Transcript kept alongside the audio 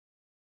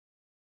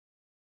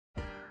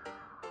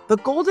The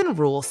golden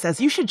rule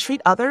says you should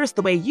treat others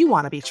the way you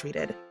want to be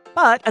treated.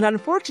 But an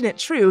unfortunate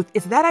truth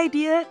is that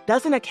idea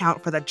doesn't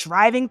account for the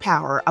driving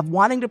power of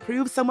wanting to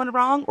prove someone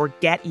wrong or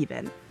get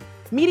even.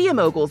 Media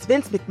moguls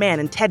Vince McMahon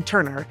and Ted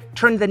Turner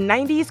turned the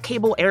 90s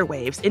cable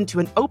airwaves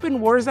into an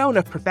open war zone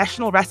of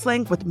professional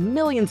wrestling with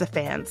millions of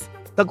fans.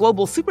 The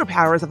global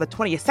superpowers of the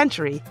 20th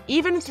century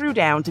even threw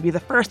down to be the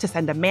first to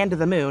send a man to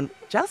the moon,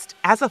 just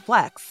as a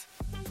flex.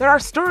 There are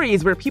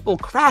stories where people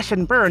crash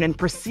and burn in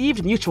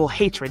perceived mutual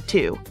hatred,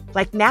 too,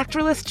 like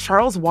naturalist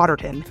Charles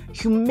Waterton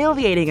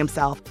humiliating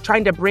himself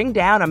trying to bring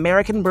down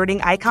American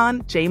birding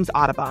icon James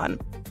Audubon.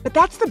 But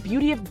that's the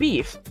beauty of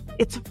beef.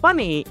 It's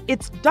funny,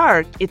 it's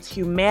dark, it's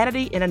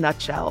humanity in a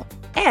nutshell.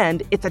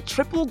 And it's a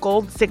triple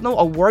gold signal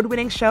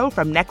award-winning show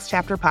from Next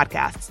Chapter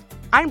Podcasts.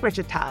 I'm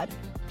Bridget Todd.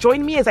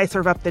 Join me as I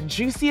serve up the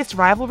juiciest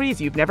rivalries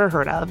you've never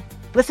heard of.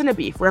 Listen to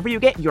Beef wherever you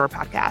get your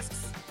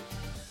podcasts.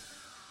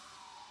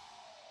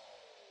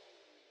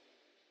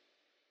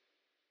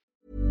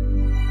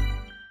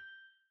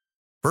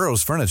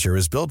 Burrow's furniture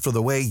is built for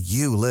the way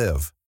you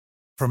live.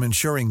 From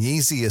ensuring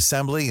easy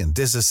assembly and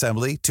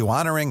disassembly to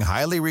honoring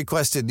highly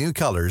requested new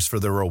colors for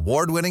their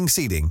award-winning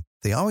seating,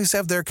 they always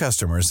have their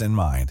customers in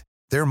mind.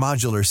 Their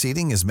modular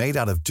seating is made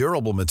out of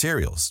durable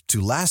materials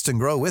to last and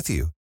grow with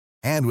you.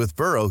 And with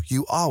Burrow,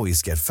 you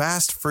always get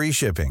fast, free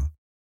shipping.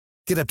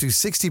 Get up to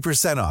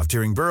 60% off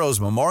during Burrow's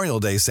Memorial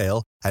Day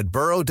sale at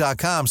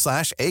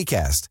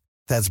burrow.com/ACAST.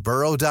 That's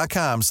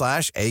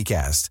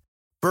burrow.com/ACAST.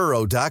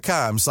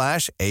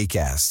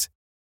 burrow.com/ACAST.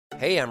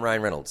 Hey, I'm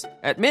Ryan Reynolds.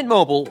 At Mint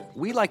Mobile,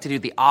 we like to do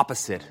the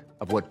opposite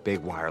of what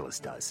Big Wireless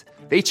does.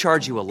 They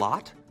charge you a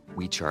lot,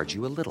 we charge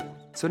you a little.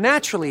 So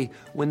naturally,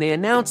 when they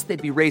announced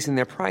they'd be raising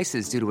their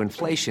prices due to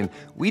inflation,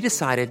 we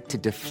decided to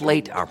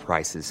deflate our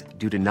prices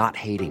due to not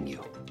hating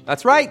you.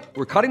 That's right.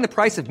 We're cutting the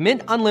price of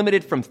Mint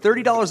Unlimited from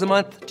 $30 a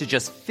month to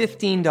just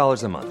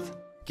 $15 a month.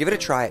 Give it a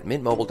try at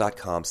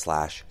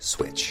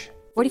mintmobile.com/switch.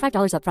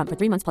 $45 up front for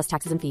 3 months plus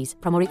taxes and fees.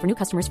 Promo rate for new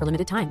customers for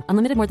limited time.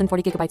 Unlimited more than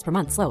 40 gigabytes per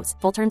month. Slows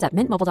full terms at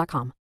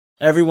mintmobile.com.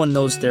 Everyone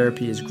knows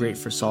therapy is great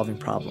for solving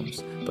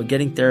problems, but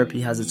getting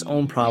therapy has its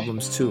own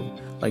problems too,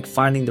 like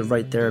finding the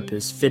right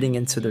therapist, fitting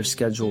into their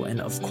schedule,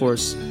 and of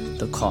course,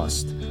 the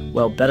cost.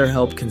 Well,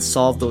 BetterHelp can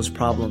solve those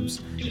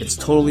problems. It's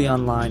totally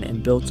online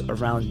and built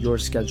around your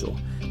schedule.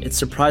 It's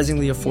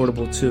surprisingly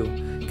affordable too.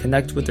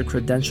 Connect with a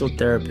credentialed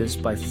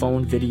therapist by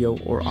phone, video,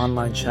 or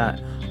online chat,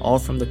 all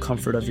from the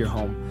comfort of your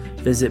home.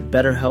 Visit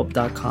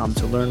BetterHelp.com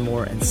to learn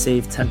more and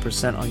save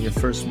 10% on your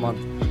first month.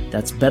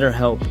 That's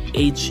BetterHelp,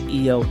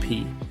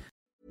 H-E-L-P.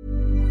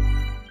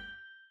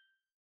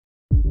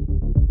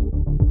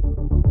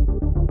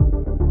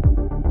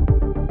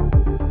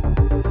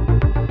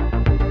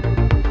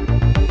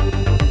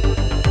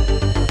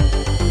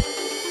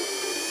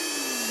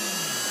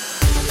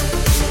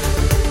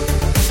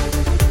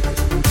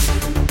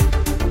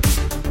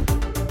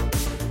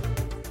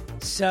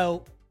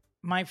 So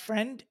my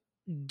friend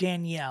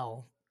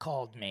Danielle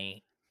called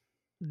me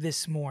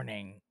this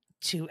morning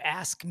to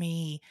ask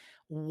me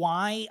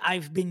why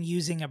I've been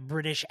using a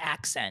British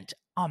accent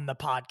on the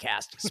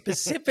podcast.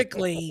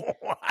 Specifically,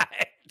 What?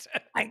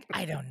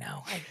 I don't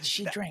know.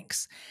 She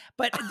drinks.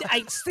 But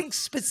I think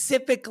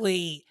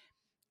specifically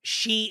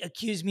she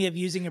accused me of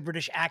using a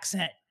British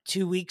accent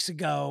 2 weeks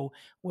ago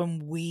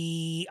when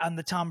we, on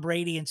the Tom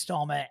Brady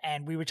installment,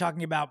 and we were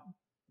talking about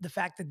the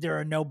fact that there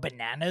are no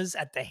bananas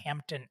at the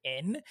Hampton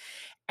Inn.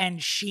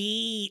 And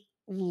she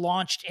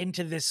launched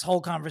into this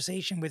whole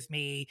conversation with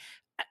me,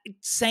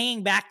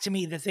 saying back to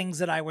me the things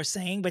that I was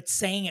saying, but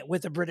saying it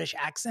with a British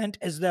accent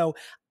as though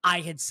I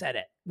had said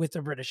it with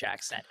a British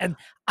accent. And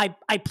I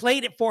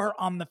played it for her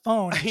on the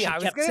phone. And Yeah, I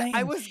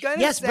was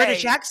gonna yes, say,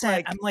 British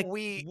accent. I'm like,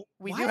 we do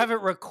what? have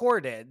it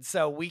recorded,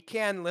 so we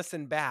can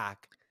listen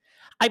back.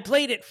 I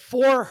played it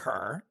for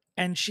her.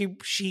 And she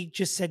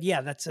just said,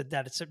 yeah, that's a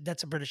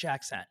British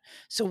accent.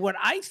 So what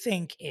I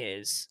think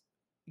is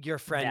Your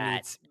friend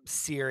needs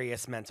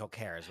serious mental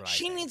care, is what I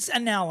she think. needs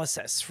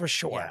analysis for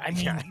sure. Yeah, I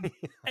mean,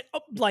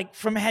 like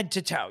from head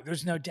to toe,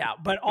 there's no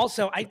doubt. But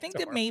also, I think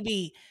that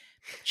maybe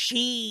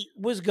she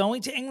was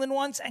going to England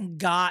once and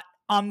got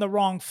on the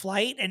wrong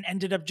flight and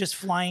ended up just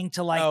flying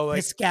to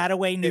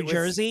Piscataway, New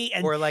Jersey,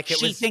 and or like it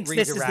she was thinks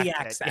this is the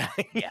redirected. accent.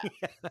 Yeah.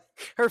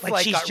 Her Like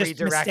flight she's got just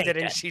redirected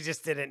mistaken. and she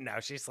just didn't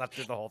know. She slept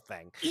through the whole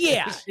thing.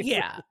 Yeah,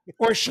 yeah.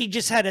 Or she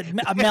just had a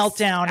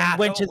meltdown and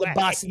went to the away.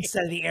 bus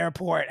instead of the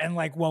airport and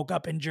like woke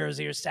up in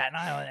Jersey or Staten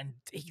Island, and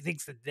he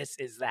thinks that this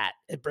is a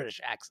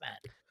British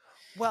accent.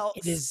 Well,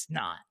 It is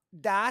not.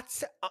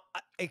 that's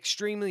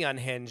extremely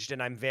unhinged,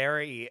 and I'm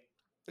very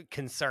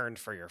concerned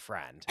for your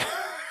friend.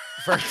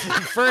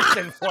 First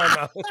and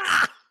foremost.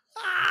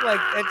 Like,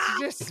 it's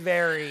just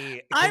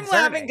very I'm concerning.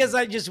 laughing because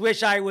I just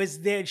wish I was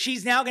there.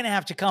 She's now going to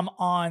have to come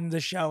on the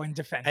show and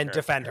defend her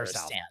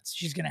herself. stance.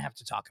 She's going to have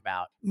to talk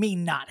about me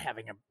not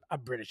having a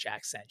British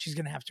accent. She's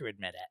going to have to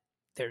admit it.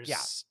 There's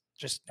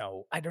just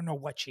no, I don't know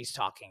what she's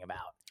talking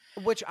about.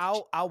 Which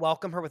I'll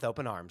welcome her with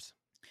open arms.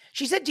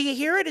 She said, "Do you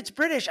hear it? It's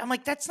British." I'm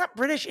like, "That's not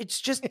British. It's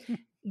just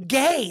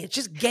gay. It's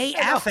just gay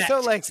affect.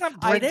 So like, it's not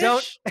I British."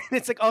 don't. And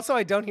it's like, also,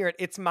 I don't hear it.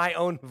 It's my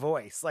own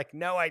voice. Like,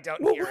 no, I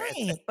don't Well, hear right.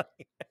 it.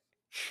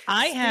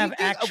 I have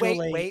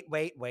actually.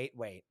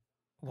 Wait.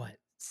 What?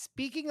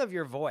 Speaking of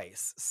your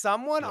voice,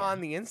 someone Yeah.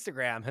 on the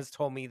Instagram has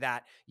told me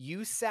that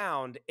you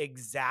sound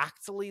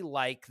exactly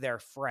like their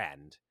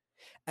friend,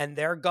 and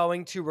they're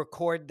going to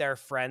record their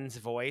friend's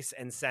voice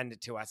and send it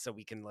to us so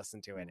we can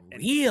listen to it.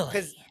 Really?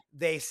 Because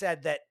they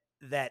said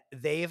that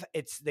they've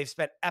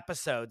spent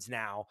episodes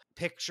now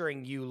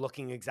picturing you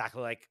looking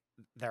exactly like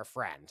their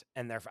friend,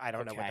 and I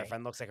don't know what their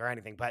friend looks like or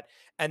anything, but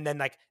and then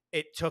like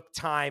it took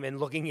time and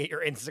looking at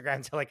your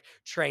Instagram to like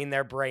train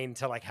their brain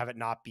to like have it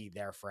not be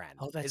their friend.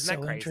 Oh, that's Isn't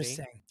that so crazy?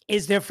 interesting.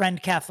 Is their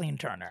friend Kathleen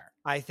Turner?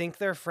 I think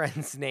their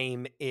friend's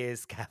name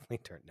is Kathleen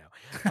Turner.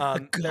 No,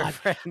 their God,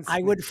 friend's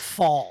I would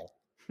fall.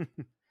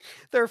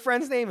 their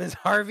friend's name is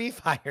Harvey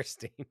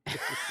Firestein.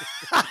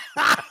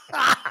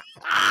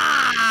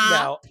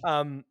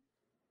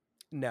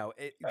 No,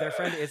 their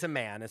friend is a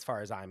man, as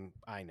far as I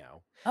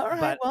know. All right,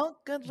 But- well,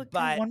 good. Look,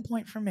 1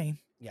 point for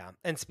me. Yeah,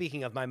 and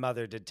speaking of, my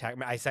mother did text.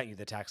 I sent you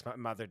the text. My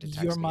mother did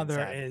text Your me and mother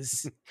said-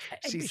 is.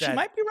 She she said-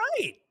 might be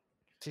right.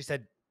 She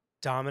said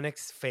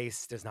Dominic's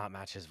face does not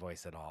match his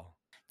voice at all.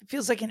 It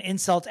feels like an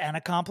insult and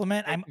a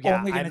compliment. I'm Yeah,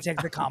 only going to I'm-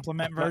 take the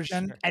compliment I'm not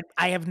version. sure. And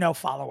I have no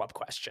follow-up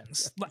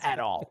questions at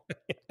all.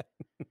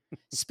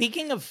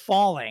 Speaking of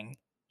falling,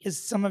 as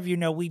some of you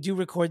know, we do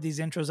record these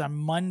intros on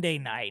Monday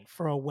night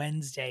for a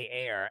Wednesday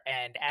air.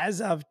 And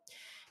as of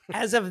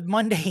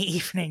Monday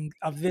evening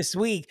of this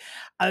week,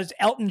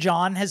 Elton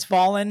John has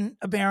fallen,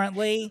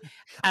 apparently.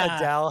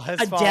 Adele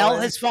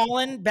has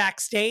fallen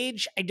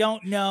backstage. I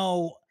don't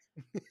know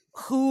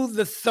who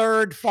the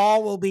third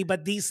fall will be,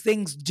 but these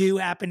things do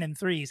happen in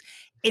threes.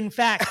 In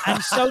fact,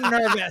 I'm so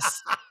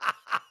nervous.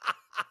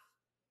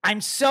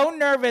 I'm so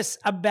nervous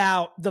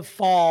about the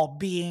fall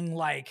being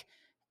like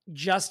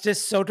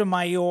Justice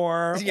Sotomayor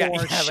or Cher or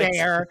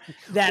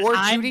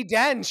Judi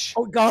Dench.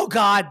 Oh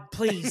God,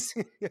 please!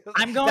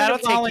 I'm going That'll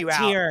to volunteer. take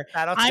you out.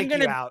 That'll take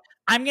you out.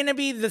 I'm going to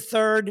be the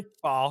third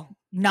Fall.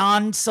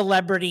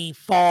 non-celebrity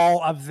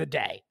fall of the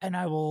day, and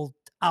I'll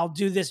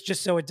do this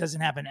just so it doesn't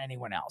happen to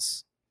anyone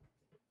else.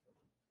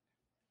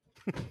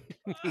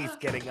 He's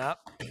getting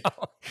up.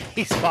 Oh,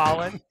 he's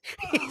fallen.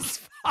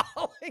 He's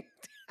falling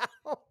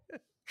down.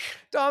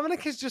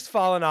 Dominic has just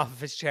fallen off of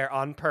his chair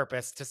on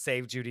purpose to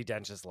save Judi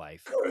Dench's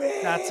life.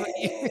 That's what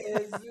you...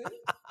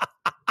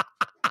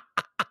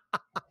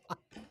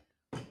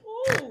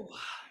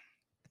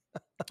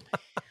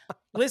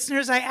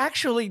 Listeners, I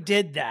actually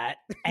did that,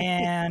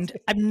 and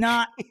I'm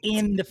not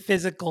in the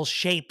physical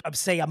shape of,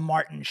 say, a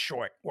Martin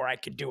Short where I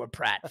could do a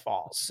Pratt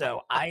fall.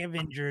 So I have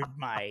injured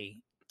my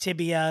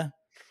tibia,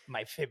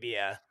 my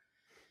fibia,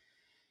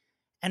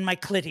 and my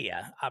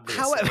clitia,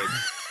 obviously. However,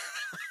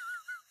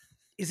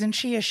 isn't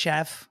she a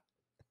chef?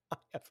 I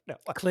have no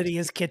idea.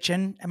 Clitia's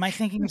Kitchen. Am I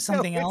thinking of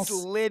something else?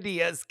 It's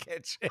Lydia's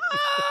Kitchen.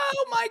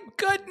 Oh my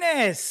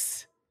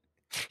goodness.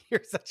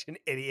 You're such an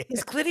idiot.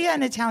 Is Clitia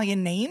an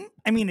Italian name?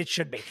 I mean, it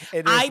should be.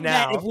 It is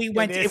now. Bet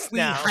if we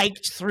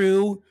hiked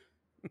through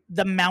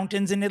the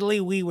mountains in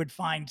Italy, we would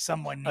find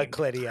someone named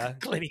Clitia.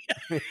 Clitia.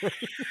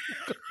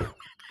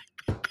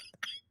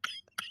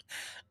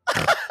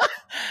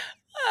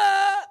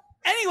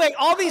 Anyway,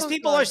 all these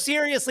people are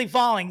seriously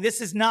falling. This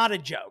is not a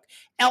joke.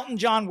 Elton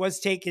John was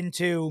taken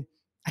to...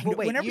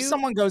 Whenever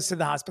someone goes to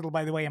the hospital,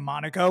 by the way, in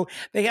Monaco,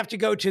 they have to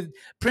go to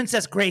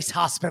Princess Grace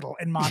Hospital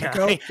in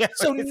Monaco. Yeah,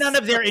 so none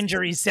of their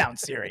injuries sound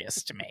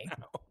serious to me.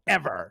 No.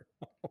 Ever.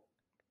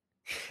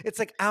 It's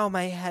like, ow,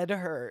 my head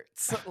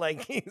hurts.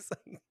 Like, he's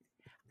like...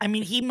 I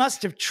mean, he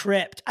must have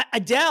tripped.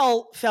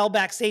 Adele fell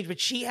backstage, but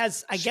she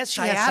has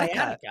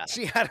sciatica.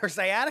 She had her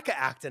sciatica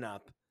acting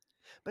up.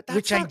 But that's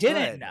which I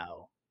didn't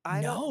know.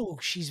 No,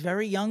 she's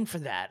very young for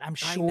that. I'm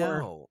sure. I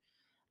know.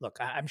 Look,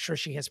 I'm sure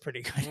she has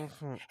pretty good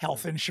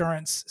health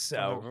insurance.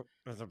 So,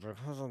 is it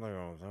because of the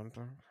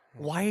Ozempic?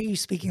 Why are you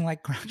speaking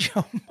like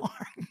Groucho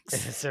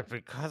Marx? Is it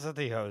because of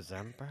the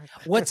Ozempic?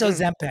 What's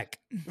Ozempic?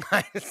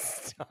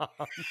 Stop.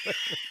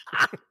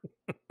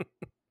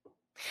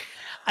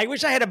 I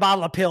wish I had a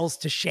bottle of pills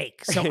to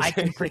shake so I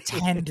can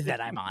pretend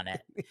that I'm on it.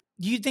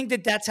 Do you think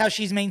that that's how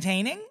she's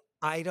maintaining?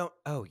 I don't.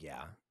 Oh,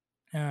 yeah.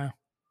 Yeah.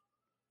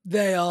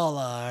 They all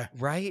are.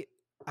 Right?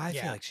 I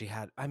feel like she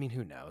had, I mean,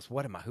 who knows? Who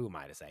am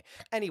I to say?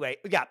 Anyway,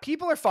 yeah,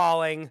 people are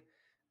falling.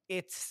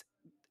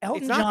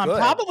 Elton John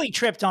probably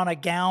tripped on a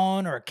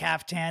gown or a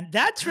caftan.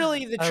 That's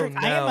really the trick.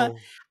 No.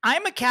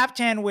 I'm a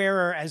caftan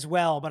wearer as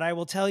well, but I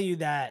will tell you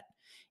that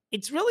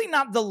it's really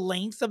not the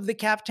length of the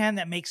caftan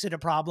that makes it a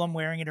problem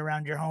wearing it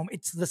around your home.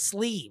 It's the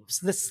sleeves.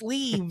 The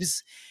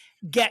sleeves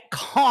get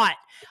caught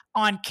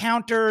on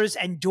counters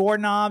and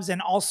doorknobs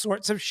and all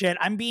sorts of shit.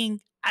 I'm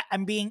being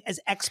as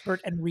expert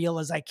and real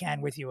as I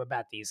can with you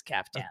about these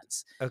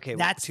caftans. Okay.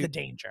 That's the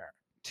danger.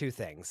 Two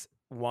things.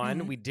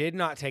 One, we did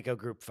not take a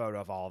group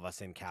photo of all of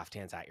us in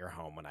caftans at your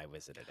home when I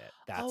visited it.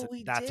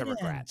 That's a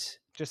regret.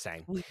 Just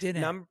saying. We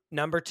didn't.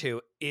 Number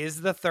two,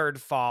 is the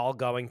third fall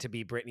going to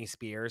be Britney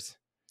Spears?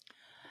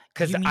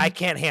 because I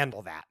can't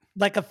handle that.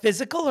 Like a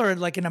physical or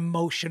like an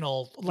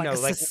emotional, like a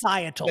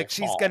societal like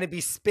she's going to be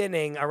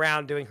spinning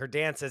around doing her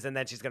dances and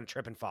then she's going to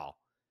trip and fall.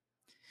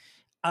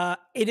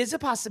 It is a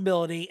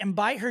possibility. And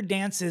by her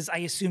dances, I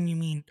assume you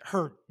mean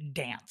her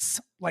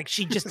dance. Like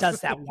she just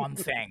does that one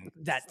thing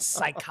that's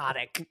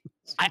psychotic.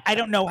 I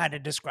don't know how to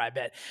describe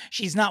it.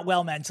 She's not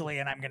well mentally,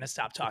 and I'm going to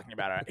stop talking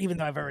about her, even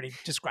though I've already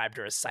described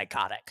her as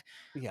psychotic,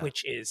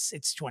 which is,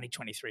 it's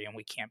 2023, and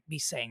we can't be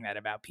saying that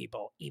about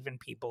people, even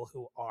people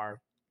who are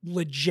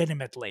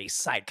legitimately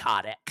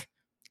psychotic.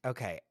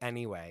 Okay,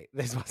 anyway,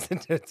 this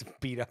wasn't to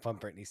beat up on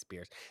Britney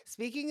Spears.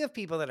 Speaking of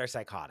people that are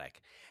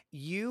psychotic,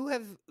 you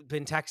have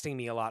been texting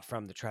me a lot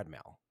from the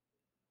treadmill.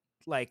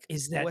 Like,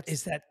 is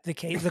that the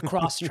case? The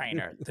cross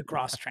trainer, the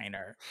cross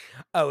trainer.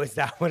 Oh, is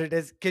that what it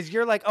is? Because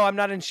you're like, oh, I'm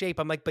not in shape.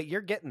 I'm like, but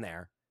you're getting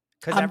there.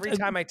 Because every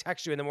time I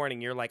text you in the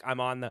morning, you're like,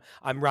 I'm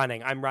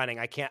running.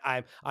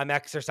 I'm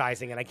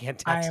exercising and I can't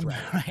text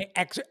right.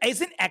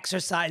 Isn't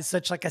exercise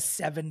such like a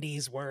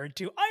 70s word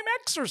too? I'm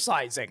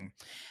exercising.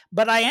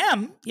 But I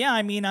am. Yeah,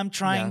 I mean, I'm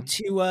trying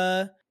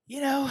to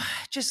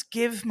just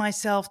give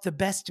myself the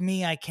best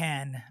me I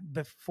can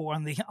before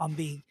on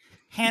the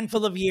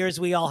handful of years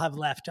we all have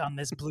left on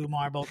this blue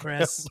marble,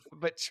 Chris.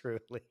 But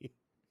truly.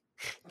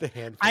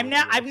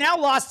 I've now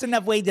lost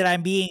enough weight that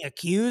I'm being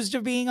accused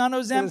of being on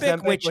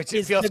Ozempic, which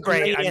is feels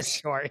great, greatest.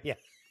 I'm sure. Yeah.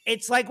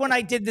 It's like when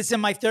I did this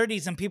in my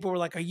 30s and people were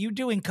like, "Are you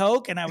doing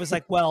coke?" And I was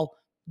like, "Well,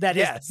 that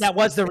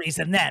was the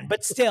reason then."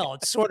 But still,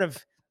 it's sort of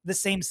the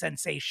same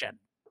sensation.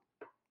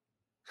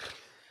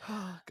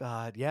 Oh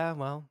God, yeah.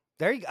 Well,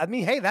 there you go. I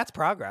mean, hey, that's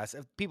progress.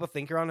 If people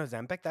think you're on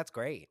Ozempic, that's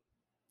great.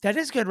 That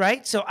is good,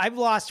 right? So I've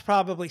lost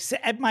probably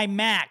at my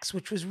max,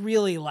 which was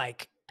really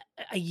like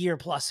a year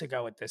plus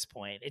ago at this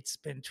point. It's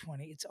been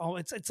 20.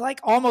 It's like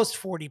almost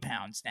 40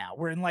 pounds now.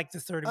 We're in like the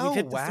 30. We've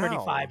hit the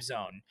 35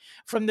 zone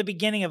from the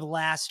beginning of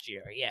last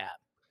year. Yeah.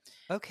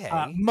 Okay.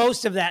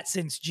 Most of that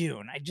since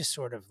June. I just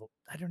sort of,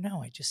 I don't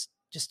know. I just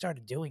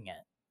started doing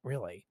it,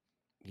 really.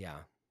 Yeah.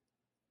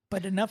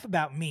 But enough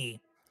about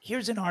me.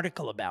 Here's an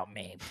article about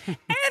me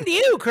and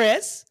you,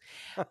 Chris.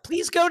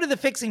 Please go to the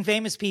Fixing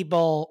Famous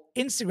People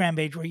Instagram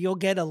page where you'll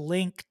get a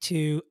link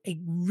to a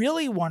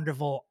really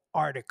wonderful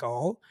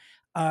article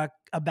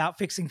about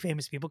fixing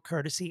famous people,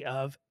 courtesy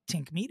of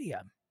Tink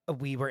Media.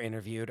 We were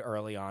interviewed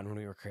early on when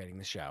we were creating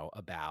the show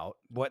about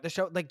what the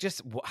show, like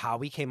just how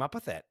we came up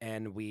with it.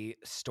 And we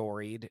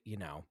storied,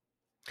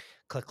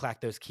 click,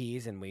 clack those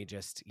keys. And we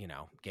just,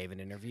 gave an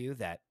interview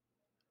that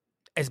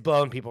is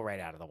blowing people right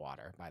out of the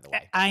water, by the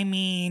way. I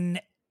mean,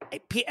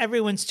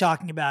 everyone's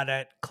talking about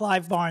it.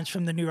 Clive Barnes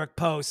from the New York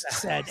Post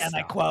said, and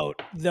I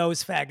quote,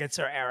 "Those faggots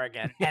are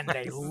arrogant and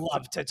they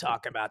love to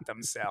talk about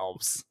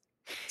themselves."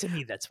 To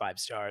me, that's 5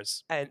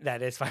 stars. And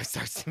that is 5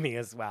 stars to me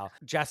as well.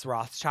 Jess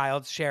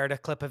Rothschild shared a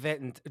clip of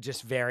it and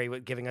just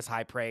giving us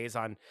high praise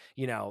on,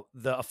 the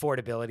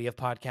affordability of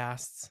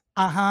podcasts.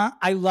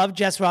 I love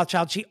Jess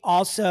Rothschild. She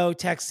also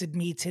texted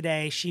me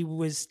today. She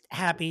was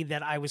happy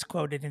that I was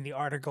quoted in the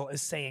article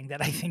as saying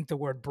that I think the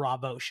word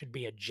bravo should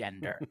be a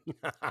gender.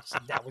 So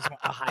that was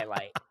a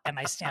highlight. And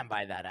I stand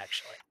by that,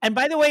 actually. And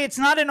by the way, it's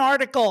not an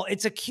article.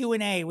 It's a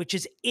Q&A, which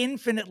is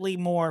infinitely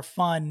more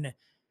fun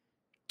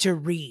to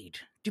read.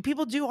 Do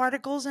people do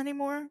articles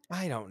anymore?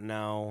 I don't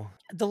know.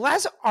 The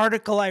last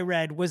article I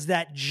read was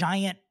that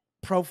giant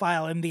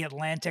profile in The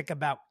Atlantic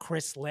about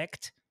Chris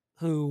Licht,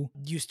 who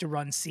used to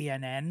run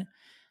CNN.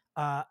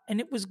 And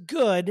it was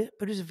good,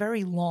 but it was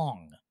very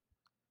long.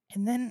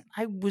 And then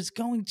I was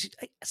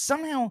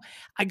somehow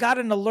I got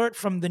an alert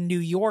from The New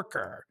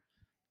Yorker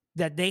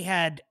that they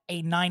had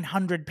a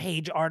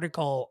 900-page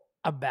article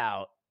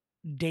about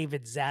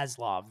David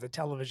Zaslav, the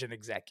television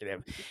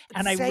executive.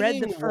 And I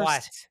read the first...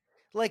 What?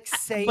 Like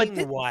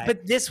saying what?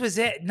 But this was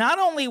it. Not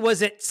only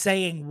was it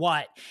saying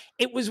what,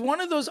 it was one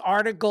of those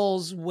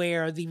articles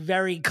where the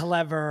very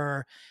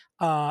clever,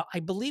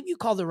 I believe you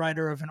call the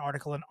writer of an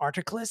article an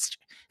articlist.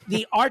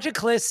 The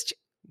articlist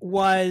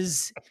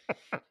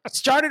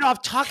started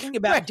off talking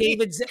about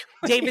David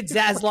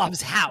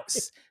Zaslav's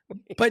house.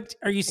 But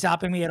are you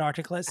stopping me at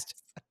articlist?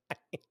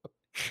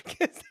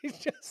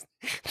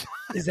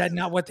 Is that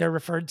not what they're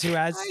referred to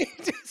as? I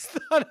just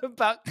thought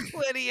about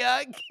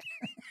Clitia.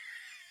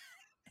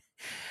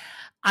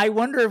 I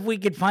wonder if we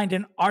could find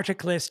an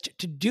articlist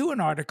to do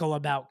an article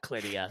about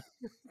Clitia.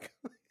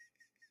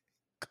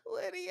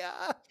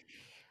 Clitia.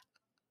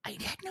 I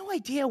had no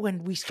idea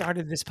when we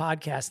started this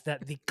podcast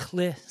that the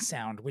cli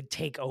sound would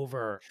take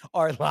over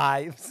our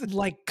lives.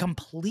 Like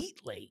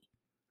completely.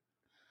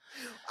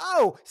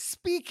 Oh,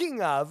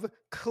 speaking of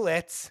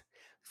clits,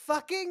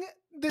 fucking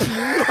the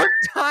New York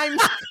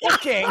Times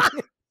cooking.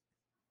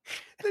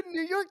 The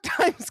New York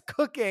Times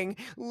cooking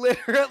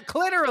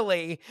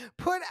literally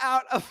put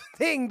out a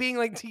thing being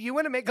like, "Do you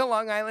want to make a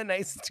Long Island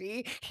iced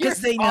tea? Here's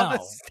they all know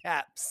the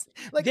steps."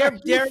 Like they're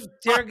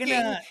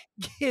gonna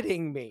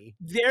kidding me.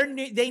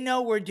 They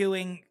know we're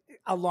doing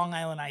a Long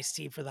Island iced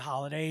tea for the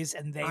holidays,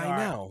 and they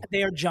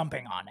are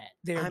jumping on it.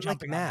 They are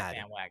jumping on the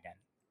bandwagon.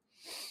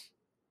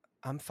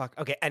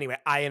 Okay, anyway,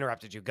 I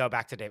interrupted you. Go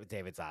back to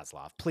David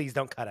Zaslav. Please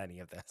don't cut any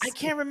of this. I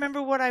can't remember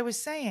what I was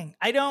saying.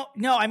 I don't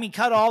know. I mean,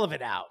 cut all of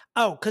it out.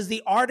 Oh, because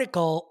the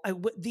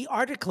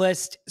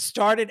articlist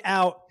started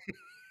out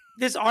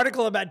this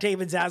article about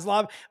David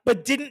Zaslav,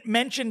 but didn't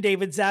mention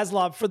David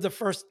Zaslav for the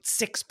first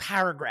 6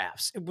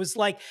 paragraphs. It was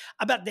like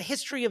about the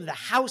history of the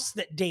house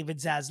that David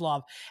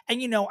Zaslav,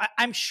 and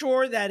I'm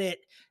sure that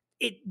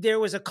there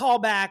was a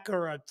callback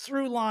or a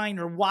through line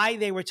or why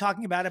they were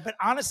talking about it. But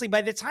honestly,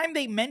 by the time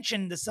they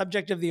mentioned the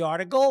subject of the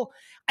article,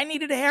 I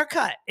needed a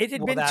haircut. It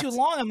had been too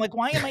long. I'm like,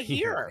 why am I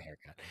here?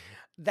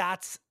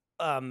 That's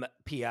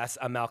P.S.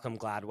 a Malcolm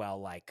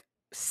Gladwell like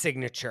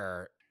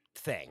signature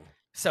thing.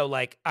 So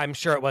like, I'm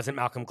sure it wasn't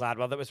Malcolm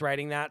Gladwell that was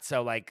writing that.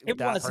 So like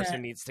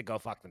person needs to go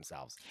fuck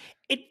themselves.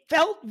 It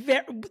felt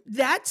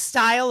that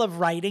style of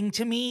writing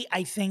to me,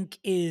 I think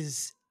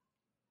it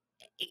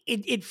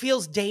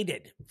feels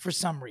dated for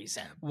some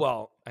reason.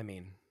 Well, I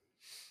mean,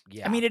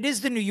 yeah. I mean, it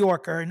is the New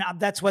Yorker, and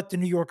that's what the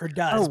New Yorker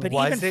does. But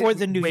even for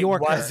the New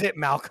Yorker, was it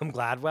Malcolm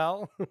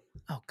Gladwell?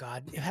 Oh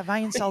God, have I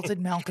insulted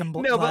Malcolm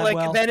Gladwell? No, but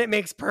like then it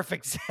makes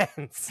perfect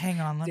sense. Hang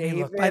on, let me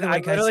look. By the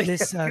way, guys,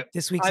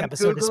 this week's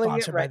episode is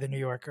sponsored by the New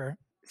Yorker.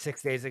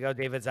 6 days ago,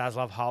 David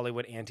Zaslav,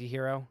 Hollywood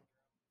antihero.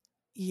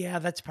 Yeah,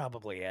 that's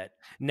probably it.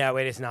 No,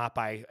 it is not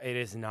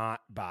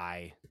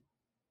by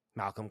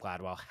Malcolm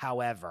Gladwell.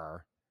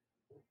 However,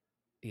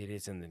 it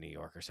is in the New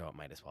Yorker, so it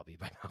might as well be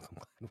by Malcolm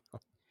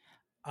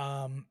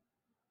Gladwell.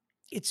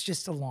 It's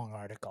just a long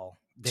article.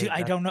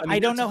 I don't know. I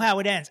don't know how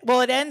it ends.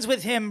 Well, it ends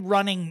with him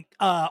running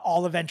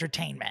all of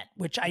entertainment,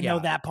 which I know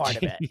that part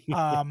of it.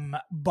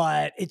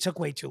 But it took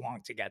way too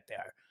long to get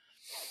there.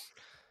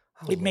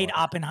 It made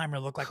Oppenheimer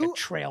look like a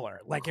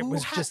trailer. Like it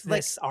was just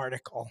this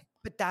article.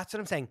 But that's what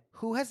I'm saying.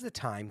 Who has the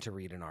time to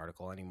read an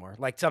article anymore?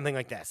 Like something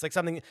like this, like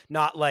something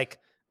not like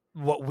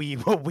what we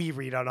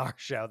read on our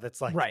show.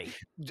 That's like, right.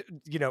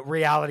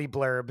 Reality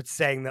blurb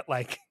saying that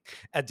like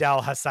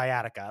Adele has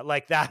sciatica.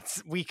 Like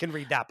we can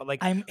read that. But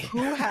like,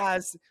 who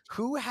has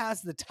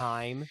the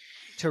time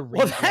to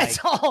read? Well, that's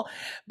all.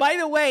 By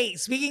the way,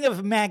 speaking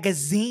of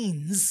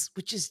magazines,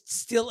 which is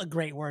still a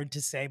great word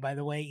to say, by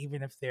the way,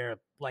 even if they're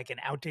like an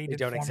outdated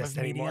form of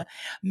media. Anymore.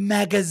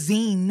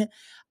 Magazine.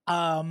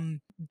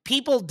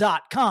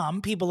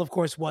 People.com. People, of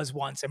course, was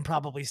once and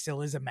probably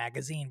still is a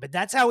magazine, but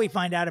that's how we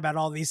find out about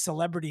all these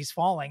celebrities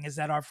falling, is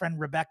that our friend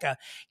Rebecca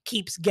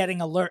keeps getting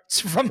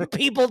alerts from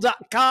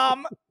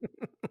people.com.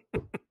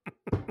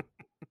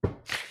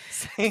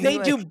 They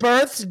do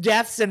births,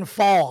 deaths, and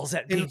falls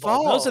at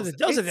people. Those are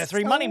the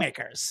 3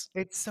 moneymakers.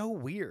 It's so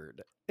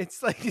weird.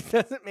 It's like, it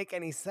doesn't make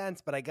any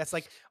sense, but I guess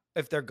like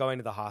if they're going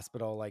to the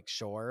hospital, like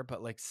sure,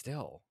 but like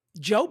still.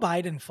 Joe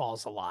Biden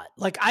falls a lot.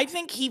 Like I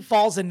think he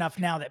falls enough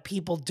now that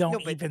people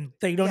don't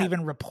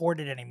even report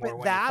it anymore.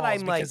 When that he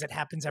falls, because it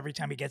happens every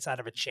time he gets out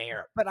of a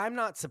chair. But I'm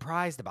not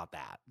surprised about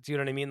that. Do you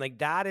know what I mean? Like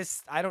that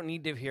is, I don't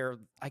need to hear.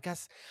 I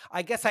guess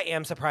I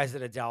am surprised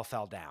that Adele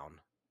fell down.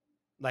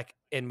 Like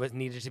and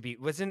wasn't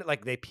it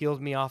like they peeled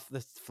me off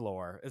the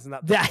floor? Isn't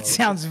that? That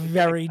sounds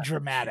very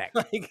dramatic.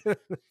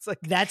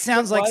 That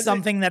sounds like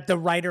something that the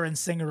writer and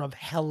singer of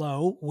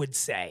Hello would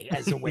say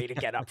as a way to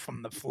get up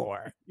from the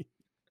floor.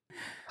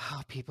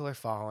 Oh, people are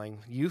falling.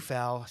 You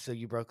fell, so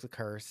you broke the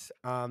curse.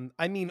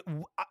 I mean,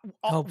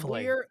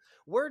 hopefully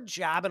we're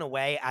jabbing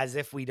away as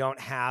if we don't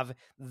have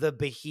the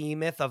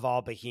behemoth of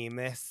all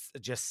behemoths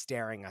just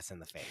staring us in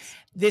the face.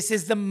 This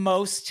is the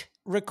most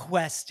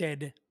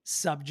requested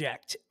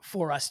subject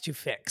for us to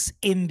fix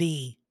in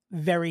the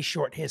very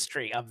short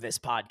history of this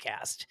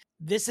podcast.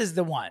 This is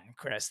the one,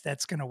 Chris,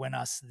 that's going to win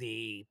us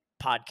the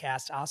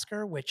podcast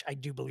Oscar, which I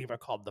do believe are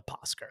called the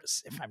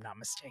Poskers, if I'm not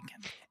mistaken.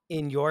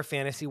 In your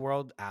fantasy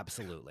world,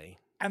 absolutely.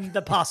 And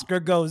the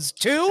Posker goes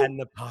to? And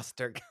the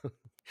Posker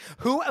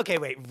who? Okay,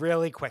 wait,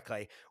 really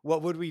quickly.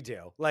 What would we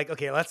do? Like,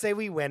 okay, let's say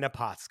we win a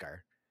Posker.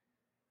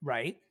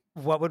 Right.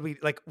 What would we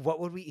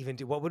even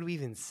do? What would we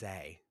even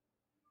say?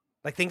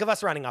 Like, think of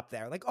us running up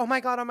there. Like, oh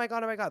my God, oh my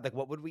God, oh my God. Like,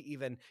 what would we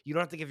even, you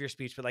don't have to give your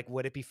speech, but like,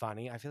 would it be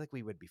funny? I feel like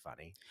we would be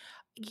funny.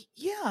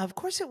 Yeah, of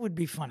course it would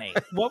be funny.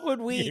 What would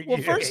we,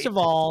 first of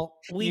all,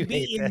 we'd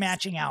be in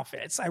matching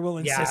outfits. I will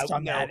insist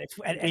on that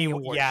at any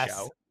award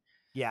show.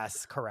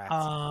 Yes, correct.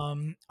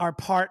 Our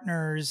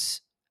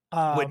partners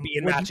would be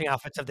in matching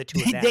outfits of the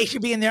two of them. They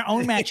should be in their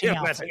own matching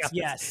outfits.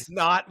 Yes.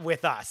 Not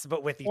with us,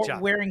 but with each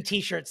other. Wearing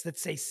t-shirts that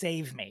say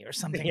save me or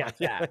something like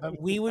that. But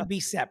we would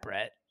be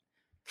separate.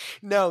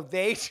 No,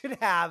 they should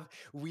have,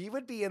 we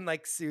would be in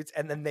like suits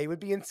and then they would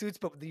be in suits,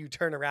 but you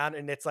turn around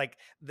and it's like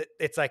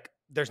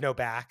there's no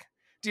back.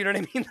 Do you know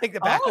what I mean? Like the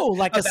back. Oh,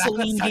 like a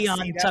Celine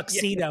Dion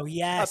tuxedo.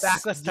 Yes. A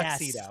backless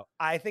tuxedo.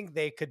 I think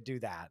they could do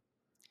that.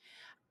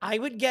 I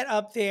would get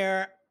up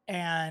there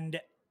and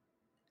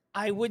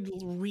I would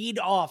read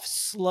off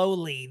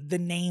slowly the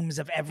names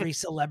of every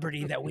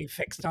celebrity that we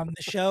fixed on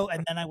the show.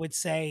 And then I would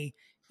say,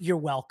 "You're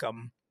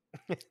welcome."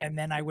 And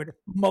then I would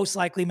most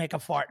likely make a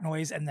fart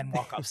noise and then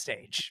walk off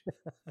stage.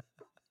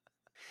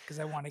 Because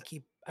I want to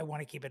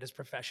keep it as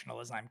professional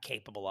as I'm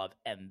capable of.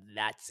 And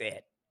that's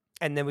it.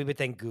 And then we would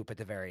thank Goop at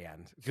the very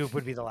end. Goop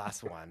would be the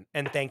last one.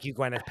 And thank you,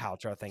 Gwyneth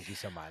Paltrow. Thank you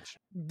so much.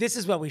 This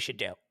is what we should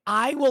do.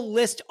 I will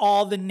list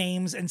all the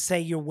names and say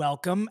you're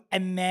welcome.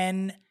 And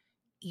then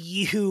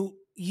you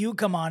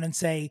come on and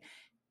say,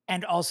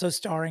 and also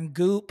starring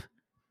Goop,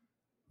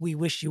 we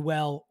wish you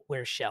well,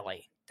 where's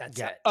Shelley? That's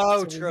it.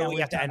 Oh, so true.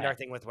 We have to end our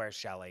thing with where's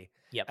Shelley.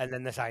 Yep. And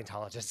then the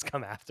Scientologists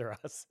come after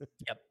us.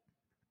 Yep.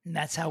 And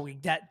that's how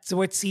so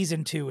what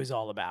season 2 is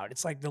all about.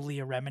 It's like the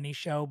Leah Remini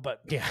show,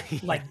 but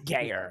like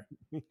gayer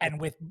and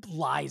with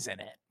lies in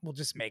it. We'll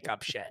just make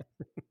up shit.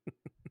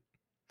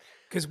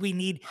 Because we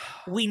need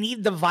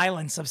the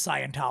violence of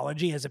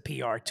Scientology as a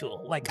PR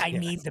tool. Like I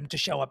need them to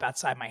show up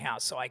outside my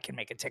house so I can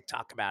make a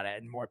TikTok about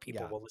it and more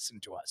people will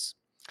listen to us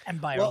and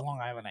buy our Long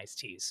Island iced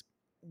teas.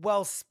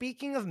 Well,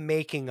 speaking of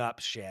making up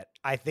shit,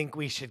 I think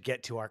we should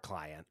get to our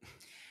client.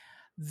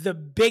 The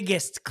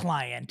biggest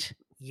client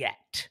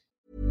yet.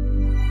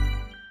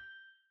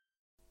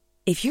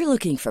 If you're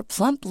looking for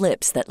plump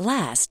lips that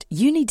last,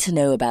 you need to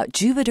know about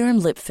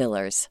Juvederm lip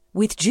fillers.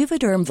 With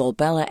Juvederm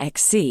Volbella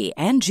XC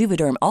and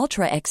Juvederm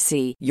Ultra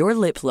XC, your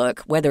lip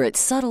look, whether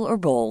it's subtle or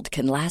bold,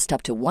 can last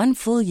up to 1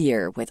 full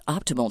year with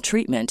optimal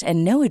treatment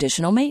and no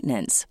additional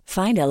maintenance.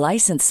 Find a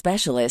licensed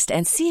specialist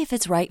and see if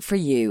it's right for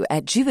you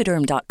at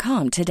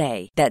Juvederm.com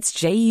today. That's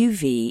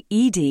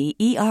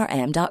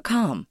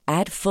JUVEDERM.com.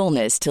 Add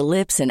fullness to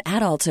lips in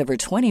adults over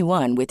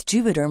 21 with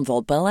Juvederm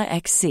Volbella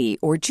XC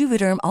or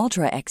Juvederm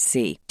Ultra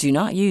XC. Do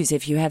not use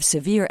if you have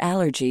severe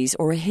allergies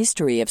or a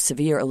history of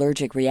severe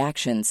allergic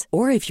reactions,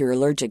 or if you're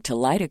allergic to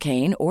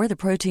lidocaine or the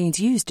proteins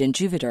used in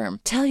Juvederm.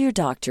 Tell your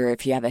doctor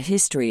if you have a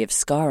history of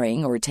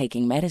scarring or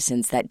taking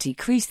medicines that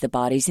decrease the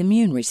body's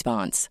immune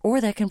response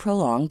or that can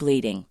prolong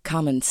bleeding.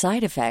 Common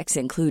side effects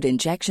include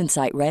injection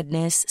site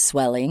redness,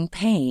 swelling,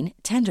 pain,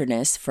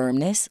 tenderness,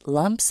 firmness,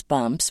 lumps,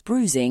 bumps,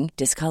 bruising,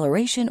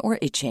 discoloration, or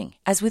itching.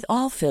 As with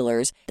all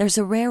fillers, there's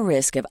a rare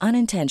risk of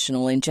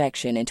unintentional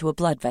injection into a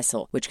blood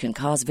vessel, which can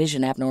cause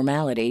vision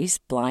abnormalities,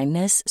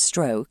 blindness,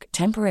 stroke,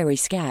 temporary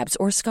scabs,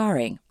 or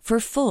scarring. For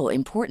full,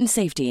 important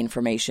safety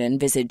information,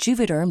 visit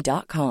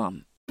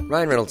Juvederm.com.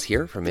 Ryan Reynolds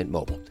here from Mint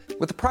Mobile.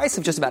 With the price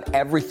of just about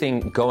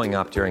everything going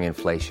up during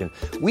inflation,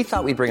 we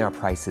thought we'd bring our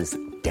prices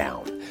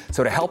down.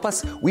 So to help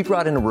us, we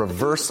brought in a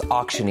reverse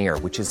auctioneer,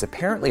 which is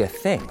apparently a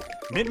thing.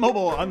 Mint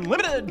Mobile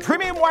Unlimited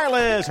Premium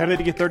Wireless. How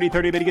to get 30,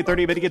 30, bit to get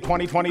 30, bit to get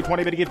 20, 20,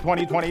 20, bit to get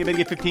 20, 20, bit to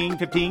get 15,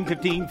 15,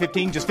 15,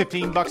 15, just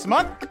 $15 a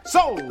month?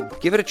 Sold!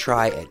 Give it a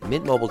try at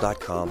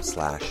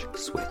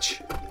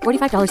mintmobile.com/switch.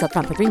 $45 up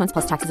front for 3 months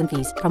plus taxes and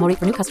fees. Promo rate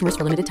for new customers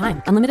for limited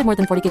time. Unlimited more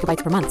than 40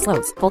 gigabytes per month.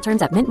 Slows full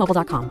terms at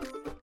mintmobile.com.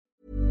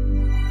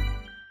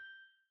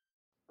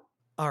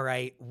 All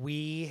right,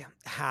 we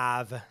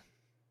have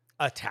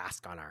a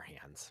task on our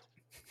hands.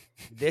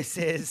 This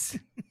is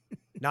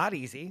not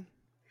easy.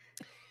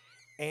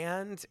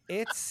 And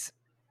I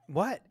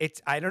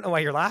don't know why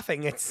you're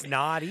laughing. It's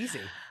not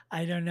easy.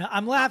 I don't know.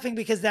 I'm laughing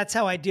because that's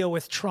how I deal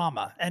with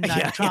trauma. And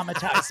I'm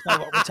traumatized by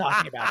what we're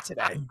talking about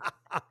today.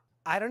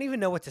 I don't even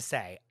know what to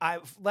say.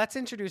 Let's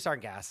introduce our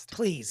guest.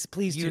 Please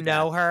You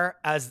know her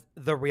as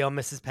the real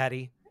Mrs.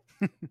 Petty.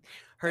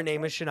 Her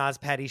name is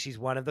Shanaz Petty. She's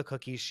one of the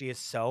cookies. She is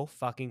so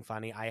fucking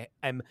funny. I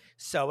am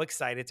so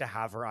excited to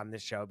have her on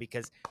this show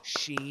because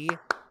she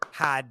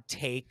had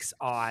takes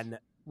on,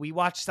 we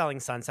watched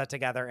Selling Sunset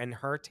together, and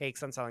her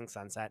takes on Selling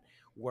Sunset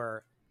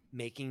were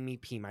making me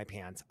pee my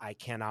pants. I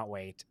cannot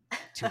wait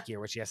to hear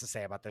what she has to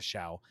say about this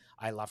show.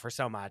 I love her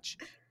so much.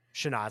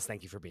 Shanaz,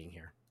 thank you for being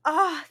here.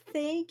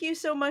 Thank you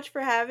so much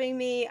for having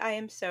me. I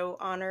am so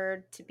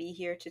honored to be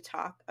here to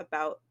talk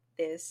about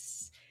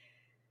this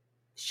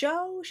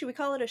show. Should we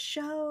call it a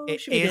show?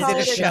 Should we call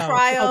it a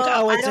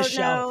trial? It's a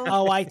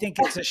show. I think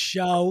it's a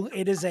show.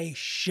 It is a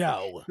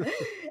show.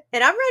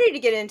 And I'm ready to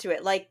get into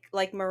it.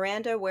 Like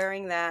Miranda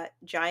wearing that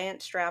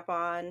giant strap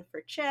on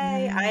for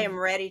Che. I am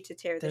ready to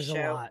tear the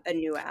show a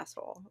new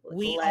asshole.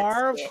 We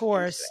are, of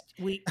course,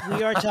 we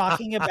are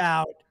talking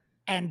about,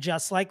 and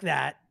just like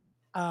that,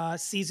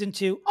 season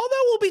 2,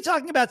 although we'll be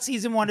talking about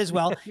season 1 as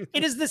well.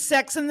 It is the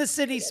Sex and the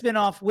City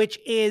spinoff, which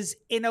is,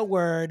 in a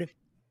word,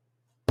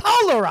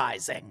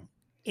 polarizing.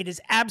 It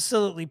is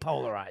absolutely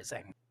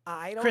polarizing.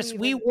 Chris,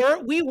 we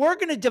were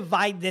going to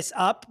divide this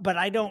up, but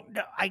I don't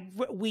know.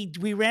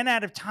 We ran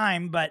out of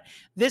time, but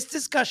this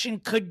discussion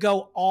could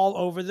go all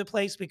over the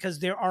place because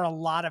there are a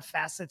lot of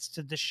facets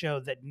to the show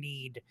that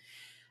need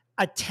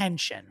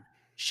attention.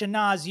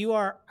 Shanaz, you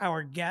are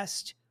our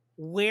guest.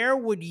 Where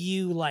would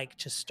you like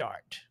to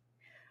start?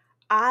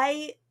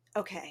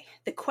 Okay.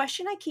 The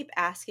question I keep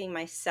asking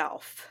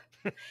myself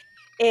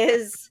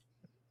is,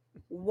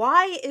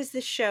 why is the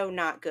show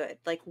not good?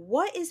 Like,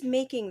 what is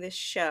making this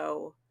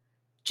show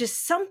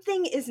just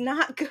something is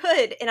not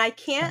good? And I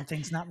can't.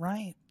 Something's not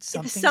right.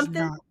 Something's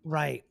not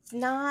right. It's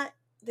not,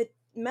 the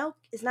milk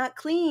is not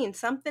clean.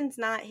 Something's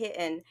not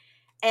hitting.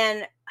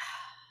 And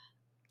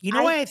you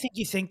know why I think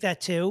you think that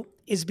too?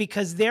 Is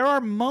because there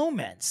are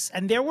moments,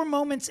 and there were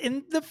moments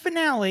in the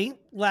finale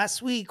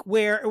last week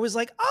where it was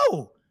like,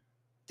 oh,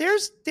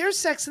 there's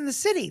Sex in the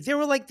City. There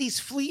were like these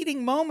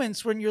fleeting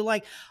moments when you're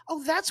like,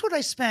 oh, that's what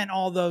I spent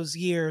all those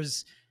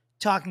years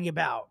talking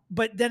about,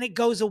 but then it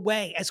goes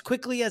away as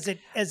quickly as it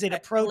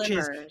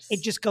approaches. Glimmers.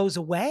 It just goes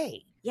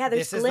away. Yeah,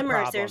 there's This is the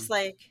glimmers. There's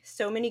problem. like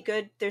so many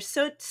good. There's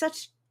it's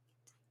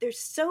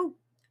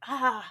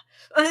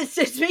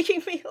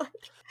making me like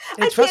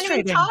I It's can't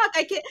even frustrating. talk.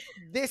 I can't.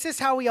 This is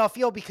how we all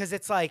feel because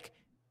it's like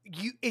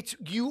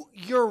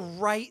you're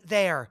right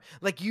there.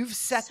 Like you've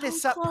set So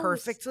this up close.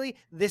 perfectly.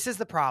 This is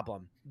the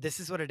problem. This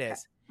is what it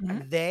is.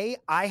 Mhm.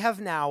 I have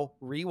now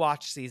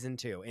rewatched season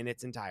 2 in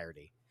its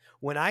entirety.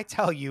 When I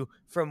tell you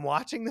from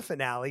watching the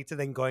finale to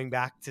then going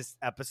back to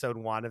episode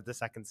 1 of the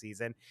second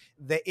season,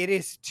 that it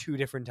is 2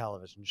 different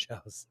television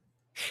shows.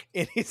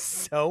 It is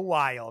so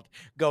wild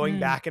going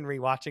back and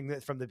rewatching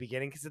it from the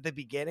beginning, because at the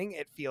beginning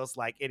it feels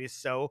like it is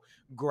so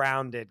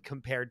grounded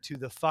compared to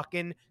the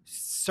fucking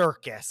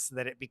circus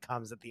that it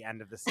becomes at the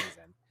end of the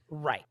season.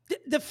 Right.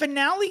 The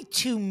finale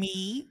to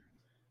me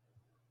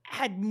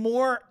had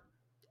more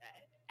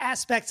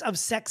aspects of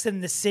Sex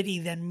and the City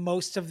than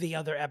most of the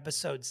other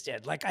episodes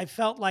did. Like I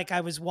felt like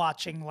I was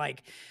watching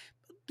like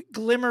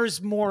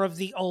glimmers more of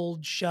the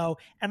old show,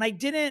 and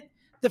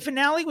the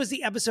finale was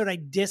the episode I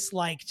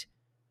disliked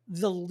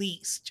the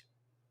least,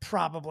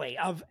 probably,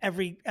 of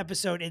every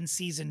episode in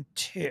season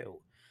 2.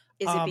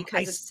 Is it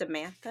because of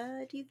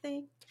Samantha, do you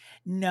think?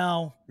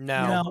 No,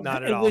 not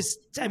at it all. was,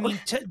 I mean,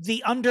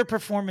 the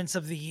underperformance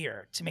of the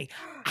year to me.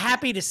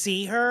 Happy to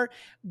see her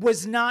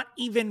was not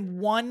even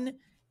 1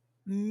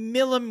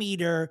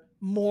 millimeter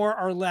more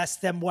or less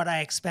than what I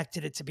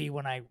expected it to be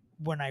when I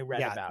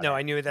read about it. No,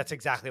 I knew that's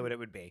exactly what it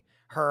would be.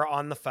 Her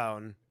on the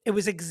phone. It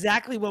was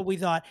exactly what we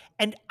thought.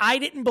 And I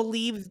didn't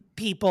believe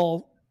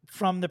people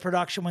from the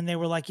production when they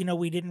were like,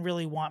 we didn't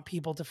really want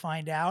people to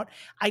find out.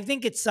 I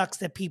think it sucks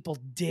that people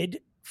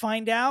did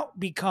find out,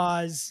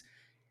 because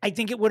I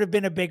think it would have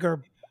been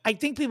I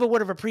think people would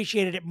have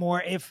appreciated it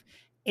more if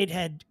it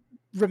had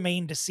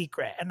remained a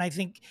secret. And I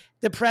think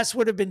the press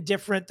would have been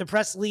different. The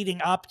press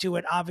leading up to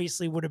it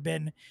obviously would have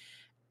been,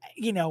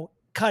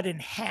 cut in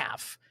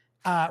half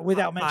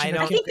without mentioning.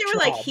 I think they were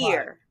like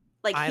here.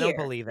 Like I here. don't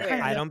believe it.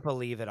 I don't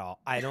believe it all.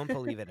 I don't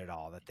believe it at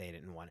all that they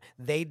didn't want it.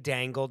 They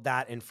dangled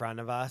that in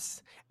front of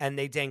us, and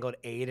they dangled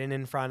Aiden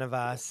in front of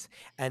us,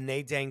 and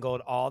they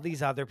dangled all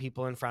these other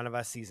people in front of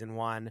us season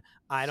 1.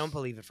 I don't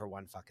believe it for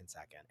 1 fucking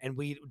second. And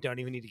we don't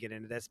even need to get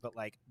into this, but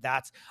like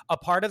that's a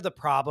part of the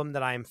problem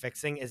that I am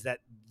fixing, is that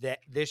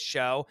this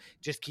show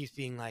just keeps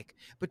being like,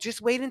 but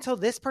just wait until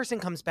this person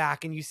comes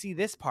back and you see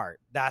this part.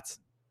 That's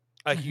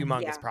a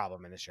humongous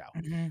problem in the show.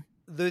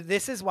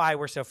 This is why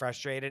we're so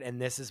frustrated, and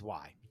this is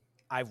why.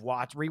 I've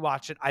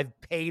rewatched it. I've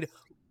paid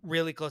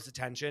really close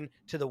attention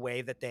to the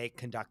way that they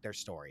conduct their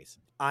stories.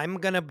 I'm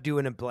going to do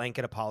a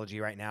blanket apology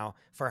right now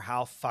for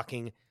how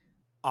fucking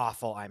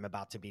awful I'm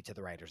about to be to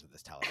the writers of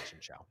this television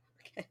show.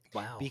 Okay.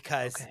 Wow.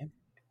 Because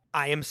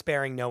I am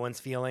sparing no one's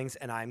feelings,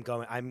 and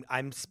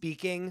I'm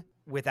speaking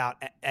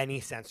without any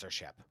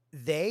censorship.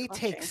 They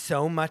take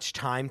so much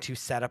time to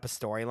set up a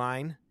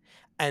storyline.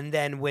 And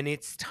then when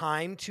it's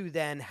time to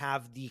then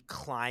have the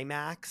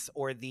climax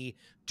or the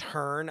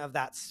turn of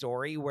that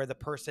story where the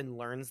person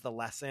learns the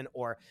lesson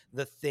or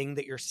the thing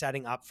that you're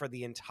setting up for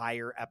the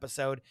entire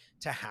episode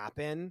to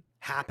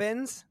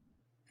happens,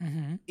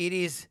 it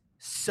is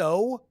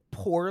so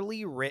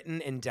poorly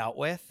written and dealt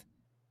with.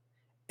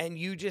 And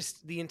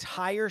the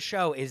entire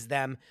show is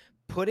them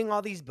putting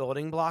all these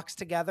building blocks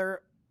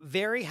together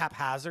very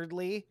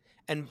haphazardly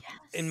and,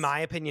 in my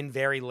opinion,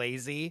 very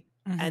lazy.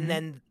 And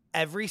then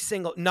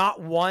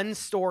not one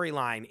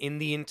storyline in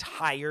the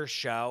entire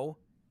show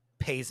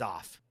pays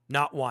off.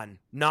 Not one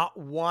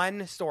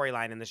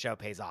storyline in the show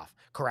pays off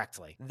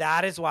correctly.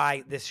 That is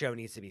why this show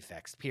needs to be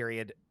fixed,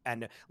 period.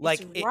 And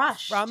like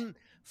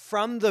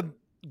from the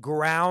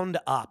ground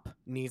up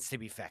needs to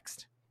be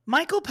fixed.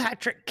 Michael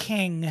Patrick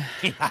King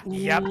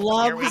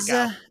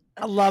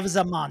loves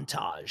a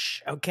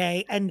montage,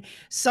 okay? And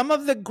some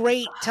of the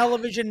great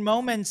television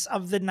moments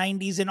of the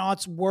 90s and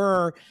aughts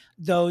were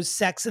those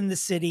Sex and the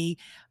City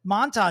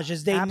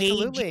montages. They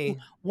made you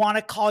want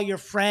to call your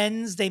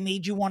friends. They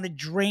made you want to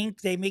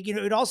drink. They make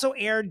it also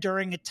aired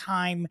during a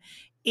time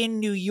in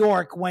New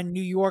York when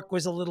New York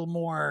was a little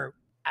more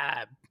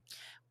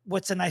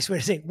what's a nice way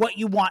to say what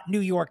you want New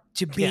York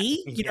to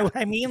be. You know what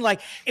I mean? Like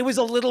it was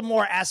a little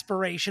more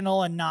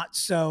aspirational and not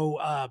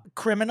so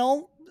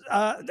criminal.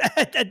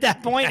 At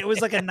that point, it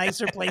was like a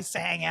nicer place to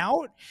hang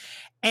out.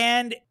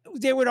 And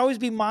there would always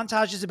be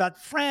montages about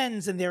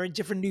friends, and they're in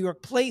different New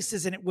York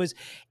places. And it was,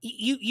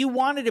 you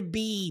wanted to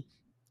be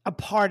a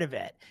part of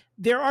it.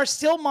 There are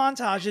still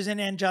montages in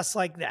And Just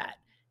Like That.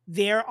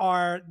 There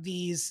are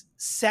these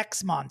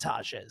sex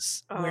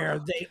montages where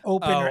they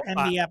open or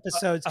end the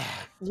episodes.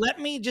 Let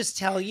me just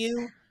tell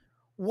you,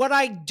 what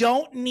I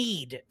don't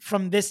need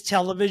from this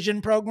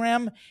television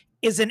program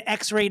is an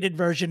X-rated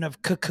version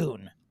of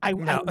Cocoon. I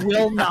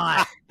will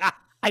not.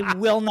 I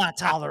will not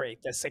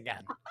tolerate this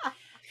again.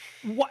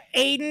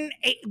 Aiden,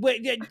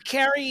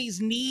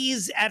 Carrie's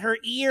knees at her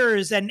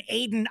ears, and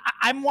Aiden.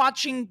 I'm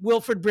watching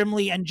Wilford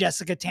Brimley and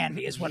Jessica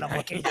Tandy is what I'm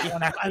looking for.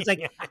 I was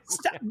like,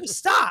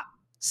 stop.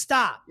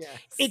 Yes.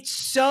 It's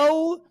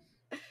so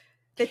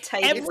The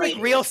tight. It's like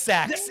real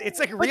sex. It's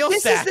like real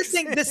this sex. Is the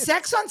thing. The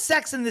sex on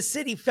Sex in the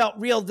City felt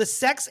real. The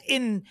sex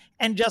in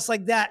And Just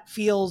Like That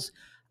feels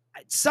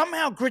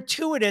somehow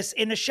gratuitous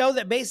in a show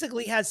that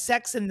basically has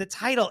sex in the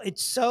title.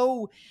 It's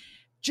so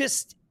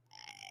just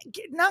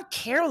not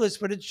careless,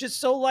 but it's just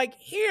so like,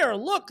 here,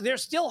 look, they're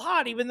still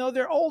hot even though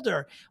they're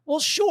older. Well,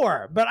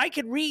 sure, but I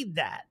could read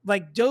that.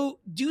 Like, do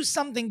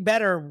something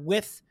better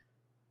with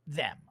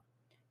them.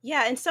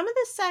 Yeah, and some of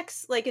the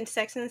sex, like in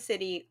Sex and the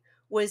City,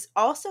 was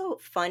also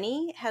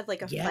funny, had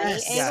like a funny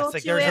angle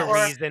like to there's it, a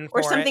reason for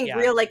or something it,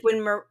 real, like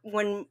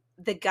when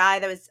the guy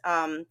that was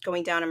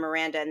going down on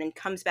Miranda and then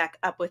comes back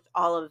up with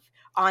all of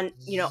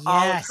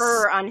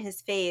her on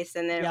his face,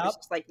 and then it was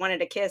just like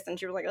wanted a kiss, and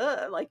she was like,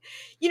 ugh, like,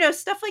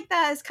 stuff like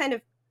that has kind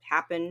of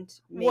happened.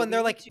 Maybe. Well, and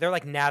they're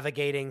like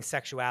navigating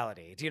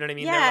sexuality. Do you know what I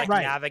mean? Yeah, they're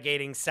like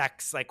navigating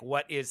sex. Like,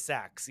 what is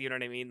sex? You know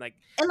what I mean? Like,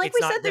 and like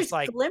it's we said, there's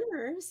like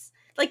glimmers.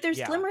 Like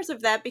there's glimmers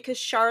of that because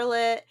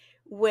Charlotte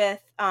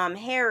with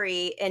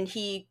Harry, and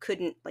he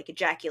couldn't like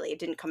ejaculate, it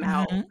didn't come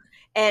out,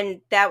 and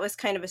that was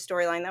kind of a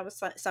storyline that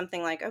was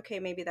something like, okay,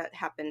 maybe that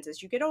happens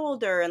as you get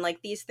older and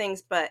like these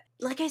things, but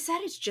like I said,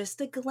 it's just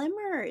a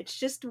glimmer, it's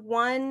just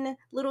one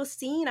little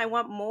scene. I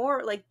want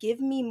more, like give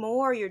me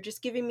more. You're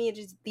just giving me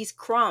just these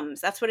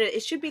crumbs. That's what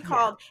it should be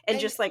called. And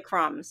just like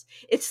crumbs,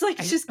 it's like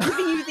just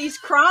giving you these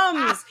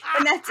crumbs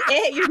and that's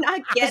it. You're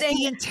not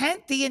getting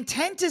the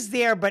intent is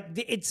there, but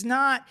it's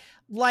not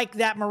like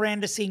that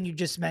Miranda scene you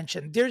just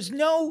mentioned.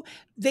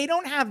 They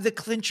don't have the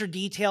clincher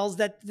details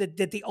that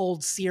the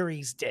old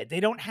series did. They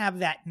don't have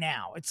that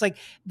now. It's like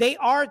they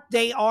are,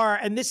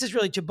 and this is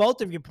really to both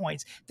of your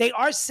points, they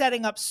are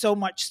setting up so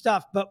much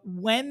stuff, but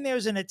when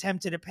there's an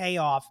attempt at a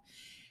payoff,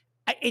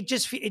 it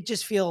just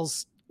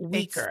feels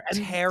weaker. It's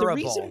and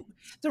terrible.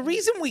 The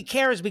reason we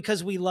care is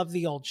because we love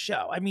the old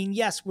show. I mean,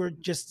 yes, we're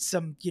just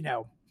some,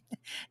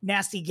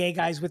 nasty gay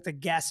guys with a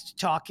guest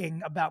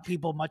talking about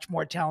people much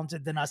more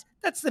talented than us.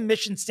 That's the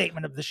mission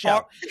statement of the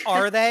show.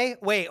 Are they?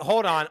 Wait,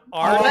 hold on.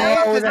 Are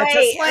they? That's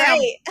a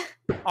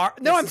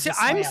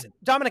slam.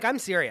 Dominic, I'm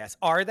serious.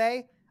 Are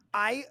they?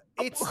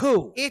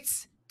 Who?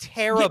 It's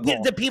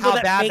terrible. The people how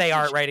that bad they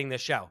are at writing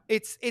this show.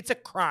 It's a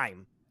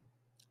crime.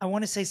 I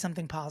want to say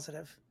something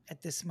positive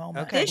at this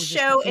moment. Okay. This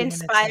show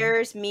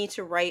inspires me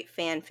to write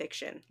fan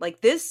fiction. Like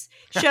this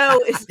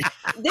show is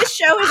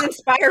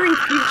inspiring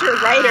future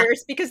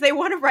writers because they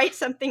want to write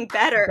something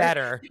better.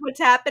 Than what's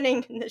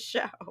happening in the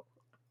show.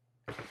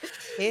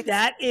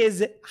 That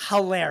is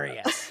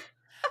hilarious.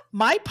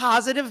 My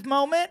positive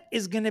moment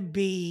is going to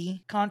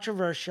be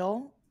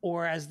controversial,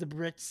 or as the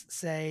Brits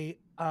say,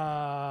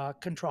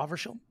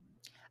 controversial.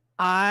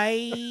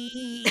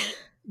 I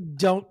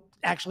don't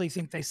actually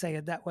think they say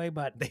it that way,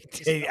 but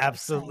they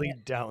absolutely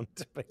don't.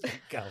 But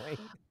keep going.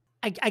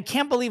 I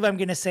can't believe I'm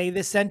going to say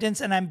this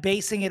sentence, and I'm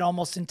basing it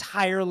almost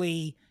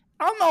entirely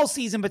on the whole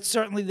season, but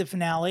certainly the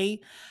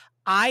finale.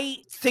 I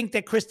think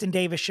that Kristen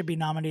Davis should be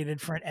nominated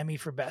for an Emmy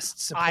for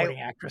Best Supporting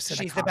Actress in a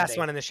comedy. She's the best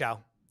one in the show.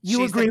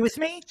 You agree with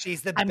me?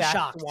 She's the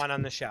best one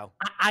on the show.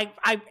 I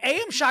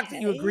am shocked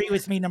that you agree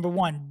with me, number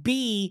one.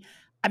 B,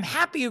 I'm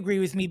happy you agree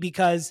with me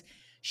because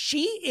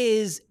she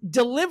is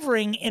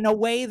delivering in a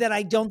way that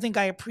I don't think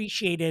I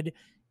appreciated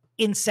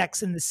in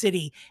Sex and the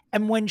City.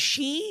 And when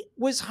she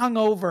was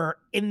hungover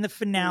in the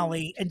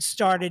finale and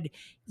started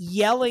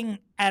yelling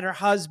at her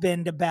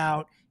husband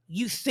about,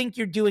 you think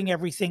you're doing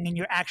everything and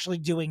you're actually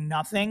doing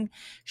nothing,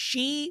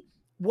 she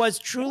was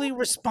truly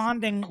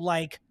responding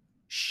like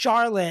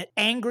Charlotte,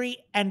 angry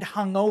and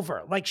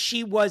hungover. Like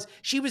she was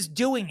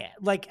doing it.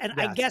 Like, and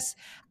yes. I guess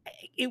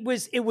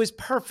it was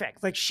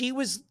perfect. Like she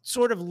was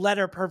sort of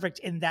letter perfect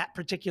in that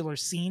particular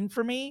scene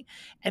for me.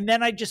 And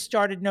then I just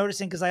started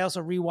noticing, because I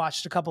also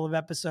rewatched a couple of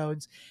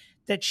episodes,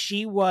 that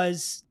she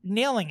was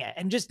nailing it,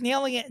 and just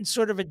nailing it in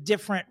sort of a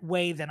different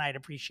way than I'd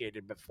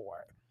appreciated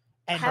before.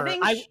 And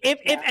if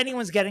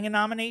anyone's getting a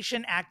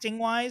nomination acting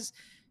wise,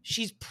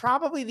 she's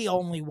probably the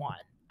only one.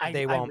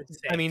 They won't.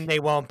 I mean, they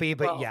won't be,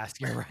 but yes,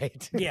 you're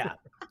right. Yeah,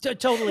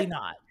 totally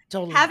not.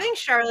 Totally. Having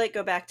Charlotte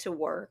go back to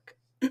work,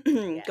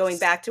 going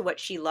back to what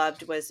she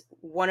loved, was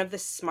one of the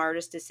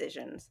smartest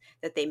decisions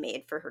that they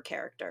made for her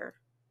character.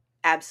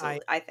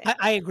 Absolutely, I think.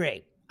 I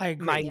agree.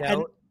 My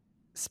note.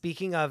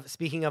 Speaking of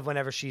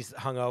whenever she's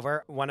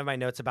hungover, one of my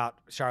notes about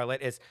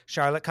Charlotte is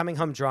Charlotte coming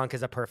home drunk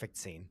is a perfect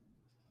scene.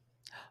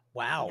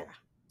 Wow. Yeah.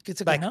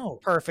 It's a like,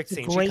 note. Perfect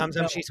scene. She comes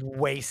home, she's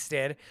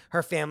wasted.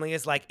 Her family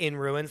is like in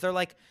ruins. They're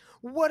like,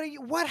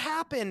 what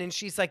happened? And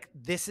she's like,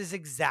 this is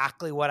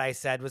exactly what I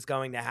said was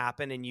going to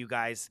happen. And you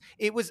guys,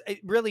 it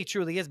really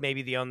truly is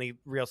maybe the only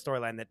real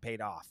storyline that paid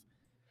off.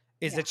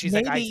 Is that she's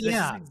this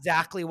is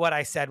exactly what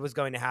I said was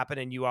going to happen.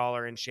 And you all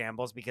are in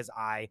shambles because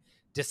I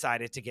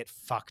decided to get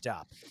fucked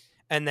up.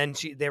 And then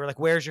they were like,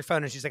 where's your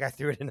phone? And she's like, I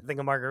threw it in a thing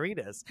of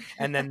margaritas.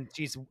 And then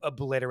she's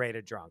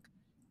obliterated drunk.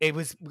 It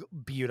was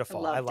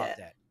beautiful. I loved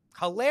it.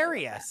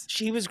 Hilarious.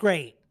 She was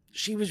great.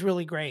 She was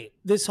really great.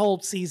 This whole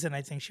season,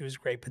 I think she was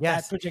great. But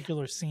that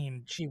particular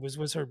scene, she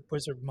was her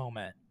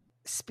moment.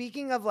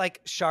 Speaking of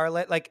like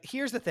Charlotte, like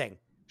here's the thing.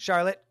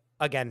 Charlotte,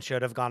 again,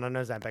 should have gone on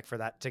Ozempic for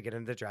that to get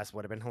into the dress.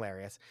 Would have been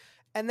hilarious.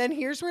 And then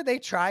here's where they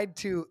tried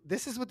to,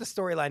 this is what the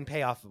storyline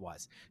payoff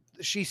was.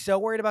 She's so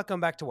worried about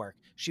going back to work.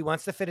 She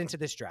wants to fit into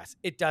this dress.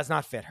 It does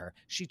not fit her.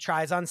 She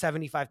tries on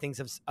 75 things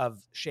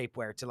of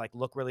shapewear to like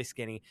look really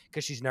skinny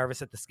because she's nervous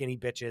that the skinny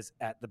bitches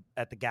at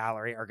the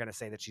gallery are going to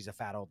say that she's a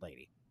fat old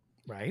lady.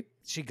 Right.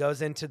 She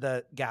goes into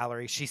the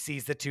gallery. She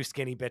sees the two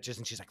skinny bitches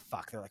and she's like,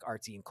 fuck, they're like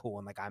artsy and cool.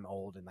 And like, I'm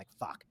old and like,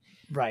 fuck.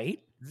 Right.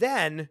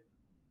 Then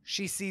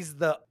she sees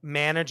the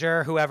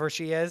manager, whoever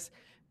she is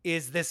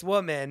this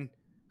woman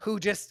who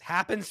just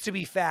happens to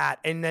be fat.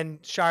 And then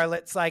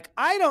Charlotte's like,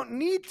 I don't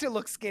need to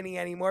look skinny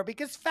anymore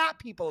because fat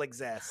people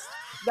exist.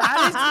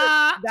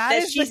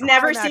 She's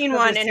never seen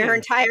one in her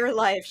entire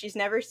life. She's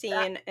never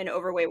seen an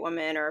overweight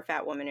woman or a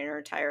fat woman in her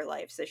entire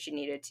life. So she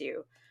needed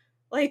to,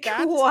 like,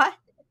 what?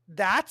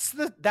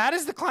 That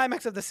is the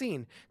climax of the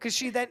scene.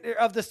 Because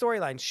of the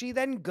storyline, she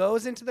then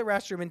goes into the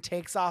restroom and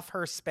takes off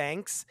her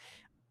Spanx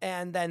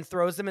and then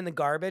throws them in the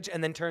garbage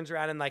and then turns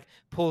around and like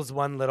pulls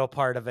one little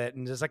part of it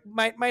and just like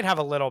might have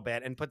a little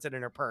bit and puts it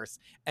in her purse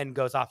and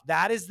goes off.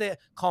 That is the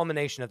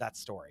culmination of that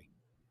story,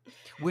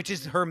 which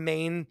is her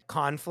main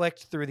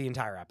conflict through the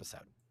entire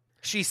episode.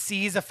 She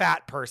sees a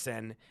fat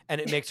person and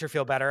it makes her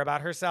feel better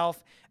about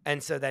herself.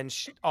 And so then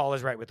all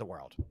is right with the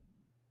world.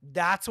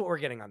 That's what we're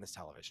getting on this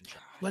television show.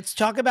 Let's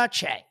talk about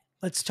Che.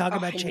 Let's talk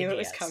about Che Diaz. I knew it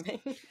Diaz. was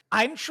coming.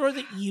 I'm sure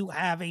that you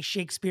have a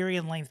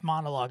Shakespearean length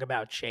monologue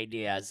about Che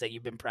Diaz that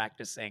you've been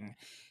practicing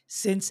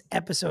since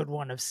episode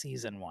 1 of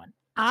season 1.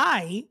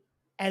 I,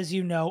 as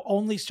you know,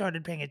 only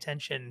started paying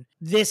attention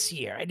this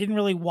year. I didn't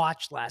really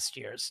watch last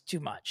year's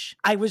too much.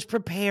 I was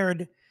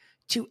prepared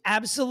to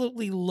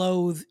absolutely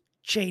loathe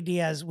Che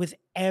Diaz with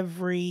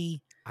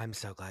every... I'm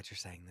so glad you're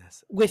saying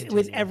this.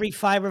 With every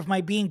fiber of my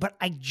being, but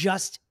I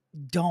just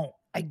don't.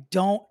 I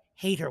don't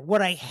hate her.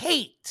 What I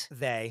hate...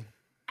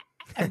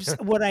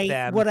 what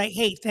I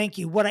hate, thank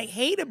you. What I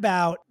hate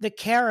about the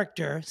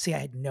character, see, I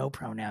had no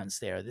pronouns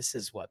there. This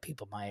is what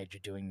people my age are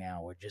doing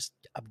now. We're just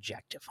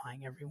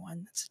objectifying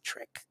everyone. That's a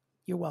trick.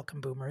 You're welcome,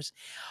 boomers.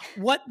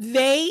 What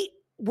they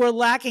were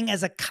lacking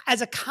as a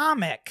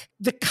comic,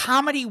 the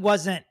comedy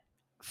wasn't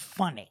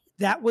funny.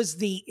 That was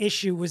the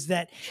issue, was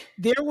that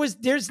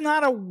there's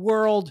not a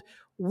world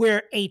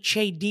where a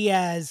Che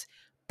Diaz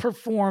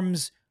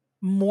performs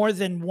more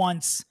than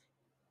once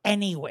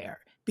anywhere.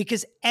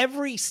 Because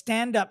every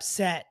stand-up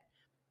set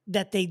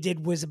that they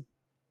did was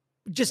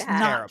just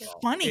not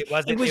funny. It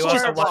was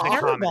just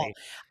terrible.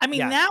 I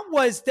mean, that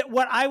was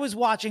what I was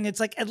watching. It's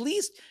like, at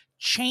least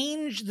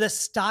change the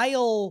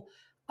style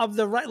of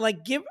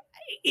the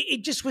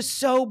it just was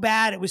so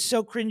bad. It was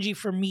so cringy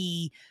for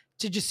me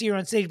to just see her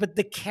on stage. But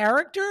the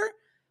character,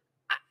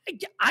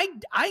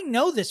 I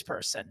know this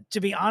person,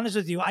 to be honest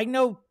with you. I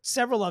know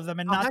several of them,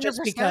 and not 100%.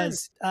 Just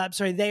because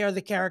they are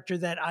the character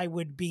that I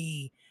would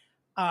be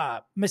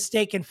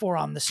mistaken for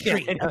on the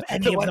street of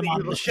any of them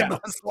on the show.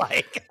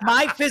 Like.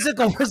 My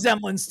physical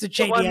resemblance to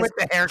Che Diaz with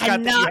the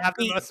haircut that you have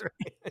the most.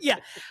 Yeah,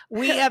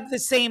 we have the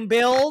same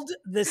build,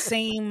 the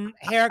same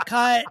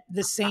haircut,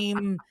 the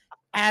same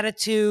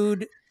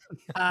attitude.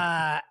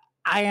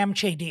 I am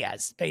Che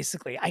Diaz,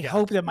 basically. I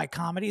hope that my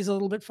comedy is a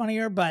little bit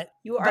funnier, but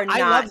you are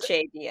not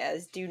Che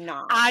Diaz. Do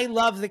not. I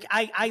love the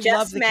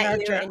love the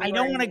character. I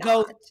don't want to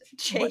go.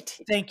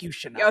 Thank you,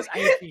 Shanaz. I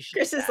appreciate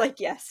Chris is like,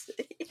 yes.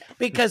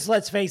 Because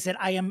let's face it,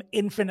 I am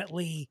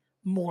infinitely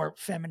more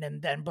feminine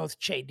than both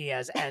Che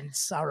Diaz and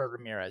Sara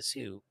Ramirez,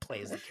 who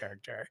plays the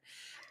character.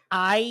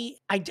 I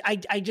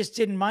just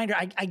didn't mind her.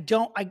 I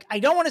don't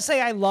want to say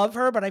I love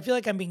her, but I feel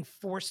like I'm being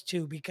forced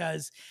to,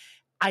 because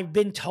I've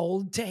been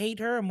told to hate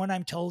her, and when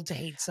I'm told to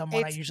hate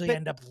someone, I usually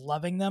end up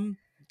loving them.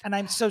 And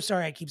I'm so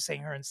sorry I keep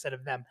saying her instead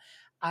of them.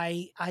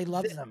 I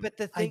love them.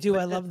 I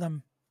love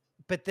them.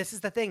 But this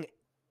is the thing.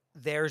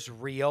 There's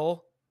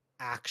real,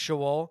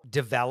 actual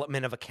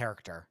development of a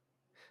character.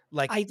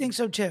 Like, I think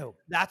so too.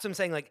 That's what I'm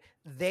saying. Like,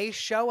 they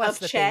show us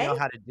that they know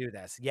how to do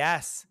this.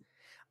 Yes.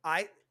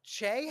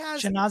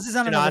 Shanaz is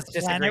on another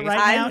planet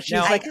right now. She's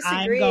like,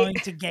 I'm going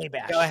to gay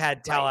bash. Go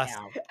ahead. Tell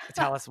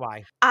us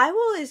why. I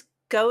will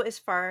go as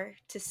far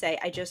to say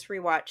I just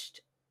rewatched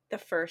the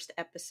first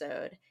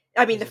episode.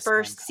 I mean, the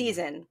first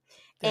season.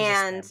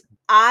 And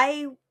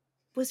I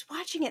was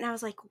watching it and I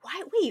was like,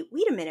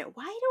 wait a minute.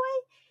 Why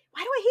do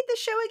I hate this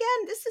show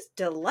again? This is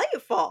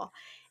delightful.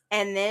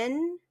 And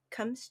then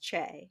comes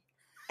Che.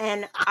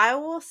 And I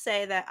will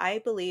say that I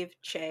believe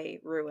Che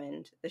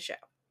ruined the show.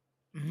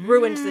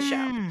 Ruined the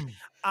show.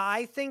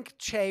 I think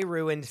Che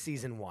ruined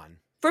season 1.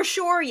 For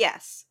sure,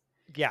 yes.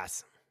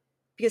 Yes.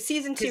 Because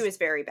season 2 is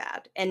very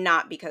bad. And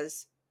not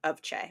because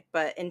of Che.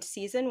 But in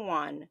season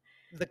 1...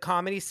 The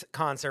comedy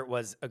concert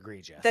was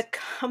egregious. The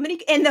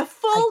comedy and the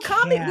full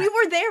comedy. We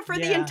were there for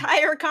the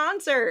entire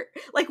concert.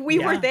 Like, we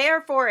were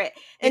there for it.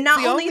 And it's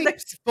not only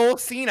the full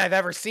scene I've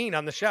ever seen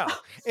on the show.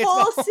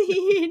 Full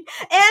scene.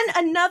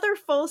 And another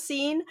full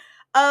scene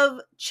of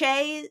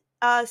Che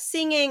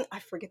singing. I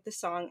forget the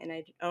song, and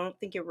I don't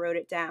think you wrote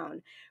it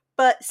down.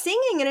 But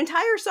singing an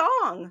entire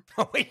song.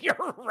 Oh, you're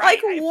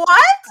right. Like, what?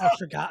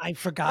 I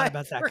forgot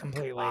about that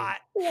completely. What?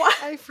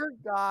 I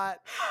forgot.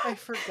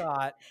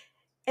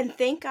 And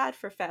thank God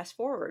for fast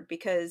forward,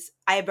 because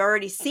I've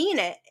already seen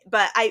it,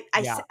 but I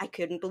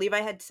couldn't believe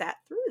I had sat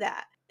through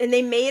that. And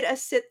they made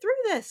us sit through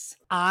this.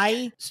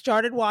 I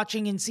started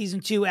watching in season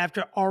 2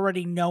 after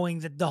already knowing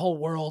that the whole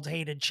world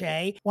hated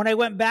Che. When I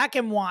went back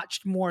and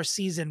watched more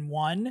season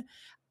 1,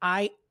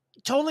 I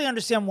totally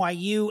understand why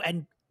you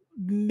and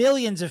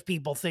millions of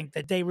people think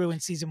that they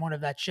ruined season 1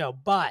 of that show.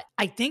 But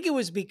I think it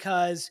was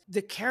because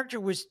the character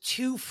was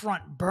too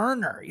front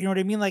burner. You know what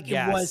I mean? Like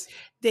it was,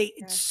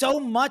 so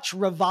much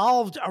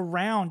revolved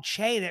around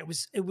Che that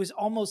it was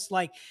almost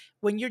like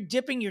when you're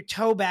dipping your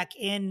toe back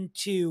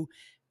into,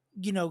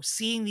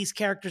 seeing these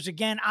characters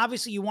again,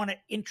 obviously you want to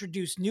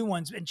introduce new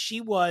ones. And she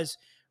was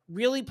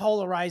really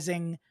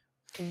polarizing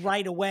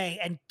right away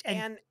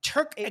and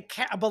took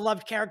a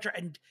beloved character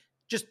and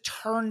just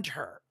turned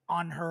her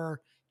on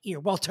her ear.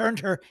 Well, turned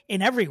her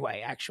in every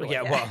way, actually.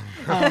 Yeah, well.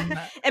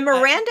 And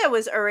Miranda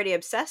was already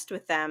obsessed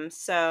with them.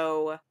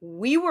 So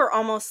we were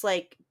almost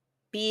like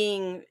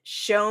being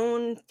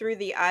shown through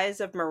the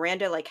eyes of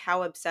Miranda, like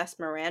how obsessed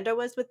Miranda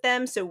was with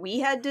them. So we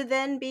had to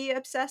then be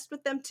obsessed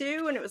with them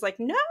too. And it was like,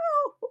 no,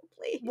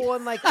 please. Well,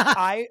 and like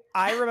I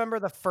remember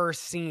the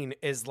first scene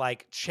is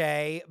like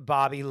Che,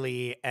 Bobby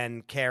Lee,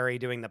 and Carrie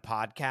doing the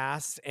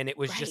podcast, and it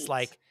was just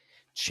like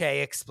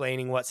Che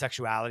explaining what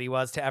sexuality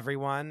was to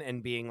everyone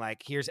and being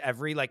like, here's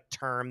every like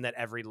term that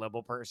every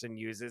liberal person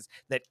uses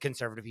that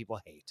conservative people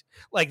hate.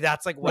 Like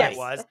that's like what it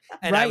was.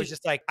 And I was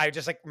just like, I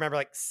just like remember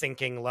like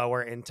sinking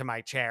lower into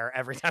my chair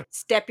every time.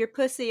 Step your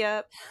pussy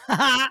up.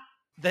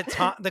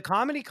 The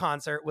comedy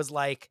concert was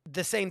like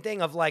the same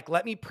thing of like,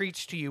 let me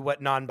preach to you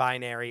what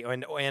non-binary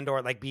and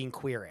or like being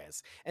queer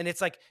is. And it's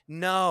like,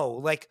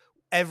 no, like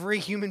every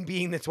human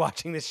being that's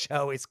watching this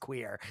show is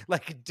queer.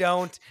 Like,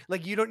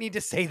 you don't need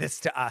to say this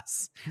to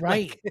us.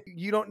 Right. Like,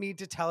 you don't need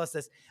to tell us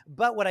this.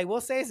 But what I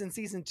will say is in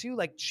season 2,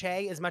 like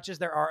Che, as much as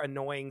there are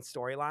annoying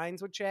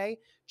storylines with Che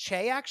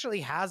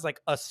actually has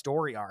like a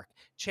story arc.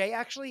 Che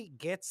actually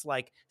gets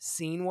like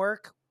scene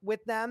work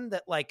with them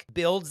that like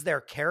builds their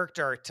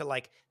character to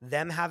like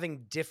them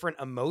having different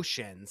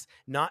emotions,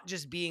 not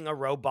just being a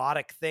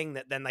robotic thing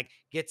that then like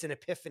gets an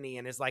epiphany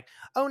and is like,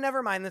 oh,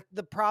 never mind.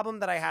 The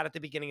problem that I had at the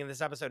beginning of this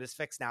episode is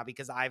fixed now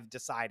because I've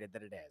decided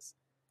that it is.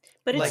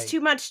 But it's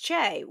too much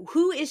Che.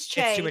 Who is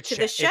Che to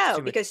the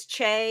show? Because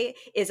Che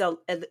is a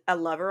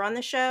lover on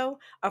the show,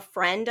 a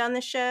friend on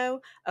the show,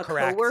 a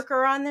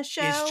coworker on the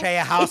show. Is Che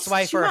a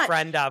housewife or a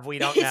friend of? We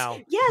don't know.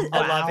 Yes, a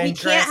love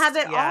interest. We can't have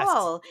it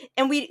all.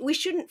 And we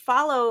shouldn't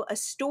follow a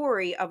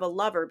story of a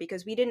lover,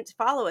 because we didn't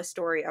follow a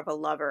story of a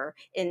lover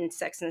in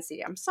Sex and the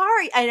City. I'm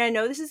sorry. And I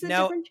know this is a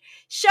different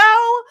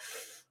show.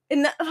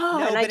 And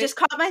I just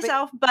caught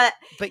myself. But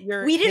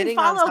we didn't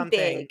follow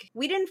Big.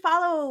 We didn't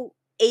follow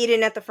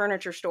Aiden at the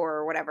furniture store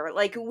or whatever.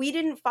 Like, we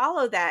didn't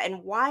follow that.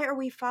 And why are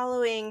we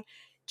following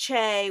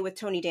Che with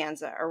Tony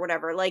Danza or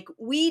whatever? Like,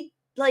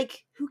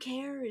 who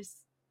cares?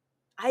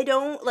 I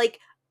don't like.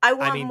 I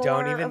want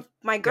more of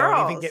my girls.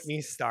 Don't even get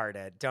me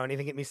started. Don't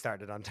even get me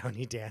started on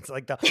Tony Danza.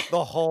 Like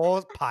the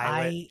whole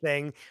pilot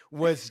thing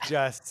was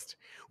just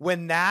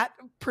when that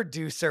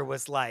producer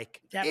was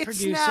like,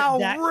 it's now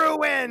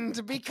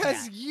ruined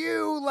because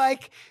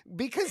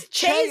because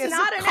Che is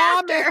not a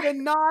comic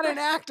and not an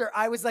actor.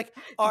 I was like,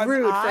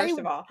 rude, first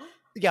of all.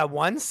 Yeah,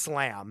 one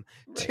slam.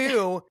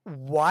 Two,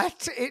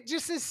 what? It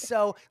just is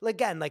so,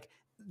 again, like,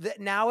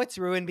 now it's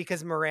ruined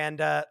because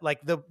Miranda,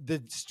 like the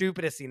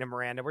stupidest scene of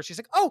Miranda where she's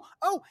like, oh,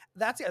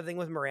 that's the other thing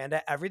with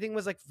Miranda. Everything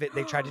was like,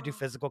 they tried to do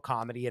physical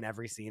comedy in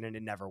every scene and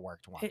it never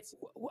worked once.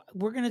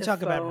 We're going to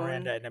talk about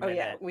Miranda in a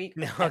minute.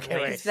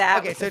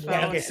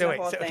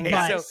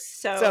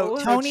 So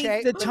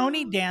the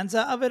Tony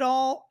Danza of it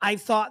all, I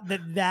thought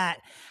that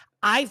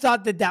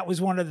was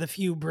one of the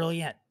few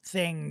brilliant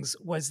things,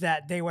 was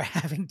that they were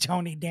having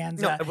Tony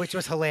Danza, which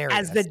was hilarious,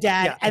 as the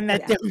dad, and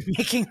that they were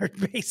making her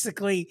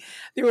they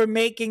were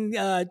making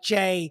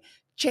Che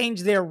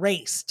change their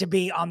race to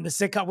be on the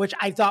sitcom, which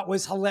I thought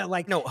was hilarious.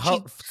 Like,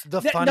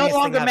 the funniest no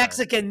longer thing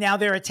Mexican, now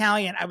they're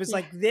Italian. I was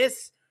like,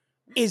 this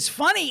is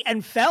funny,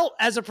 and felt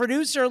as a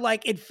producer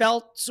like it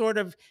felt sort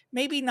of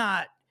maybe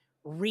not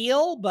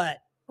real, but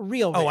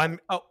real.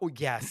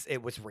 Yes,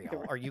 it was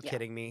real. Are you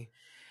kidding me?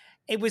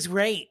 It was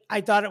great.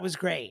 I thought it was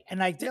great.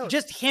 And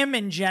just him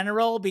in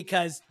general,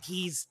 because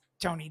he's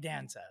Tony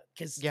Danza,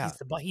 because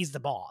he's the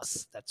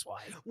boss. That's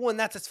why. Well, and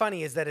that's what's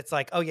funny is that it's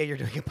like, oh yeah, you're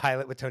doing a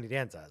pilot with Tony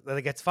Danza.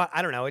 Like, it's fun.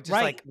 I don't know. It just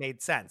like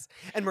made sense.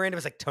 And Miranda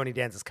was like, Tony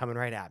Danza's coming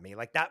right at me.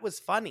 Like, that was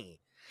funny.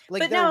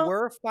 Like, there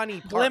were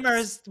funny parts.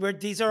 Glimmers.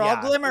 These are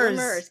all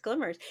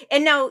glimmers.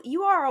 And now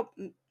you are all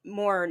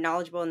more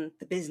knowledgeable in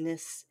the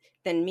business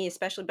than me,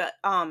 especially. But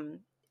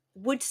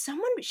would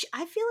someone?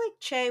 I feel like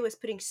Che was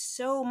putting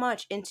so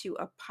much into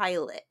a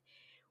pilot,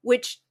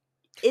 which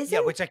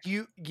isn't. Which like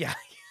you,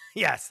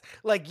 yes,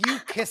 like you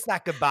kiss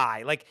that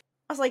goodbye. Like,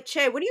 I was like,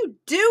 Che, what are you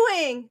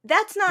doing?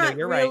 That's not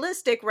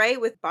realistic,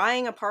 right? With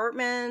buying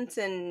apartments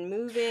and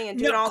moving and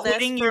doing all this.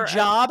 Quitting your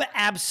job?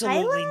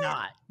 Absolutely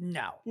not.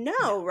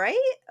 No,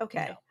 right?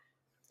 Okay,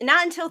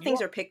 not until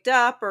things are picked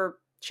up or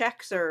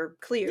checks are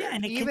cleared. Yeah,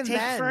 and it Even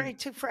it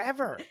took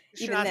forever.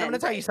 Even Shanaz, I'm then, going to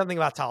tell you right. something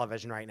about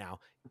television right now.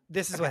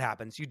 This is what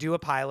happens. You do a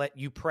pilot,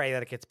 you pray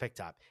that it gets picked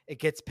up. It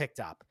gets picked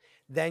up.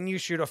 Then you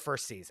shoot a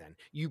first season.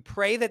 You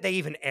pray that they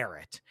even air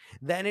it.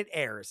 Then it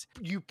airs.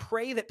 You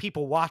pray that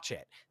people watch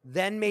it.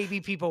 Then maybe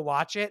people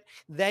watch it.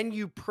 Then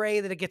you pray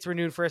that it gets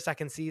renewed for a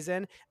second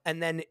season.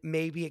 And then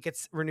maybe it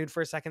gets renewed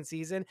for a second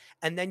season.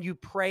 And then you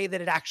pray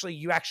that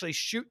you actually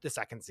shoot the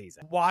second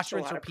season. Wash,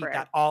 rinse, repeat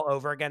that all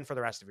over again for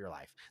the rest of your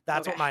life.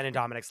 That's what mine and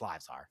Dominic's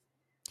lives are.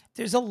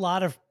 There's a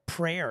lot of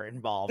prayer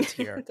involved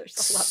here. There's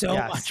so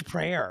much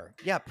prayer.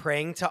 Yeah,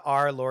 praying to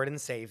our Lord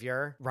and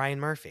Savior, Ryan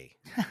Murphy.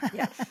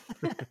 Yes.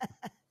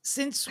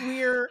 Since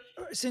we're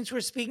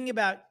speaking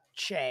about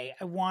Che,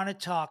 I want to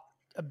talk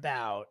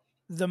about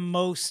the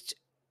most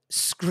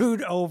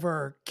screwed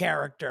over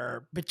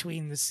character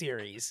between the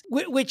series,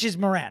 which is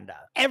Miranda.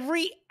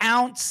 Every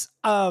ounce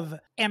of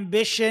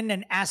ambition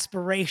and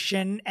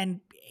aspiration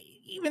and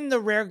even the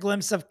rare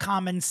glimpse of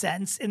common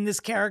sense in this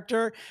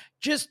character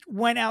just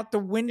went out the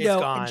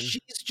window, and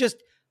she's just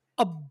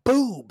a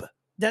boob.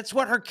 That's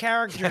what her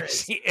character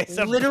is. She is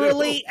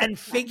literally and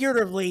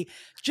figuratively,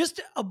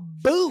 just a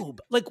boob.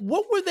 Like,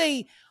 what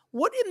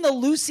in the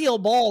Lucille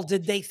Ball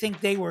did they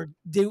think they were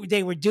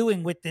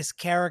doing with this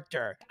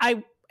character?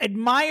 I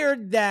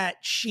admired that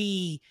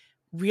she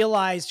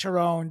realized her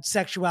own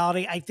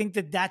sexuality. I think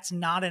that that's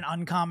not an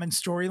uncommon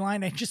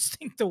storyline. I just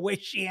think the way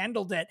she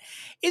handled it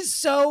is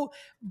so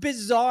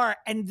bizarre.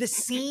 And the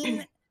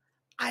scene,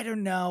 I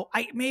don't know.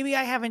 Maybe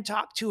I haven't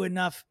talked to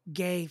enough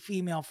gay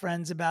female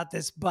friends about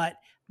this, but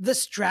the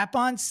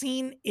strap-on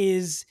scene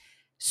is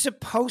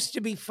supposed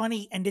to be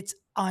funny and it's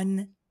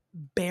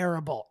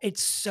unbearable.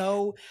 It's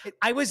so,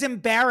 I was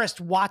embarrassed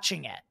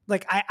watching it.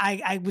 Like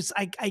I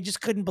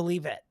just couldn't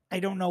believe it. I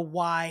don't know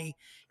why.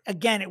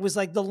 Again, it was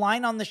like the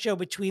line on the show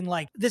between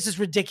like, this is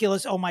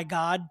ridiculous, oh my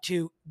God,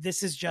 to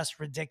this is just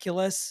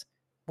ridiculous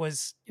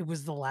was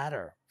the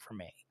latter for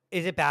me.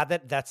 Is it bad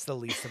that that's the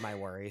least of my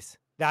worries?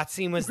 That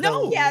scene was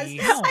No, the yes,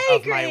 least no, I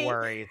of my agree.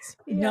 worries.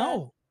 Yeah.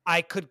 No.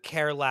 I could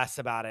care less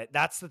about it.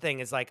 That's the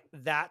thing, is like,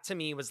 that to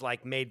me was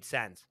like made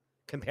sense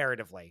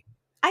comparatively.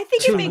 I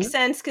think it makes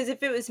sense because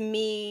if it was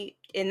me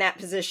in that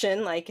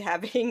position, like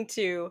having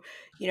to,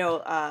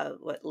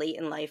 what late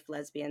in life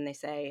lesbian they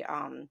say,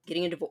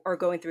 getting a divorce or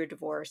going through a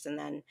divorce and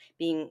then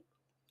being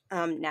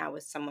now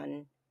with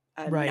someone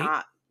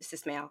not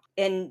cis male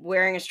and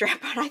wearing a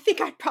strap on, I think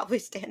I'd probably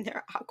stand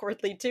there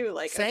awkwardly too.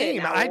 Like, same.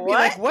 Okay, now I'd what? be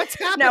like, what's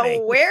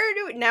happening?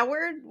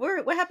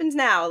 What happens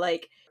now?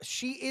 Like,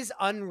 she is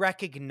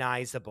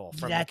unrecognizable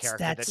from the character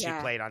that she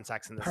played on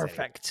Sex and the City.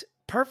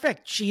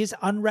 Perfect. She is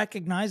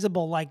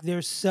unrecognizable. Like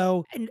there's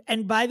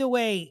and by the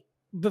way,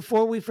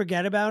 before we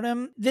forget about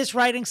him, this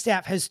writing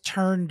staff has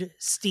turned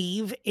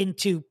Steve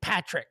into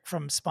Patrick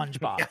from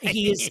SpongeBob.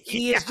 He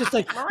is just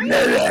like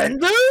Miranda.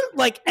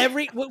 Like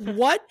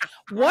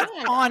what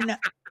on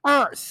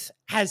earth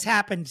has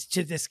happened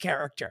to this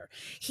character?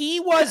 He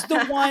was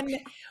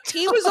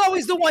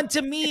always the one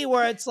to me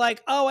where it's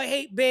like, oh, I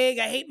hate Big,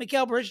 I hate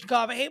Mikhail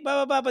Baryshnikov, I hate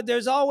blah, blah, blah, but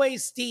there's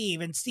always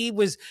Steve, and Steve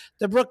was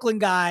the Brooklyn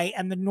guy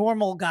and the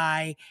normal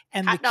guy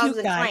and hot the cute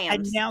dogs guy, and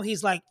and now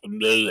he's like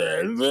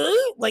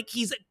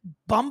he's a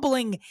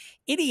bumbling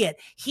idiot.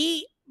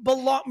 He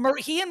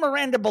and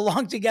Miranda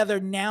belong together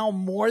now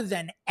more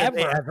than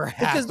ever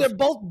because they're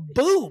both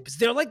boobs.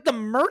 They're like the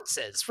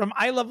Mertzes from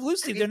I Love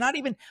Lucy. They're not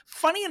even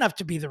funny enough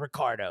to be the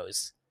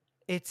Ricardos.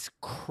 It's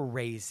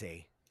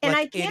crazy. And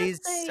like, it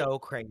is so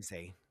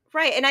crazy.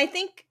 Right. And I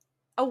think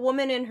a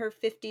woman in her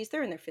 50s,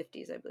 they're in their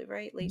 50s, I believe,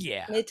 right?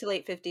 Mid to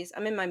late 50s.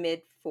 I'm in my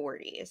mid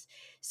 40s.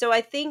 So I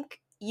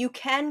think you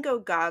can go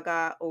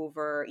gaga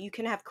you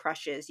can have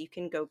crushes, you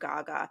can go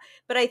gaga.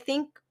 But I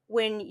think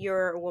when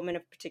you're a woman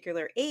of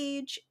particular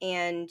age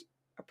and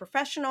a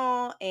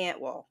professional and,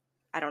 well,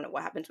 I don't know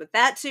what happens with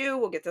that too.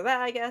 We'll get to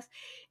that, I guess.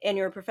 And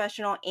you're a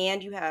professional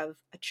and you have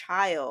a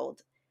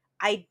child.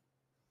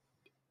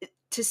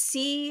 To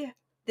see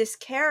this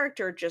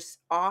character just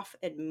off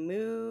and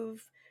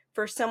move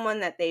for someone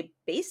that they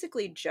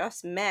basically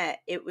just met,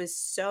 it was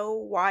so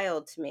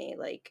wild to me.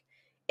 Like,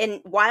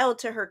 and wild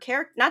to her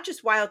character, not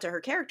just wild to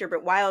her character,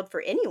 but wild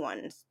for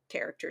anyone's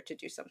character to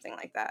do something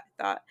like that.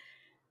 I thought,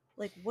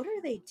 like, what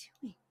are they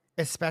doing?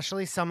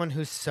 Especially someone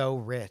who's so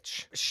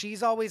rich.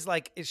 She's always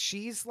like,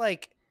 she's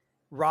like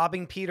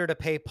robbing Peter to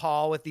pay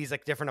Paul with these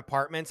like different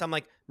apartments. I'm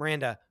like,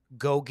 Miranda,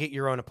 go get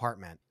your own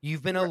apartment.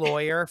 You've been a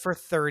lawyer for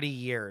 30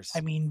 years.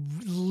 I mean,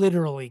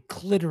 literally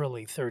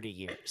 30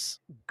 years.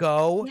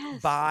 Go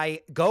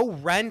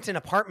rent an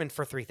apartment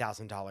for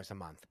 $3,000 a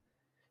month.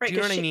 Right, do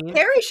you know what I mean?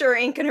 Carrie sure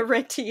ain't going to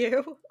rent to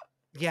you.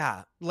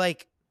 Yeah.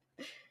 Like,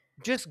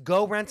 just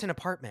go rent an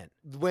apartment.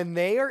 When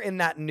they are in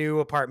that new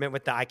apartment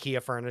with the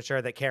IKEA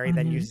furniture that Carrie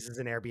then uses as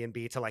an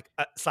Airbnb to like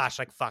 /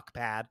 like fuck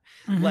pad.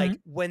 Like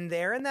when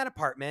they're in that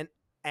apartment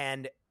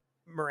and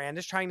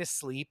Miranda's trying to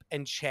sleep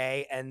and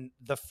Che and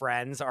the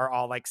friends are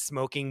all like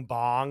smoking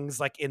bongs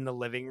like in the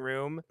living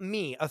room.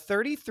 Me, a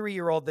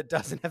 33-year-old that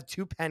doesn't have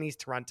 2 pennies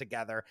to run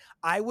together,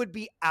 I would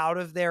be out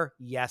of there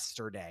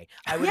yesterday.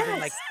 I would have been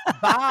like,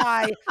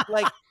 bye.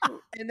 Like,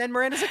 and then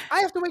Miranda's like, I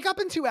have to wake up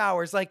in 2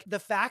 hours. Like the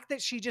fact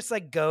that she just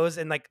like goes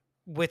and like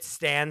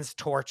withstands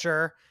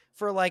torture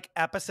for like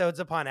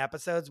episodes upon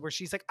episodes where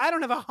she's like, I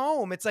don't have a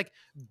home. It's like,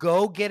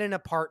 go get an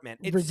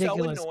apartment. It's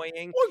Ridiculous. so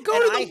annoying. Or go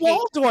to the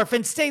Waldorf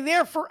and stay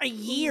there for a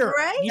year.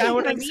 Right. You know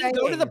what I I'm mean?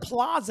 Go to the saying.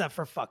 plaza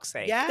for fuck's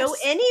sake. Yes. Go Like,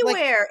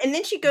 anywhere. And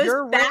then she goes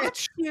you're back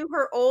rich. to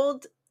her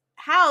old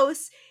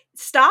house,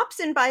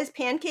 stops and buys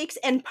pancakes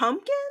and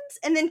pumpkins,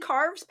 and then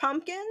carves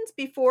pumpkins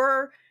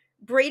before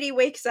Brady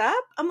wakes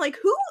up. I'm like,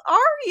 who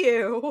are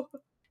you?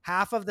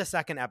 half of the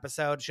second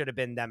episode should have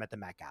been them at the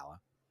Met Gala.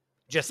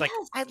 Just like,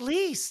 At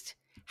least.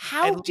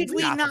 How At did least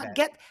we half of not it.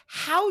 get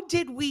how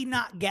did we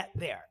not get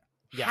there?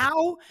 Yeah.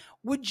 How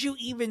would you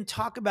even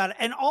talk about it?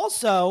 And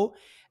also,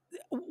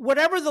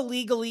 whatever the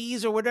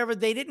legalese or whatever,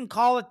 they didn't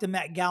call it the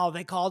Met Gala,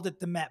 they called it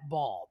the Met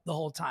Ball the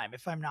whole time,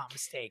 if I'm not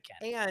mistaken.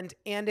 and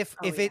if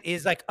it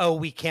is like, oh,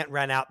 we can't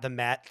rent out the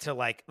Met to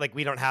like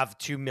we don't have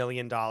 $2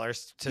 million to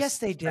Yes,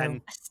 they do.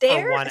 spend A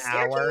stair? for 1 A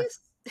hour. staircase?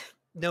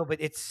 No, but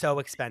it's so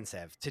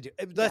expensive to do.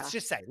 Let's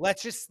just say,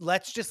 let's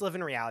just live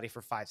in reality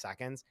for 5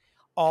 seconds.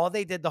 All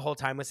they did the whole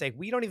time was say,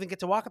 we don't even get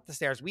to walk up the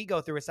stairs. We go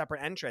through a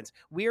separate entrance.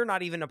 We are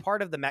not even a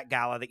part of the Met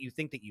Gala that you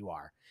think that you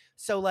are.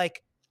 So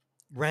like,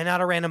 rent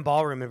out a random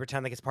ballroom and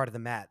pretend like it's part of the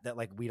Met that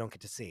like we don't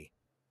get to see.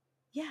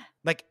 Yeah.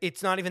 Like,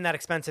 it's not even that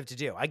expensive to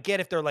do. I get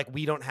if they're like,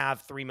 we don't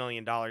have $3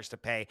 million to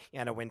pay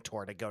Anna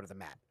Wintour to go to the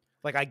Met.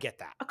 Like, I get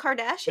that. A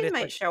Kardashian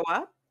might show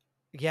up.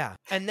 Yeah.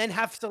 And then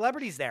have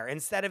celebrities there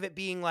instead of it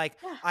being like,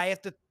 I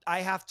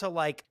have to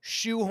like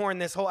shoehorn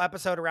this whole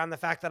episode around the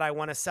fact that I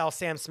want to sell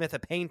Sam Smith a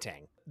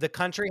painting. The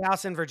country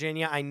house in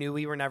Virginia, I knew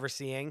we were never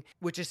seeing,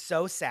 which is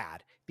so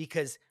sad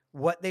because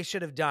what they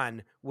should have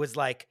done was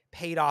like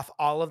paid off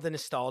all of the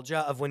nostalgia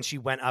of when she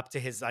went up to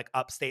his like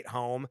upstate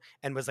home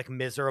and was like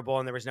miserable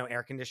and there was no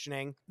air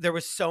conditioning. There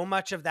was so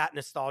much of that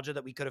nostalgia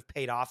that we could have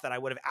paid off that I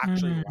would have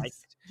actually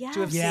liked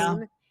to have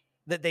seen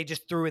that they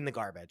just threw in the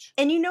garbage.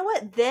 And you know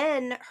what?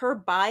 Then her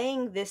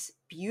buying this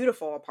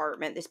beautiful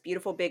apartment, this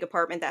beautiful big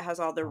apartment that has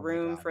all the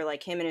room for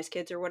like him and his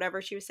kids or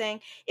whatever she was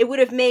saying, it would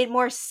have made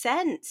more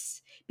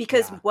sense.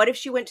 Because what if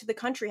she went to the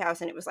country house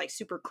and it was like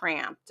super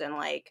cramped and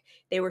like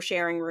they were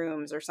sharing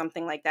rooms or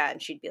something like that,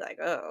 and she'd be like,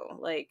 oh,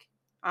 like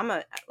I'm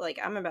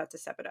about to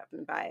step it up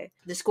and buy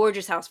this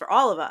gorgeous house for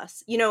all of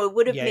us. You know, it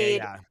would have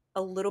made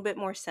a little bit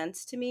more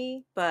sense to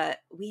me, but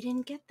we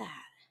didn't get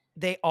that.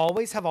 They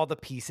always have all the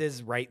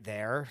pieces right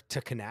there to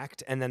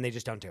connect, and then they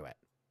just don't do it.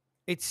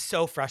 It's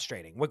so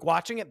frustrating. Like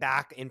watching it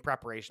back in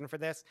preparation for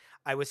this,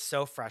 I was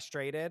so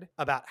frustrated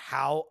about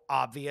how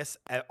obvious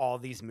all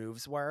these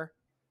moves were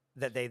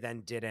that they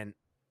then didn't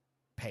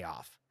pay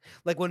off.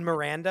 Like when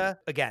Miranda,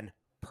 again,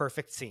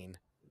 perfect scene.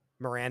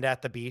 Miranda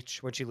at the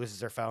beach when she loses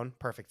her phone,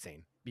 perfect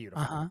scene.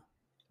 Beautiful.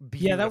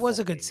 Beautiful Yeah, that was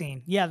a good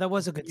scene. Yeah, that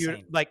was a good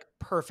scene. Like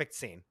perfect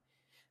scene.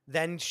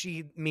 Then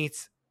she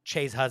meets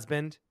Che's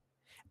husband.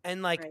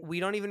 And like,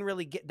 we don't even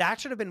really get, that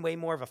should have been way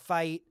more of a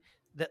fight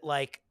that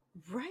like,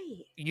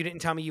 you didn't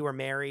tell me you were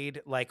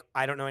married. Like,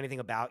 I don't know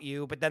anything about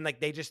you, but then like,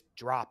 they just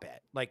drop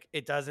it. Like,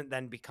 it doesn't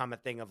then become a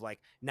thing of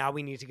like, now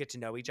we need to get to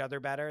know each other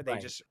better. They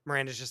just,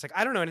 Miranda's just like,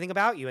 I don't know anything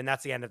about you. And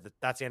that's the end of the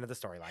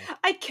storyline.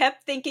 I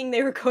kept thinking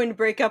they were going to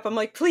break up. I'm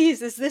like,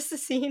 please, is this the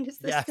scene? Is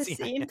this the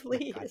scene,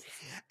 please?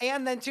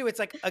 And then too, it's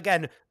like,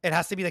 again, it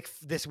has to be like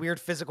this weird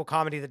physical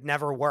comedy that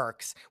never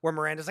works where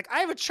Miranda's like,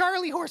 I have a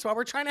Charlie horse while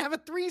we're trying to have a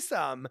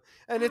threesome.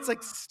 And it's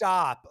like,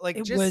 stop. Like,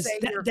 It just was say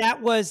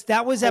that was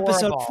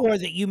episode 4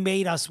 that you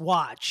made us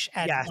watch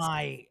at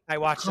I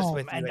watched this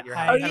with you at your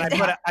house. house,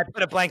 and I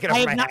put a blanket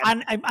over my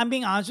head. I'm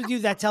being honest with you,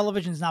 that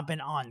television's not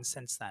been on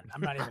since then. I'm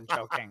not even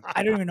joking.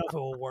 I don't even know if it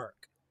will work.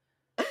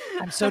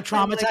 I'm so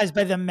traumatized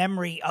by the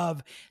memory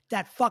of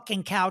that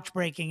fucking couch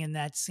breaking in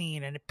that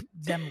scene and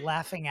them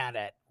laughing at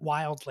it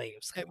wildly.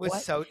 It's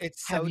so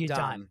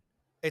dumb.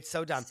 It's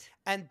so dumb.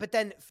 But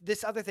then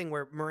this other thing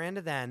where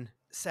Miranda then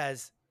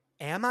says,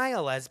 am I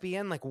a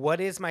lesbian? Like, what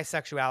is my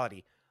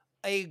sexuality?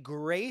 A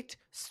great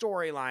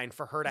storyline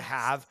for her to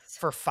have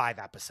for 5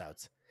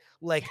 episodes.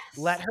 Like,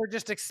 let her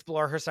just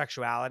explore her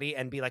sexuality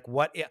and be like,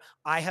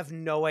 I have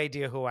no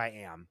idea who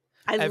I am.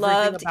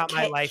 Everything about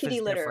my life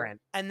is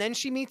different. And then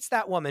she meets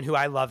that woman who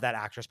I love that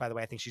actress, by the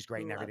way. I think she's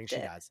great in everything she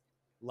does.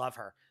 Love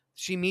her.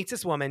 She meets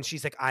this woman.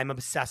 She's like, I'm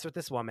obsessed with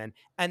this woman.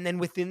 And then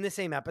within the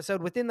same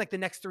episode, within like the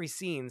next 3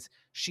 scenes,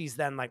 she's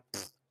then like,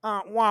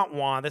 wah,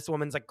 wah. This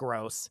woman's like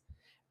gross.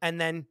 And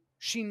then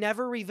she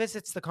never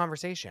revisits the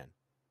conversation.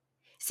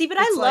 See, but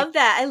I love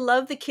that. I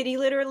love the kitty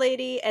litter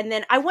lady. And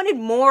then I wanted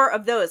more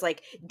of those,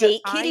 like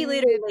date kitty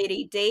litter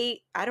lady,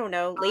 date, I don't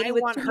know, lady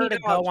with too many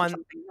dogs or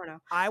something. I don't know.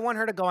 I want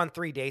her to go on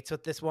 3 dates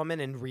with this woman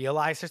and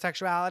realize her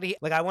sexuality.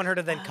 Like, I want her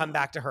to then come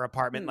back to her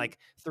apartment like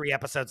 3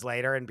 episodes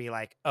later and be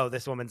like, oh,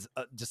 this woman's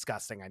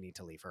disgusting. I need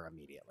to leave her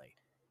immediately.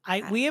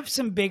 We have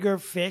some bigger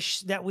fish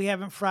that we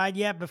haven't fried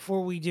yet.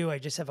 Before we do, I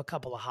just have a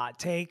couple of hot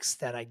takes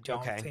that I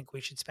don't think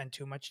we should spend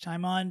too much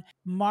time on.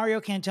 Mario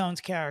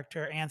Cantone's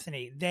character,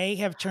 Anthony, they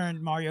have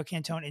turned Mario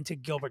Cantone into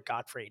Gilbert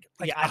Gottfried.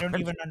 Like, I don't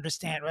even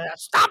understand.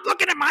 Stop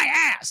looking at my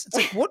ass. It's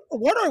like,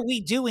 what are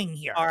we doing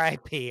here?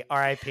 R.I.P.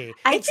 R.I.P.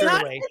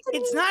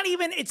 It's not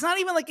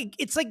even like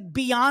it's like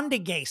beyond a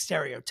gay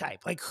stereotype.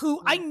 Like,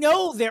 I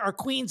know there are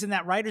queens in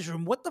that writer's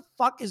room. What the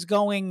fuck is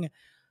going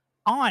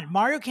on?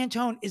 Mario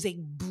Cantone is a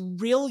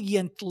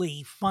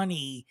brilliantly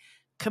funny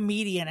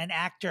comedian and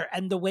actor,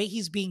 and the way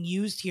he's being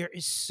used here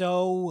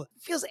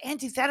feels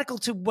antithetical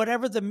to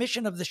whatever the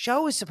mission of the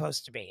show is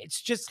supposed to be.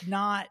 It's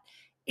not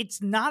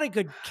a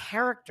good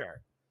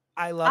character.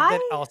 I love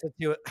that also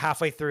too,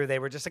 halfway through they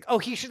were just like, oh,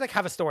 he should like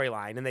have a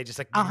storyline, and they just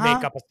like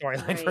make up a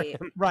storyline for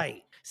him.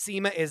 Right.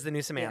 Seema is the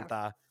new Samantha.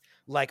 Yeah.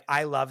 Like,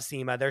 I love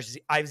Seema.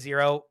 I have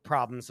zero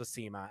problems with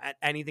Seema at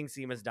anything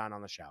Seema's done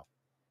on the show.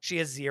 She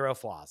has zero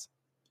flaws.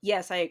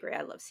 Yes, I agree.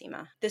 I love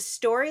Seema. The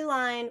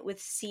storyline with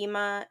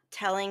Seema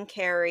telling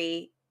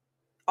Carrie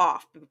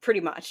off,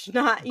 pretty much,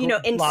 not, in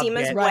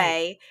Seema's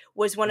way,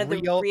 was one of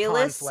the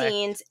realest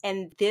scenes.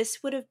 And this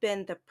would have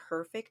been the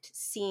perfect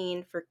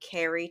scene for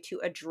Carrie to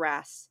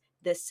address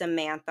the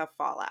Samantha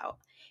fallout.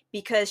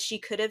 Because she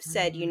could have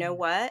said, you know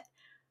what,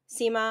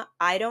 Seema,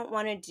 I don't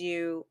want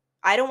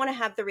to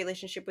have the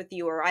relationship with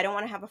you, or I don't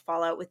want to have a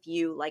fallout with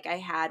you like I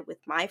had with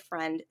my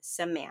friend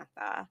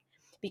Samantha.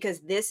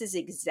 Because this is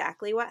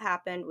exactly what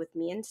happened with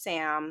me and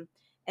Sam,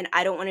 and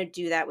I don't want to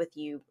do that with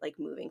you, like,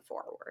 moving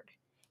forward.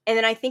 And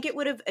then I think it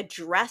would have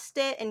addressed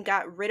it and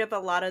got rid of a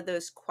lot of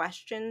those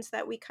questions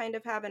that we kind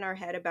of have in our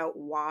head about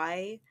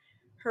why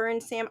her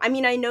and Sam. I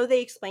mean, I know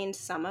they explained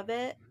some of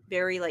it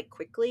very like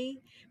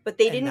quickly, but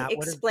they didn't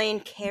explain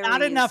Carrie's.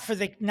 Not enough for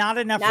the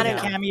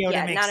cameo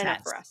to make not sense.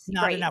 Enough for us.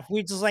 Not enough.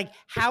 We just like,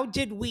 how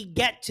did we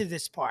get to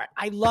this part?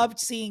 I loved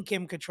seeing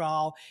Kim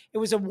Cattrall. It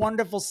was a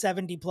wonderful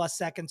 70 plus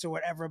seconds or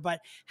whatever,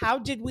 but how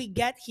did we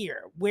get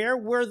here? Where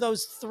were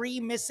those three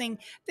missing?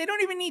 They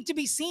don't even need to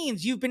be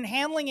scenes. You've been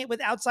handling it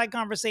with outside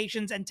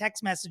conversations and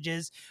text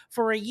messages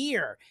for a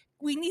year.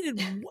 We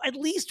needed at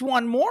least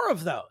one more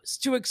of those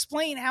to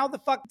explain how the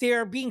fuck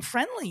they're being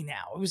friendly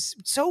now. It was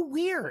so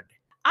weird.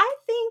 I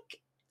think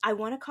I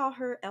want to call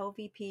her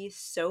LVP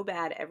so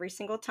bad every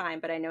single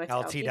time, but I know it's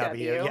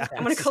LTW. Yeah,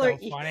 I'm going to call her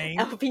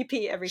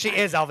LVP every time. She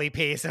is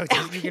LVP, so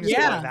you can just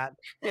call her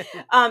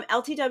that.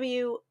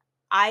 LTW,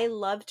 I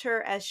loved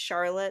her as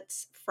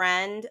Charlotte's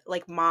friend,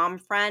 like mom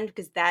friend,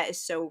 because that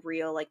is so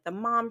real. Like the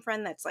mom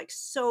friend that's like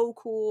so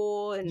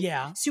cool and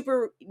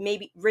super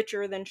maybe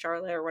richer than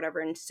Charlotte or whatever,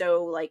 and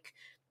so like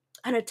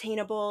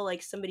unattainable,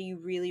 like somebody you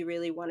really,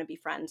 really want to be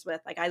friends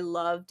with. Like I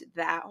loved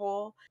that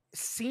whole.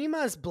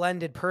 Seema's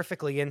blended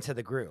perfectly into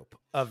the group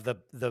of the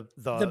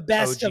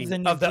best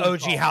OG, of the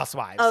OG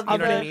housewives. You know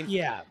what I mean?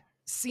 Yeah.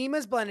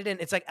 Seema's blended in.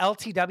 It's like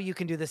LTW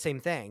can do the same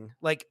thing.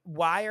 Like,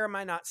 why am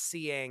I not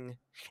seeing?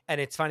 And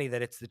it's funny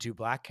that it's the two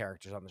black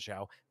characters on the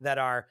show that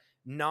are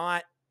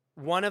not,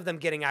 one of them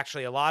getting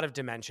actually a lot of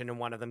dimension and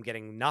one of them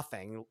getting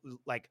nothing.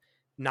 Like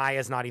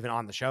Naya's not even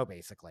on the show,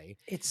 basically.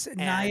 It's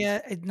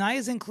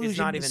Naya's inclusion is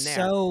not even there.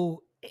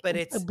 So, but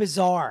it's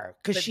bizarre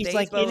because she's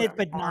like in it,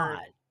 but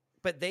not.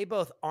 But they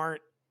both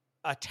aren't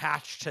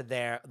attached to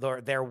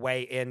their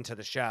way into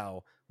the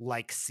show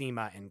like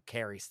Seema and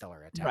Carrie still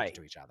are attached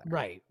to each other.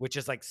 Right. Which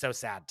is like so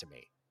sad to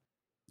me.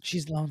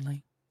 She's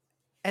lonely.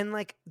 And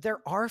like there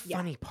are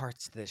funny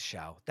parts to this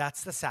show.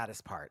 That's the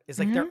saddest part. Is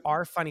like there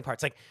are funny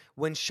parts. Like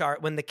when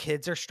the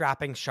kids are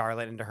strapping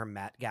Charlotte into her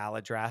Met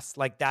Gala dress,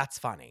 like that's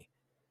funny.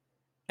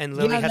 And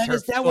Lily has her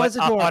foot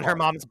up on her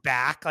mom's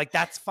back. Like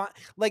that's fun.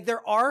 Like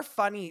there are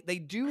funny. They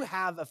do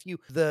have a few.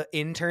 The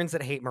interns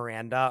that hate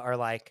Miranda are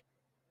like,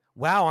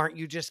 wow, aren't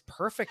you just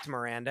perfect,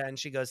 Miranda? And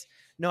she goes,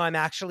 no, I'm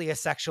actually a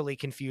sexually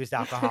confused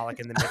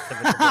alcoholic in the midst of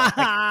it. Like,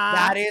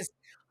 that is,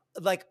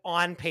 like,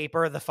 on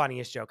paper, the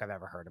funniest joke I've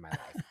ever heard in my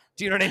life.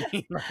 Do you know what I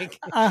mean? Like,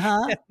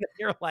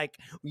 you're like,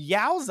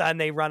 yowza, and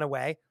they run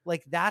away.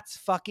 Like, that's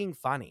fucking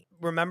funny.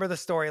 Remember the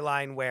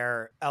storyline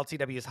where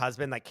LTW's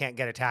husband, like, can't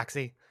get a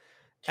taxi?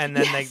 And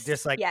then they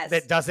just, like,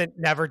 that doesn't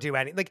never do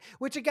anything. Like,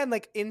 which, again,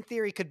 like, in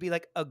theory could be,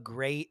 like, a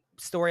great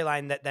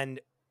storyline that then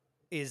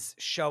is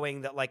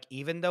showing that like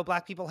even though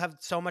black people have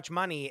so much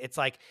money, it's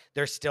like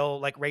there's still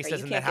like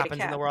racism that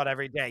happens in the world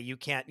every day. You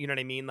can't, you know what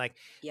I mean? Like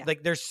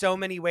like there's so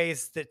many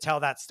ways to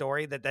tell that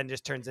story that then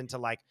just turns into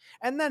like,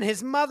 and then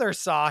his mother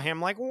saw him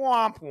like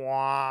womp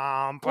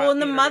womp. Well,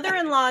 and the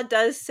mother-in-law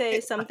does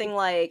say something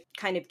like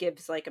kind of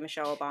gives like a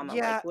Michelle Obama,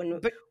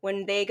 like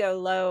when they go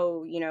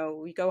low, you know,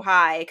 we go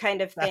high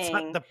kind of thing. That's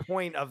not the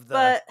point of the.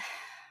 But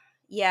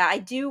yeah, I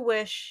do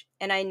wish,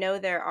 and I know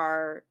there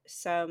are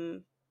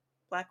some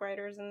black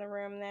writers in the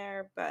room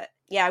there, but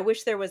yeah, I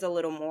wish there was a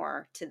little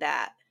more to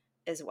that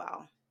as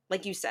well.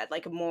 Like you said,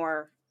 like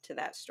more to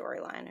that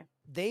storyline.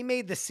 They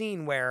made the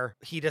scene where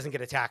he doesn't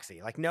get a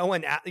taxi. Like no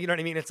one, you know what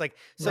I mean? It's like,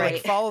 so like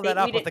follow that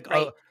up with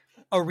like,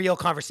 a real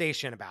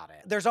conversation about it.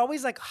 There's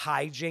always like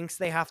hijinks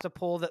they have to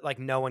pull that like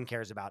no one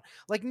cares about.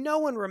 Like no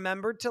one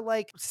remembered to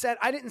like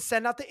I didn't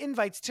send out the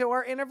invites to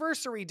our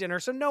anniversary dinner,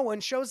 so no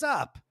one shows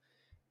up.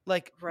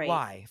 Like,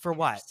 why? For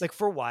what? Like,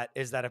 for what?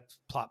 Is that a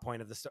plot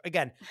point of the story?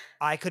 Again,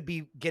 I could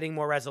be getting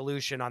more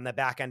resolution on the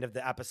back end of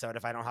the episode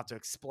if I don't have to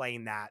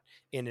explain that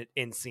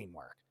in scene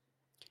work.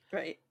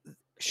 Right.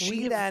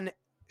 She then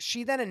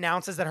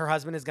announces that her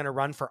husband is going to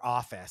run for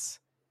office.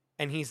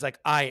 And he's like,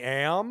 I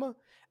am.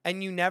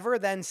 And you never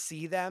then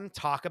see them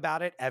talk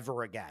about it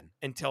ever again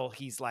until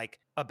he's like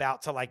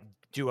about to like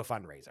do a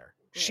fundraiser.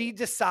 Right. She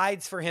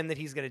decides for him that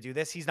he's going to do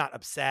this. He's not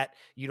upset.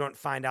 You don't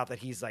find out that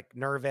he's like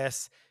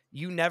nervous.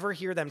 You never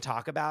hear them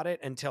talk about it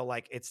until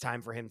like it's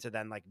time for him to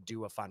then like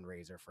do a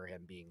fundraiser for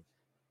him being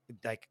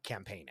like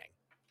campaigning.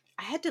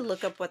 I had to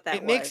look up what that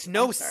was. It makes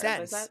no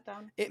sense. Was that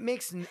dumb? It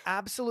makes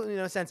absolutely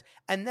no sense.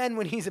 And then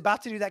when he's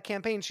about to do that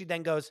campaign, she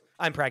then goes,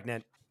 I'm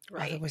pregnant.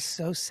 Right. Oh, it was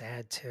so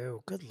sad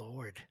too. Good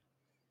Lord.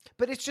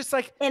 But it's just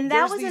like, and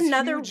that was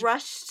another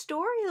rushed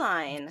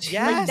storyline.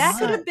 Yes. Like, that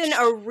could have been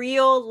a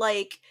real,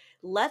 like,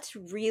 let's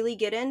really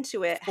get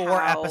into it.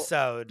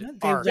 4-episode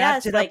arc.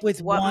 Yes, it like up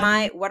with what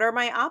are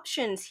my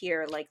options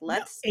here? Like,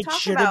 let's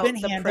talk about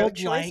the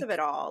pro-choice of it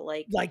all.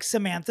 Like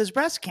Samantha's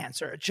breast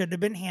cancer. It should have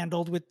been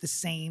handled with the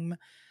same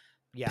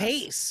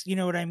pace. You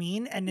know what I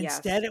mean? And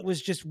instead it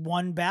was just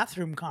one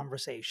bathroom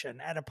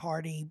conversation at a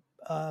party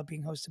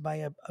being hosted by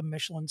a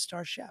Michelin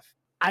star chef.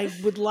 I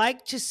would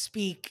like to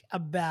speak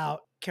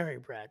about Carrie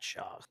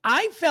Bradshaw.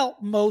 I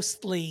felt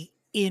mostly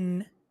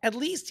at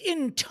least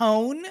in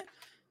tone,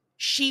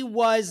 she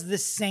was the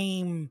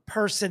same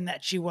person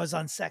that she was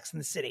on Sex and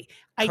the City.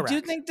 Correct. I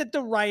do think that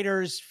the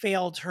writers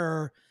failed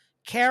her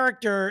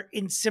character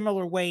in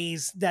similar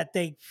ways that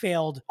they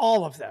failed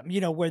all of them,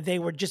 where they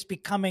were just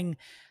becoming,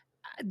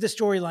 the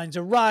storylines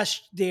are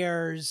rushed.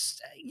 There's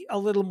a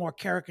little more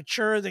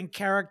caricature than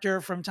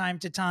character from time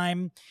to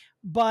time.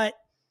 But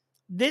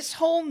this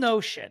whole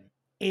notion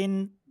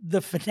in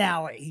the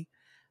finale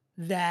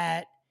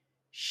that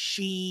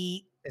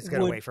she is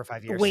going to wait for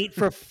 5 years. Wait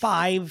for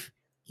 5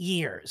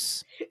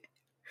 years.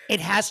 It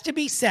has to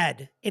be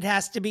said.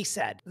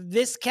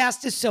 This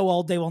cast is so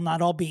old, they will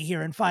not all be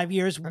here in 5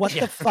 years. What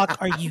the fuck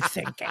are you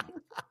thinking?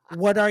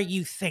 What are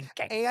you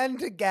thinking?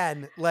 And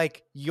again,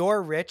 like, you're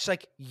rich.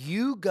 Like,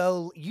 you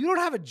don't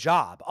have a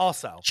job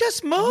also.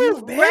 Just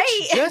move, bitch.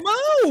 Right. Just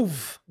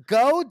move.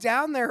 Go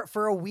down there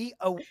for a week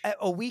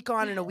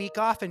on and a week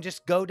off, and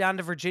just go down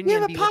to Virginia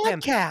and be with him. We have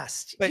a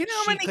podcast. But you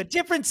know how many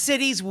different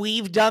cities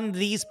we've done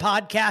these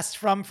podcasts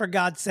from, for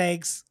God's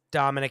sakes?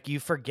 Dominic, you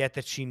forget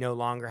that she no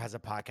longer has a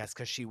podcast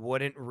because she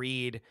wouldn't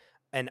read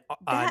an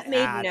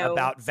ad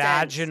about sense.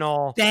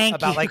 Vaginal. Thank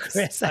about you, like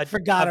Chris. I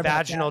forgot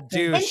about vaginal that.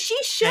 douche, and she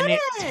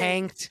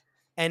shouldn't.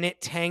 And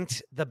it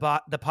tanked the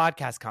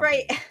podcast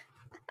company. Right.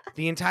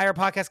 The entire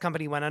podcast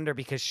company went under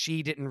because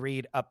she didn't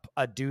read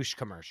a douche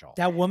commercial.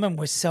 That woman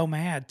was so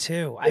mad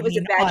too. It was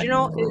a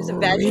vaginal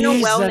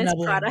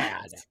wellness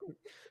product.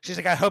 She's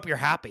like, I hope you're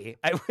happy.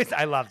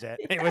 I loved it.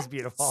 It was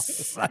beautiful.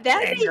 That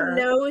made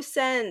no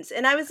sense.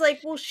 And I was like,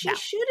 well, she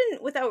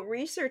shouldn't, without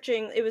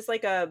researching. It was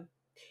like I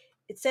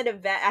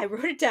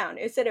wrote it down.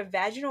 It said a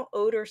vaginal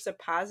odor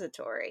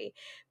suppository.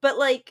 But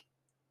like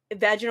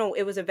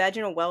it was a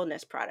vaginal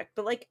wellness product.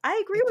 But like,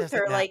 I agree with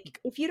her. Like,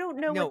 if you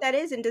don't know what that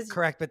is, and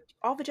correct, but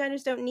all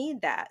vaginas don't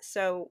need that.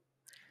 So,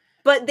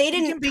 but they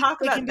didn't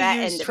talk about that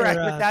end of it. Correct,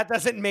 but that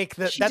doesn't make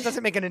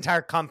an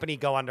entire company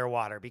go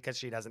underwater because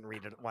she doesn't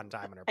read it one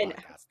time on her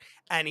podcast.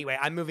 Anyway,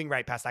 I'm moving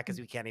right past that because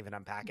we can't even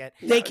unpack it.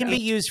 They can be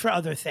used for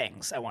other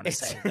things. I want to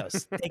say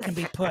those. They can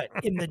be put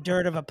in the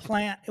dirt of a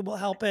plant. It will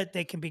help it.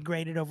 They can be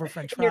grated over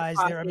French fries.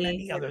 There are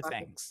many other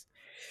things.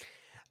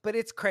 But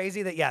it's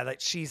crazy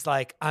that she's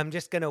like, I'm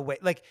just gonna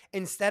wait. Like,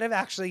 instead of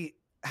actually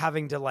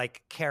having to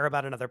like care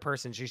about another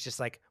person, she's just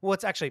like, well,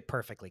 it's actually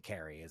perfectly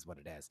Carrie is what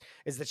it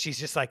is that she's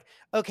just like,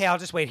 okay, I'll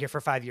just wait here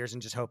for 5 years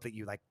and just hope that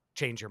you like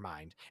change your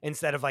mind,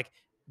 instead of like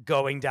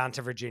going down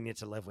to Virginia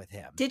to live with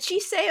him. Did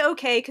she say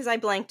okay? Because I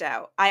blanked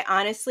out. I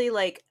honestly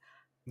like.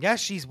 Yeah,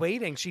 she's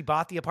waiting. She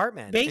bought the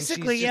apartment.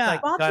 Basically, and she's just,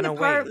 like, bought the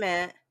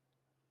apartment. Wait.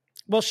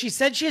 Well, she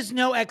said she has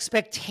no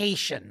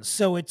expectations,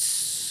 so it's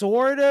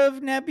sort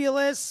of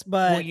nebulous,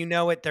 but... Well, you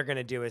know what they're going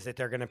to do is that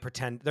they're going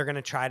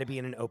to try to be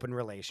in an open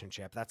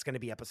relationship. That's going to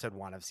be episode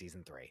 1 of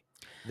season 3.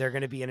 They're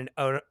going to be in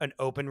an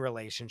open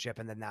relationship,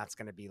 and then that's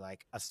going to be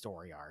like a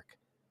story arc,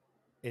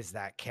 is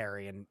that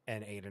Carrie and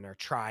Aiden are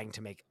trying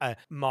to make a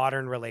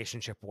modern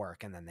relationship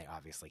work, and then they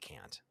obviously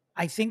can't.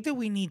 I think that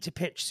we need to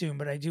pitch soon,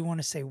 but I do want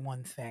to say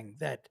one thing,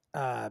 that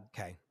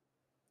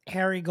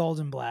Harry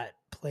Goldenblatt,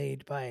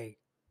 played by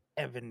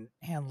Evan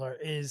Handler,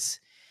 is,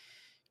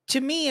 to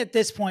me at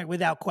this point,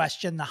 without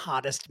question, the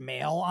hottest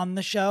male on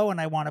the show. And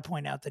I want to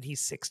point out that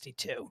he's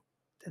 62.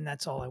 And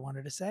that's all I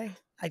wanted to say.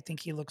 I think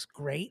he looks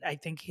great. I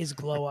think his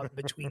glow up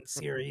between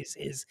series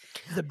is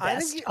the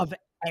best of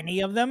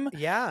any of them.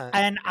 Yeah.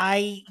 And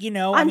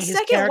on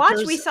second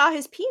watch, we saw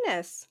his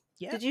penis.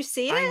 Yeah. Did you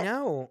see it? I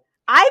know.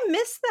 I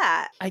miss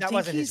that. That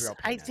wasn't his real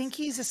I penis. think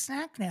he's a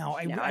snack now.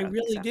 No, I I don't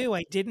really think so. do.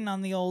 I didn't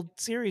on the old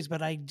series,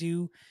 but I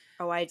do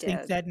Oh, I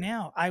think did. that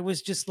now. I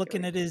was just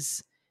looking at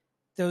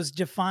those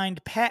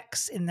defined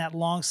pecs in that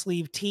long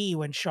sleeve tee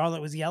when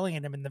Charlotte was yelling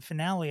at him in the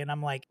finale, and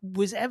I'm like,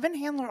 was Evan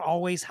Handler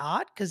always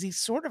hot? Because he's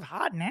sort of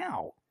hot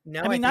now.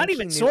 No, I mean, not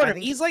even sort of.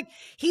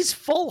 He's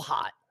full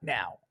hot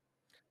now.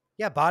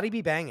 Yeah, body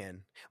be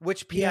banging.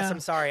 Which, P.S., Yeah. I'm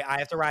sorry, I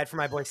have to ride for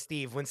my boy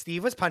Steve. When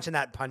Steve was punching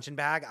that punching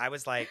bag, I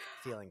was like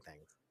feeling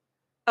things.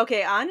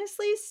 Okay,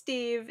 honestly,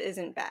 Steve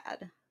isn't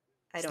bad.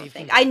 I don't Steve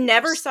think. can I go.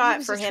 never saw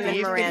it Steve's for him and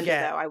Steve can Miranda,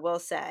 get- though, I will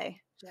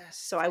say. Yes.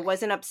 So I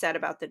wasn't upset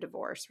about the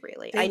divorce,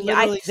 really. They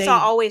I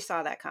always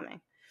saw that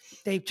coming.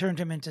 They turned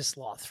him into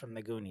Sloth from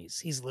the Goonies.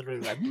 He's literally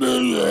like,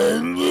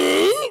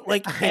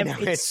 like I know,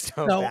 it's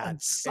so bad.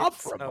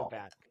 insufferable. It's so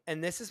bad.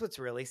 And this is what's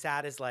really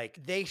sad is like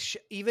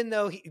even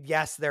though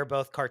yes, they're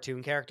both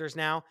cartoon characters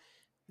now,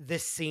 the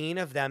scene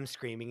of them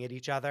screaming at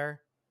each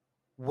other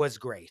was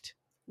great.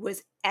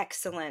 Was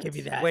excellent. Give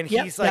you that. When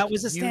he's like, that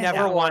was a you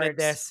never wanted Awards.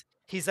 this.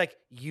 He's like,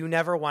 you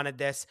never wanted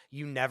this.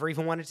 You never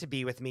even wanted to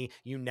be with me.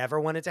 You never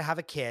wanted to have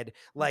a kid.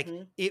 Like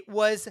it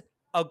was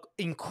a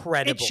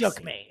incredible. It shook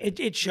scene. me.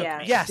 It shook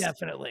me. Yes,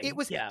 Definitely. It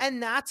was, yeah.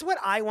 and that's what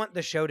I want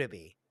the show to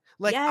be.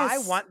 Like, I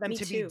Yes, want them me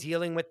to too. be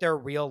dealing with their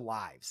real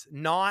lives,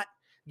 not.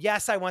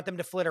 Yes, I want them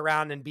to flit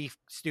around and be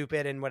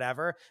stupid and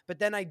whatever, but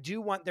then I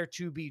do want there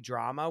to be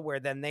drama where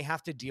then they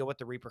have to deal with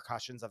the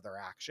repercussions of their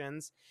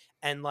actions.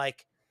 And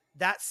like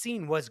that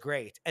scene was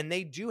great. And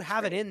they do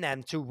have it in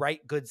them to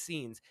write good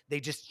scenes. They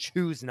just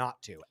choose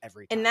not to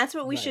every time. And that's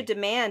what we should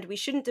demand. We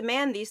shouldn't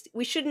demand these.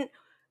 We shouldn't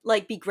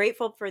like be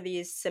grateful for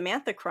these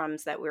Samantha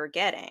crumbs that we're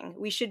getting.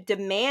 We should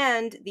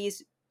demand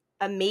these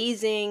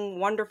amazing,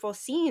 wonderful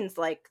scenes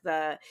like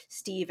the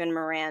Steve and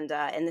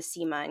Miranda and the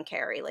Seema and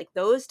Carrie. Like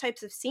those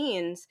types of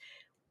scenes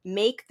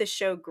make the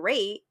show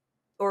great,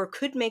 or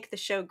could make the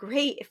show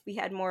great if we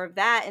had more of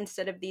that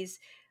instead of these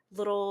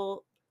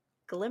little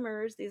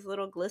glimmers, these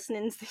little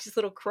glistenings, these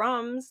little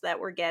crumbs that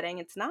we're getting.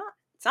 It's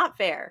not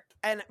fair.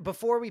 And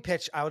before we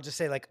pitch, I will just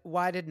say, like,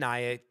 why did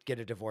Nia get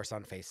a divorce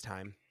on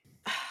FaceTime?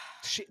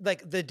 She,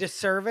 like, the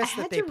disservice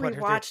that they put her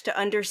through. I had to rewatch to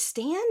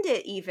understand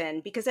it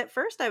even, because at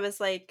first I was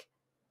like,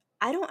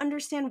 I don't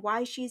understand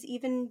why she's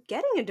even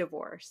getting a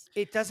divorce.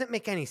 It doesn't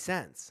make any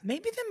sense.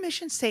 Maybe the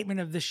mission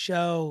statement of the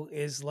show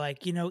is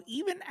like,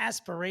 even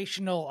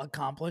aspirational,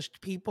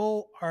 accomplished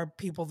people are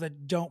people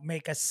that don't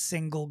make a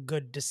single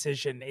good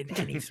decision in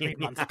any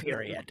 3-month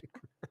period.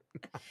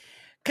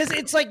 Because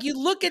it's like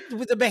you look at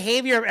the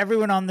behavior of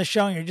everyone on the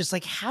show and you're just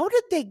like, how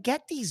did they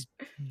get these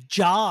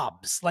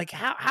jobs? Like,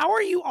 how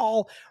are you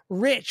all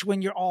rich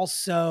when you're all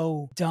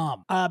so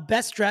dumb?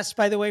 Best dressed,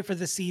 by the way, for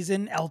the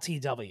season,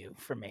 LTW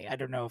for me. I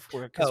don't know if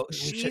we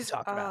should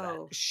talk about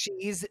it.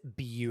 She's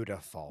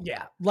beautiful.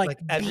 Yeah, like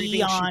everything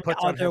beyond she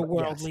puts on her,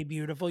 otherworldly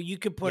beautiful. You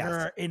could put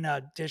her in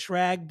a dish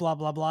rag, blah,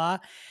 blah, blah.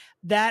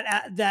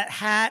 That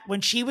hat,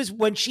 when she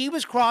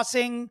was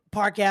crossing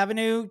Park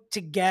Avenue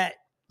to get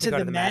to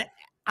the Met,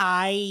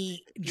 I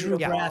drew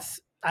breath.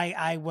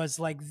 I was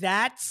like,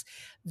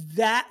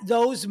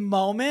 those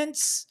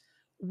moments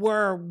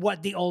were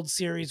what the old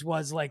series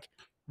was like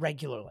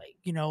regularly,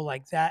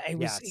 like that. It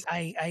was,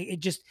 it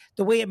just,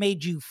 the way it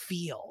made you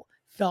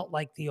felt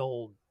like the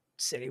old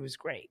city. Was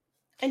great.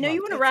 I know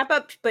you want to wrap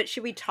up, but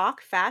should we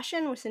talk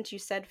fashion since you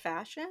said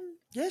fashion?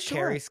 Yeah,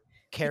 sure.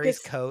 Carrie's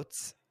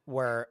coats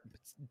were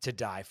to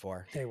die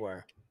for. They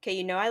were.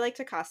 Okay, I like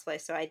to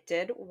cosplay, so I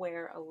did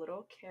wear a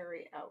little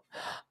Carrie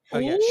outfit. Oh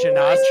yeah,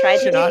 Shanaz. I tried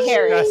to do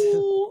Carrie.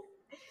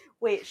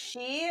 Wait,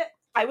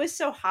 I was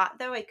so hot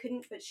though, I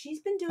couldn't, but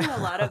she's been doing a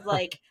lot of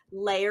like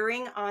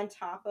layering on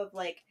top of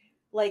like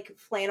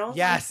flannels.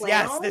 Yes,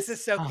 this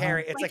is so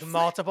Carrie. It's like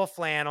multiple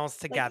flannels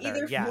together. Like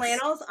either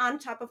flannels on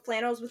top of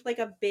flannels with like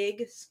a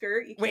big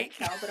skirt. You can't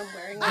tell, but I'm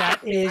wearing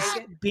that is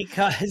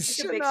because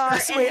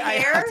Shanaz, wait, I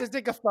have to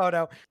take a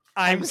photo.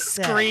 I'm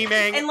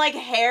screaming. And like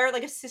hair,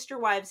 like a sister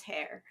wives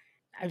hair.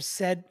 I've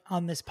said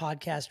on this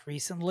podcast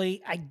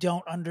recently, I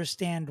don't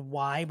understand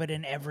why, but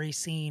in every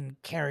scene,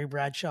 Carrie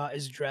Bradshaw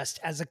is dressed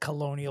as a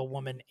colonial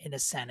woman in a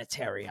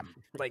sanitarium.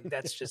 Like,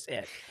 that's just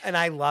it. And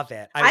I love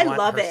it. I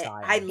love it.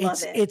 I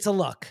love it. It's a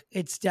look.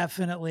 It's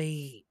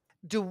definitely...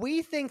 Do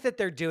we think that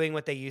they're doing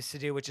what they used to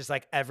do, which is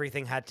like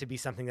everything had to be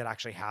something that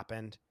actually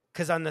happened?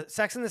 Because on the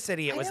Sex and the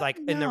City, it was like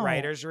in the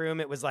writer's room,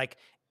 it was like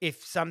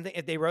if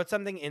they wrote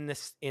something in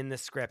the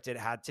script, it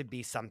had to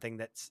be something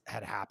that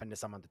had happened to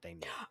someone that they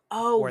knew.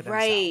 Oh,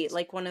 right.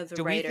 Like one of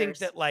the writers. Do we think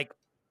that like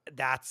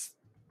that's,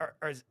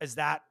 or is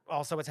that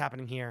also what's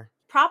happening here?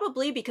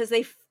 Probably, because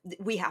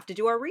we have to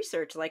do our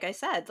research. Like I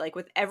said, like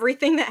with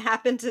everything that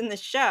happens in the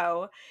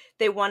show,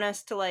 they want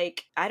us to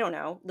like, I don't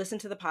know, listen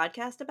to the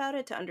podcast about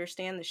it to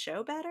understand the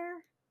show better.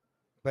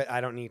 But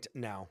I don't need to.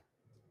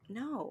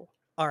 No.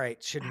 All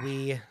right, should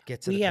we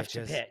get to the pitches? We have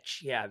to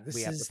pitch. Yeah,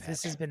 this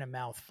has been a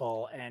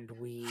mouthful, and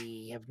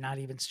we have not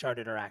even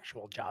started our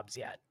actual jobs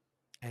yet.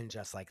 And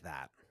just like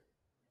that,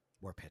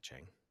 we're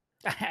pitching.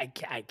 I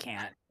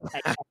can't.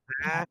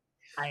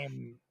 I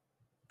am...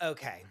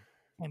 Okay.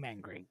 I'm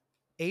angry.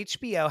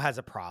 HBO has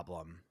a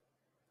problem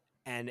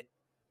And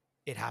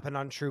it happened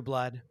on True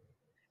Blood.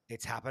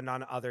 It's happened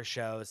on other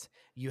shows.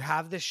 You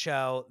have this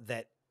show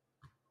that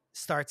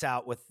starts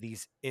out with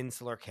these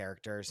insular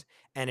characters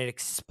and it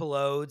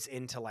explodes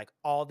into like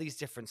all these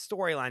different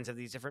storylines of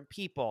these different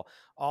people,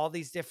 all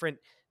these different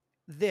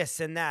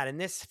this and that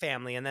and this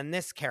family and then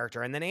this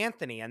character and then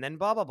Anthony and then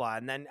blah, blah, blah.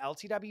 And then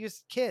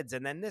LTW's kids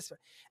and then this.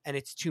 And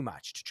it's too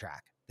much to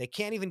track. They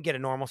can't even get a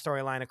normal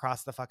storyline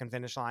across the fucking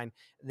finish line.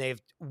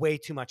 They've way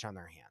too much on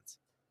their hands.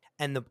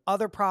 And the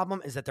other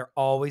problem is that they're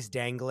always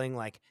dangling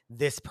like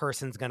this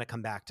person's going to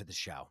come back to the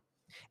show.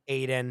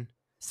 Aiden,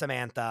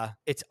 Samantha,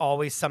 it's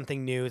always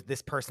something new.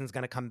 This person's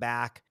going to come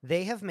back.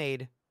 They have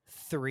made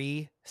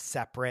 3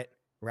 separate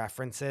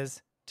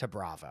references to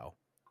Bravo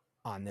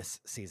on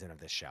this season of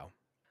this show.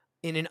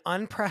 In an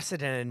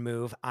unprecedented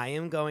move, I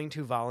am going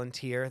to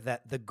volunteer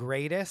that the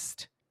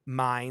greatest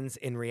minds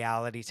in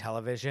reality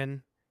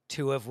television,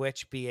 2 of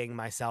which being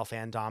myself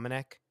and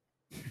Dominic,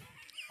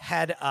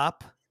 head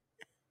up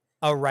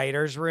a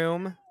writer's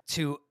room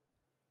to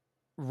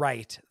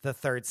write the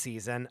 3rd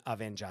season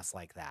of In Just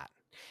Like That.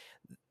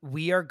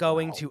 We are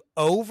going to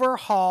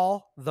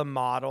overhaul the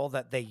model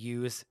that they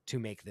use to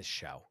make this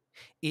show.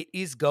 It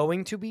is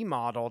going to be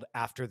modeled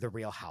after The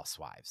Real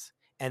Housewives.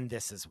 And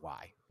this is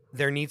why.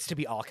 There needs to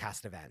be all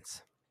cast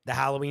events. The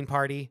Halloween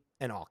party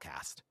and all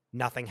cast.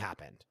 Nothing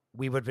happened.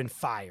 We would have been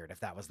fired if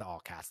that was the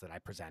all cast that I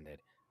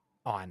presented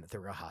on The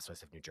Real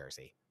Housewives of New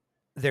Jersey.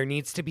 There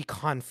needs to be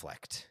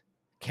conflict.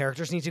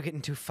 Characters need to get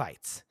into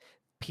fights.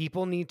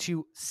 People need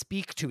to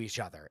speak to each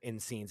other in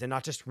scenes and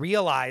not just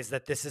realize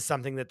that this is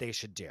something that they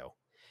should do.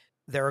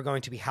 There are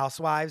going to be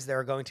housewives. There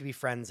are going to be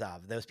friends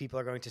of. Those people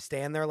are going to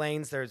stay in their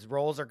lanes. Their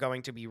roles are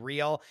going to be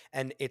real.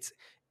 And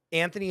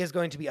Anthony is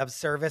going to be of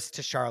service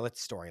to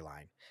Charlotte's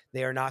storyline.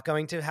 They are not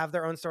going to have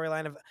their own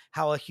storyline of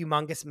how a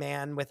humongous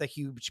man with a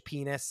huge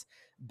penis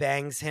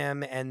bangs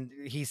him and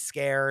he's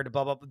scared,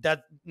 blah, blah, blah.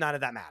 None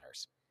of that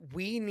matters.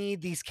 We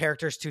need these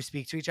characters to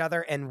speak to each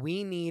other, and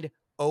we need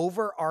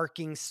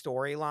overarching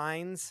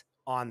storylines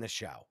on the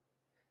show.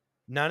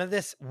 None of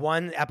this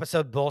one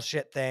episode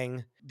bullshit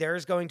thing.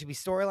 There's going to be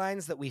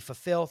storylines that we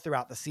fulfill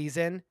throughout the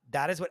season.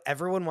 That is what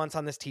everyone wants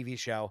on this TV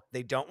show.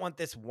 They don't want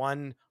this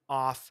one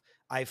off,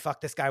 I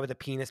fucked this guy with a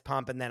penis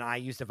pump and then I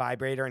used a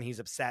vibrator and he's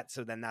upset,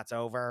 so then that's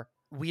over.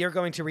 We are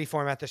going to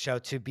reformat the show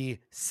to be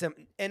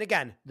and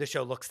again, the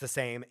show looks the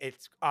same.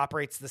 It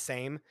operates the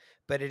same,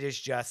 but it is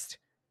just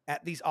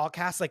at these all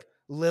casts, like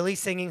Lily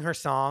singing her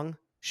song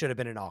should have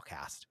been an all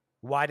cast.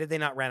 Why did they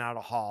not rent out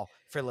a hall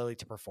for Lily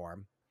to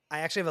perform? I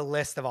actually have a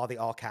list of all the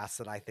all casts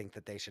that I think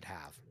that they should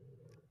have,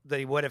 that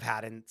he would have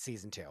had in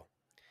season 2.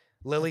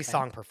 Lily's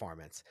song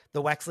performance,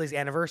 the Wexley's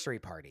anniversary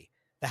party,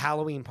 the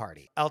Halloween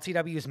party,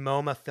 LTW's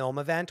MoMA film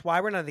event.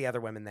 Why were none of the other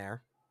women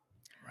there?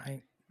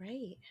 Right.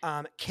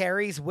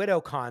 Carrie's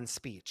WidowCon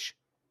speech,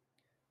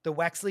 the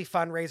Wexley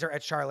fundraiser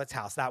at Charlotte's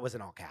house. That was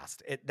an all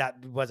cast.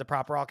 That was a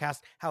proper all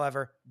cast.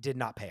 However, did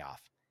not pay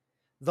off.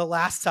 The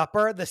Last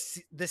Supper,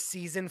 the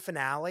season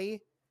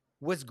finale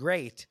was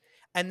great.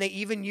 And they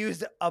even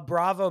used a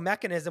Bravo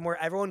mechanism where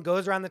everyone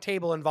goes around the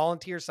table and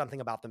volunteers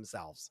something about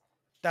themselves.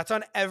 That's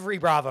on every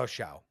Bravo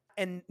show.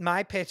 And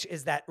my pitch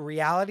is that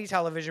reality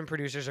television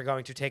producers are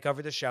going to take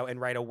over the show and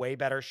write a way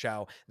better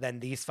show than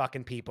these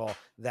fucking people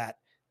that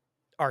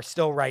are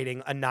still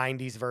writing a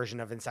 90s version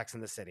of In Sex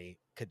and the City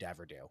could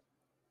ever do.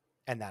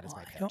 And that is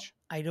my pitch.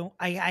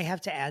 I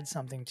have to add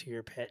something to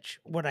your pitch.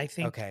 What I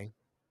think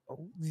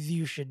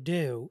you should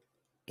do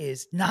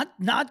is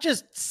not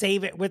just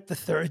save it with the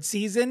 3rd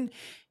season.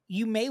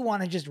 You may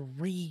want to just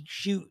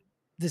reshoot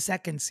the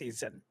 2nd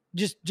season.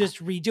 Just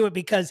redo it,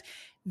 because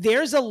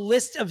there's a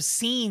list of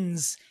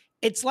scenes.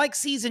 It's like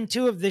season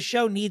 2 of the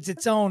show needs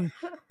its own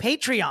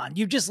Patreon.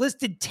 You just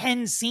listed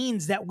 10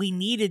 scenes that we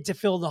needed to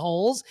fill the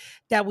holes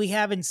that we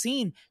haven't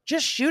seen.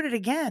 Just shoot it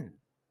again.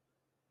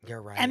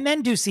 You're right. And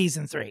then do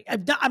season 3.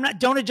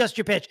 Don't adjust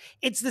your pitch.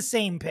 It's the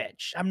same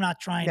pitch. I'm not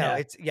trying to. No,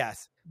 it's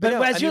yes. But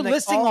as you're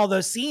listing all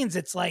those scenes,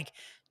 it's like,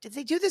 did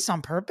they do this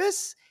on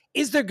purpose?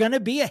 Is there going to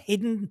be a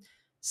hidden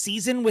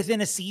season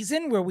within a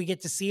season where we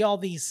get to see all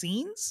these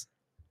scenes?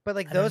 But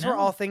like those were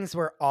all things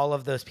where all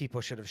of those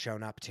people should have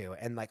shown up to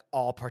and like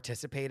all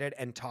participated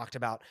and talked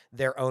about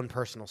their own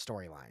personal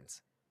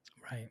storylines.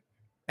 Right.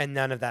 And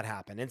none of that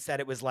happened. Instead,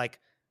 it was like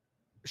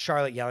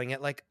Charlotte yelling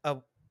at like a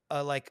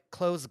like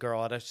clothes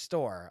girl at a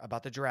store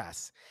about the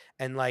dress,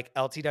 and like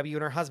LTW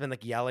and her husband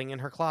like yelling in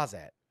her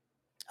closet.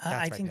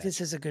 I think this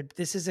is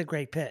a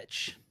great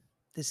pitch.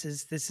 This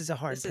is a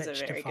hard pitch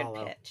to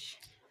follow. Good pitch.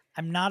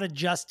 I'm not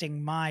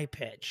adjusting my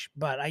pitch,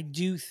 but I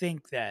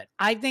think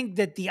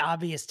that the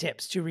obvious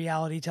tips to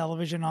reality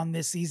television on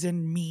this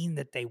season mean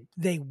that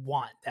they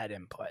want that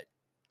input.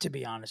 To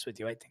be honest with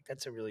you, I think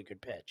that's a really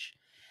good pitch.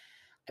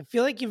 I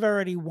feel like you've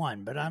already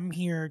won, but I'm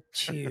here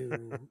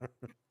to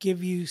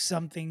give you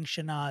something,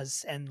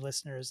 Shanaz and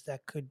listeners,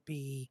 that could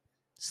be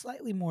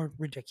slightly more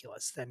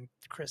ridiculous than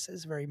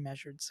Chris's very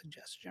measured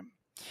suggestion.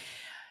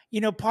 You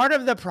know, part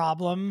of the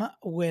problem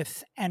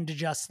with And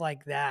Just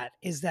Like That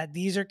is that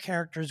these are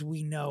characters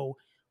we know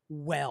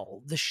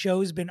well. The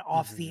show's been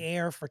off the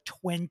air for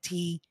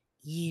 20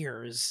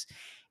 years.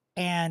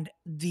 And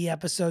the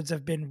episodes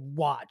have been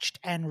watched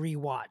and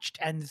rewatched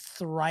and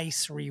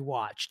thrice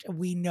rewatched.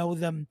 We know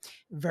them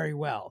very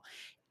well.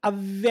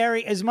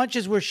 As much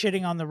as we're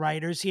shitting on the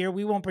writers here,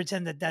 we won't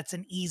pretend that that's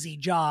an easy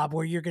job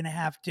where you're going to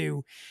have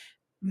to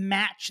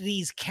match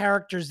these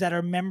characters that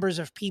are members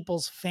of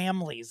people's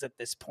families at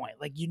this point.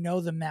 Like, you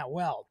know them that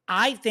well.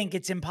 I think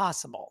it's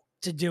impossible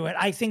to do it.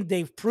 I think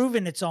they've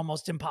proven it's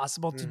almost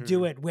impossible to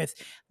do it with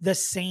the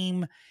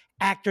same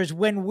actors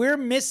when we're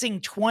missing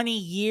 20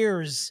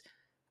 years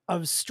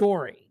of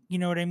story. You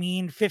know what I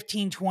mean?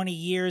 15, 20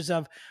 years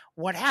of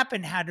what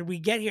happened. How did we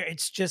get here?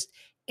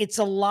 It's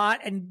a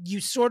lot. And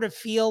you sort of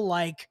feel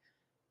like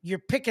you're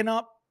picking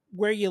up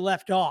where you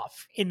left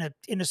off in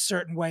a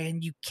certain way,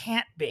 and you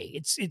can't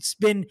be.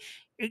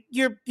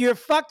 You're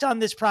fucked on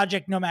this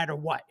project no matter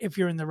what. If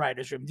you're in the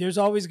writer's room, there's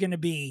always going to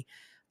be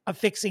a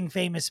fixing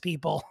famous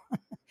people.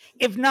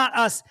 If not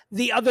us,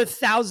 the other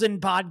 1,000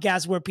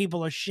 podcasts where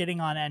people are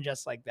shitting on and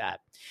just like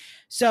that.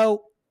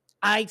 So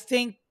I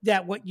think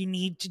that what you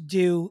need to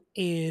do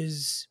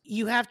is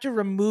you have to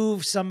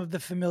remove some of the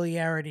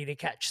familiarity to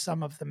catch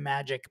some of the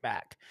magic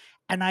back.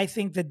 And I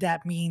think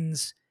that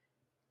means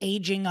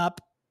aging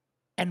up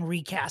and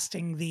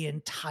recasting the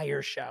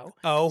entire show.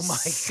 Oh my God.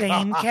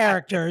 Same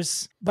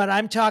characters, but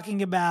I'm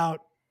talking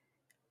about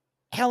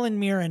Helen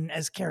Mirren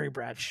as Carrie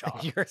Bradshaw.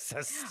 You're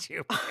so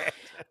stupid.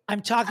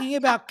 I'm talking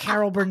about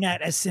Carol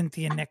Burnett as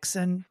Cynthia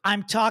Nixon.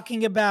 I'm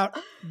talking about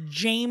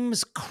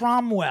James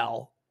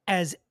Cromwell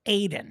as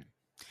Aiden.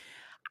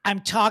 I'm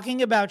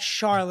talking about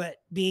Charlotte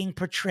being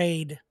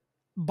portrayed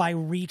by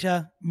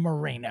Rita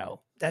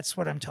Moreno. That's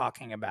what I'm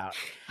talking about.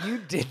 You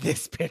did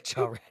this pitch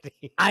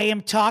already. I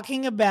am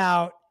talking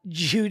about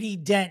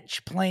Judi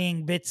Dench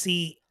playing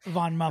Bitsy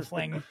Von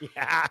Muffling.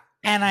 Yeah.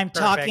 And I'm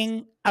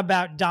talking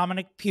about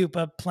Dominic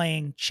Pupa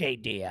playing Che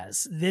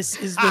Diaz. This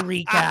is the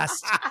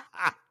recast.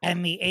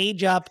 And the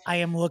age up, I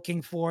am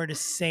looking for to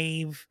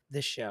save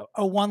the show.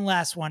 Oh, one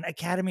last one.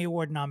 Academy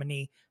Award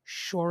nominee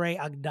Shorey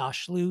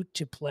Agdashlu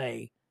to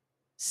play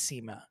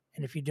Seema.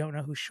 And if you don't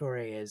know who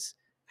Shorey is,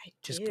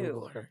 just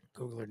Google her.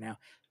 Google her now.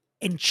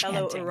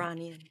 Enchanting. Fellow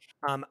Iranian.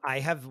 I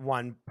have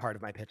one part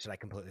of my pitch that I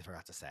completely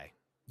forgot to say.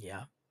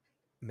 Yeah.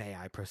 May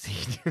I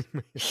proceed?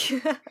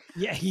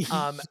 Yeah,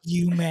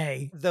 you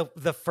may.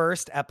 The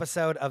first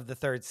episode of the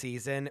 3rd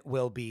season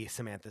will be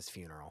Samantha's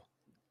funeral.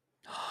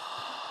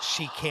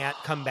 She can't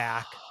come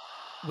back.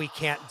 We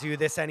can't do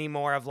this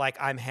anymore of like,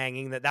 I'm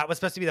hanging that was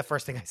supposed to be the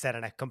first thing I said,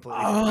 and I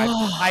completely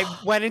I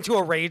went into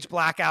a rage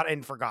blackout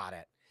and forgot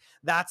it.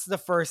 That's the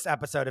first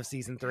episode of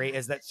season 3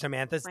 is that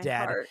Samantha's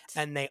dead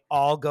and they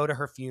all go to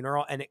her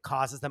funeral, and it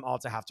causes them all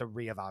to have to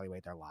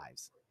reevaluate their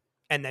lives.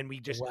 And then we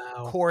just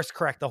course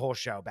correct the whole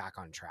show back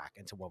on track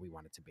into what we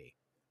want it to be.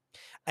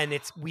 And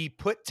we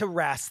put to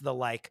rest the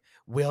like,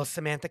 will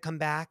Samantha come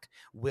back?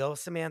 Will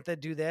Samantha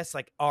do this?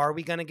 Like, are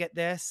we going to get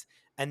this?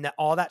 And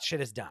all that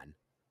shit is done.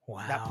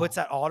 Wow. That puts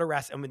that all to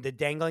rest. And when the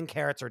dangling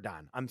carrots are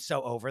done, I'm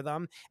so over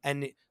them.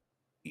 And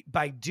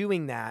by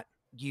doing that,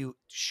 you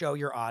show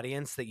your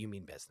audience that you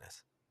mean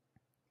business.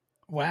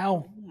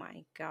 Wow. Oh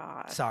my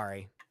God.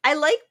 Sorry. I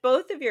like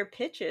both of your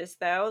pitches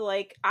though.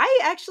 Like, I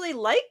actually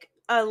like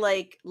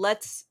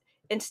let's,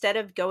 instead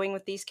of going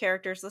with these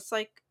characters, let's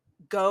like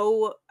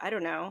go, I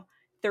don't know,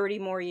 30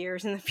 more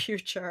years in the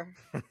future.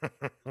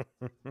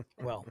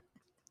 Well,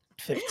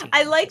 15.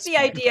 I like the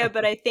idea,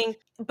 but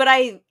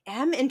I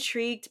am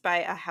intrigued by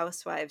a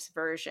Housewives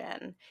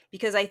version,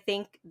 because I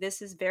think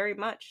this is very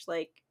much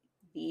like,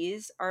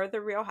 these are the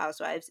Real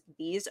Housewives.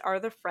 These are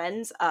the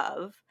friends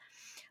of.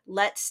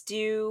 Let's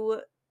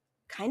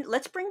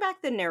bring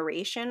back the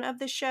narration of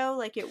the show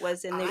like it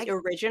was in the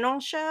original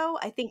show.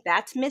 I think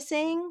that's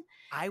missing.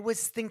 I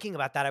was thinking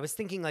about that. I was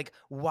thinking, like,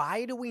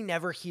 why do we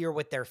never hear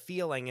what they're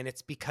feeling? And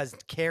it's because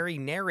Carrie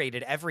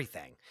narrated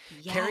everything.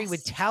 Yes. Carrie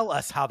would tell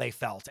us how they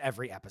felt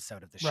every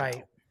episode of the show.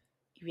 Right.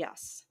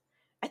 Yes.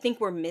 I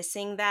think we're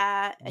missing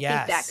that. I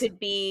think that could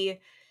be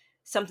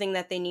something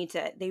that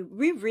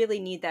we really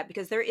need that,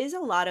 because there is a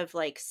lot of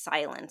like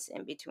silence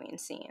in between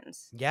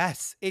scenes.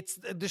 Yes.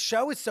 The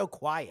show is so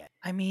quiet.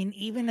 I mean,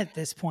 even at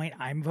this point,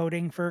 I'm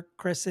voting for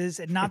Chris's,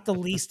 and not the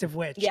least of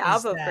which. Yeah, I'll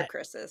vote for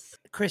Chris's.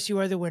 Chris, you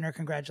are the winner.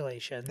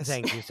 Congratulations.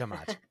 Thank you so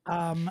much.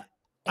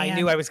 I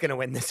knew I was going to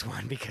win this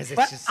one because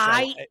it's just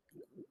so...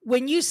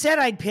 When you said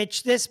I'd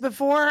pitched this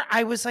before,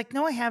 I was like,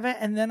 no, I haven't.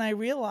 And then I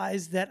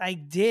realized that I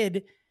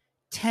did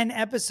 10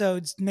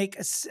 episodes make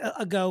a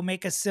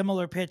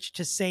similar pitch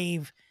to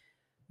save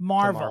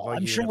Marvel.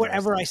 I'm sure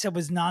whatever I said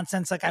was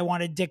nonsense. Like, I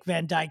wanted Dick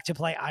Van Dyke to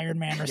play Iron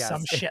Man or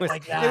some shit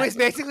like that. It was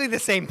basically the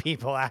same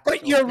people, actually.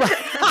 But you're right.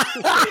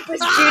 Was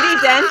Judi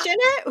Dench in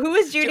it? Who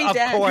was Judi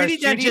Dench? Of course.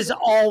 Judi Dench is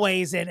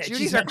always in it.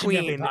 Judy's our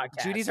queen.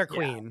 Judy's our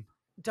queen. Yeah.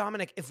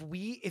 Dominic,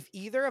 if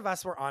either of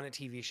us were on a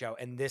TV show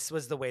and this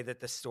was the way that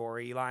the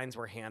storylines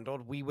were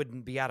handled, we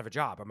wouldn't be out of a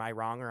job. Am I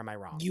wrong or am I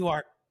wrong? You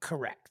are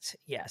correct.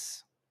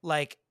 Yes.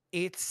 Like,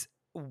 it's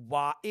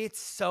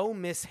so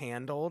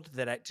mishandled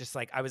that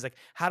I was like,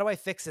 how do I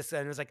fix this?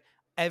 And it was like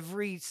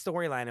every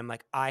storyline, I'm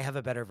like, I have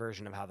a better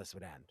version of how this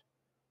would end.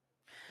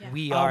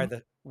 We are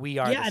the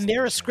and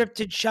they're a station.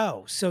 scripted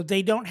show, so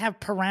they don't have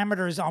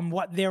parameters on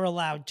what they're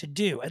allowed to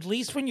do. At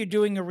least when you're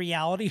doing a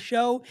reality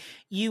show,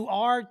 you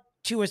are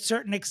to a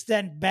certain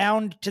extent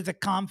bound to the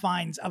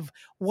confines of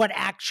what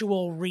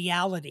actual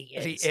reality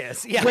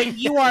is. Yeah. When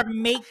you are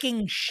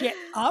making shit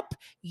up,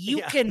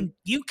 you can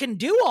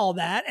do all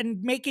that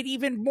and make it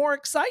even more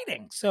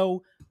exciting.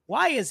 So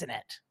why isn't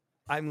it?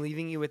 I'm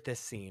leaving you with this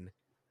scene.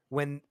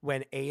 When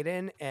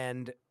Aiden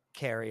and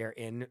Carrie are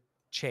in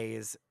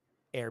Che's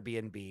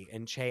Airbnb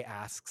and Che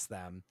asks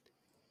them,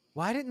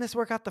 why didn't this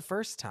work out the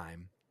first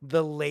time?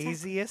 The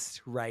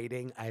laziest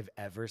writing I've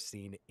ever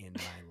seen in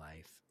my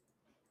life.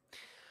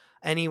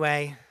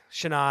 Anyway,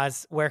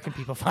 Shanaz, where can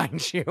people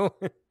find you?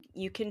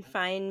 You can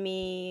find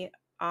me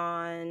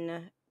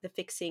on the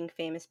Fixing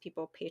Famous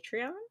People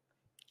Patreon.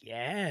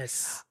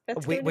 Yes.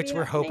 Which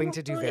we're hoping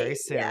to do very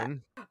soon. Yeah.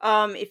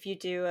 If you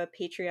do a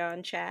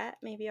Patreon chat,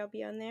 maybe I'll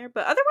be on there.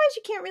 But otherwise,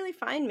 you can't really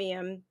find me.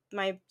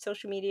 My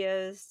social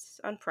media is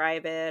on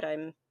private.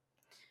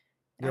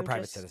 You're a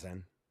private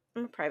citizen.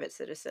 I'm a private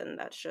citizen.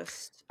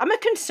 I'm a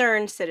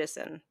concerned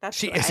citizen. I'm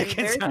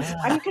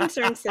a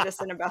concerned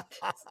citizen about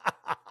this.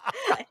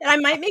 And I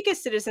might make a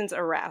citizen's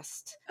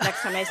arrest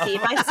next time I see.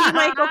 If I see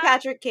Michael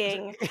Patrick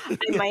King,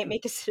 I might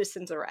make a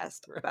citizen's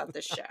arrest about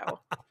this show.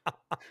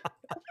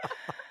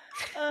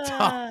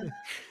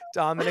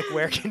 Dominic,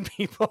 where can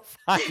people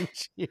find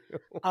you?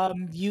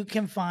 You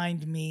can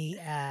find me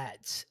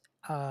at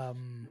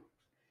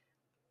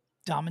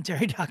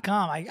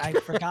Domentary.com. I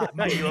forgot.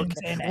 My name's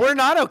in it. We're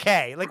not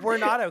okay. We're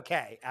not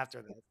okay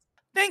after this.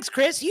 Thanks,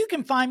 Chris. You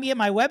can find me at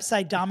my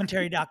website,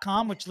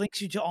 Domentary.com, which links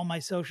you to all my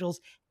socials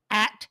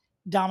at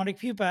Dominic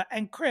Pupa.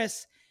 And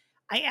Chris,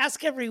 I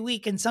ask every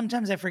week, and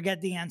sometimes I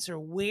forget the answer.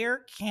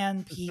 Where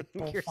can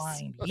people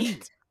find you?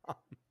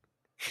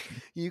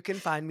 You can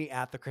find me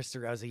at the Chris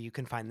DeRosa. You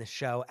can find the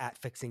show at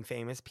Fixing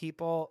Famous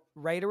People.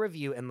 Write a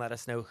review and let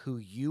us know who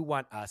you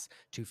want us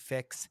to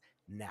fix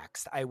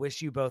next. I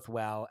wish you both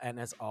well. And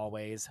as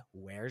always,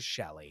 where's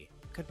Shelley?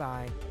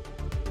 Goodbye.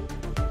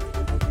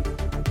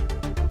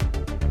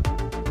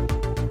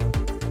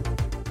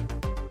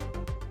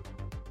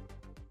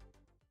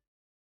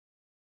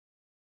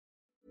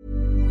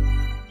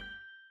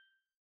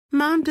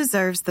 Mom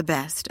deserves the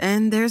best,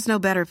 and there's no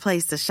better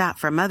place to shop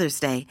for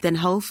Mother's Day than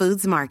Whole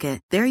Foods Market.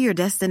 They're your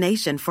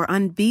destination for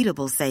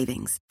unbeatable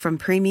savings, from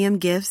premium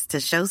gifts to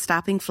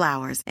show-stopping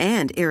flowers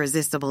and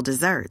irresistible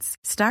desserts.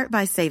 Start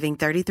by saving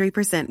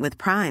 33% with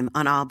Prime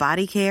on all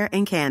body care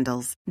and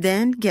candles.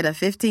 Then get a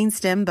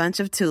 15-stem bunch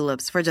of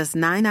tulips for just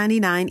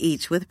 $9.99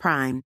 each with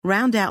Prime.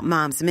 Round out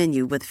Mom's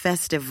menu with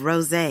festive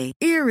rosé,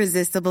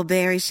 irresistible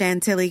berry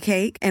chantilly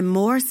cake, and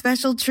more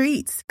special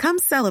treats. Come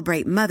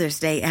celebrate Mother's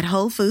Day at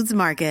Whole Foods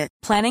Market.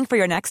 Planning for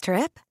your next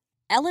trip?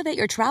 Elevate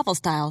your travel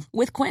style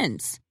with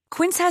Quince.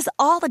 Quince has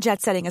all the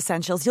jet-setting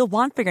essentials you'll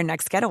want for your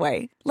next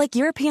getaway, like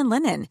European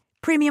linen,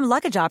 premium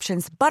luggage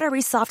options,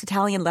 buttery soft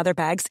Italian leather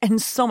bags,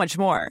 and so much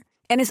more.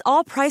 And is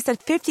all priced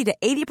at 50 to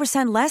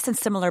 80% less than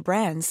similar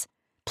brands.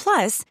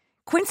 Plus,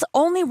 Quince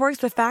only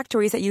works with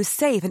factories that use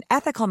safe and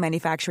ethical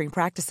manufacturing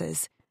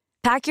practices.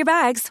 Pack your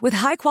bags with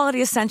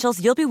high-quality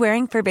essentials you'll be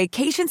wearing for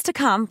vacations to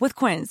come with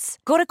Quince.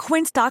 Go to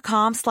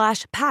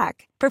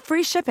quince.com/pack for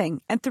free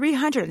shipping and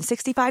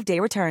 365-day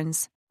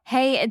returns.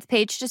 Hey, it's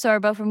Paige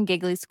DeSorbo from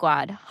Giggly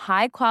Squad.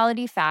 High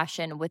quality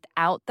fashion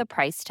without the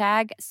price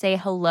tag. Say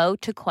hello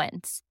to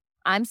Quince.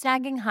 I'm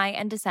snagging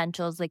high-end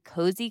essentials like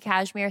cozy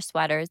cashmere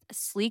sweaters,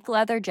 sleek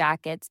leather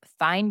jackets,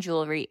 fine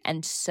jewelry,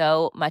 and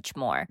so much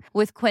more.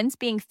 With Quince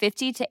being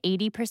 50 to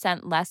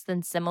 80% less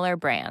than similar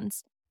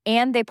brands.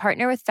 And they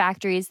partner with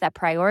factories that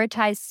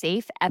prioritize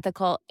safe,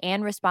 ethical,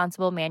 and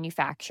responsible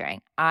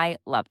manufacturing. I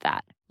love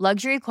that.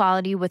 Luxury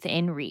quality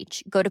within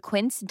reach. Go to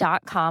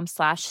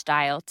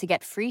quince.com/style to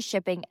get free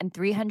shipping and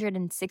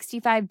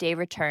 365-day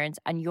returns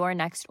on your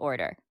next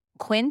order.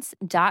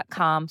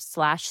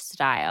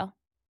 Quince.com/style.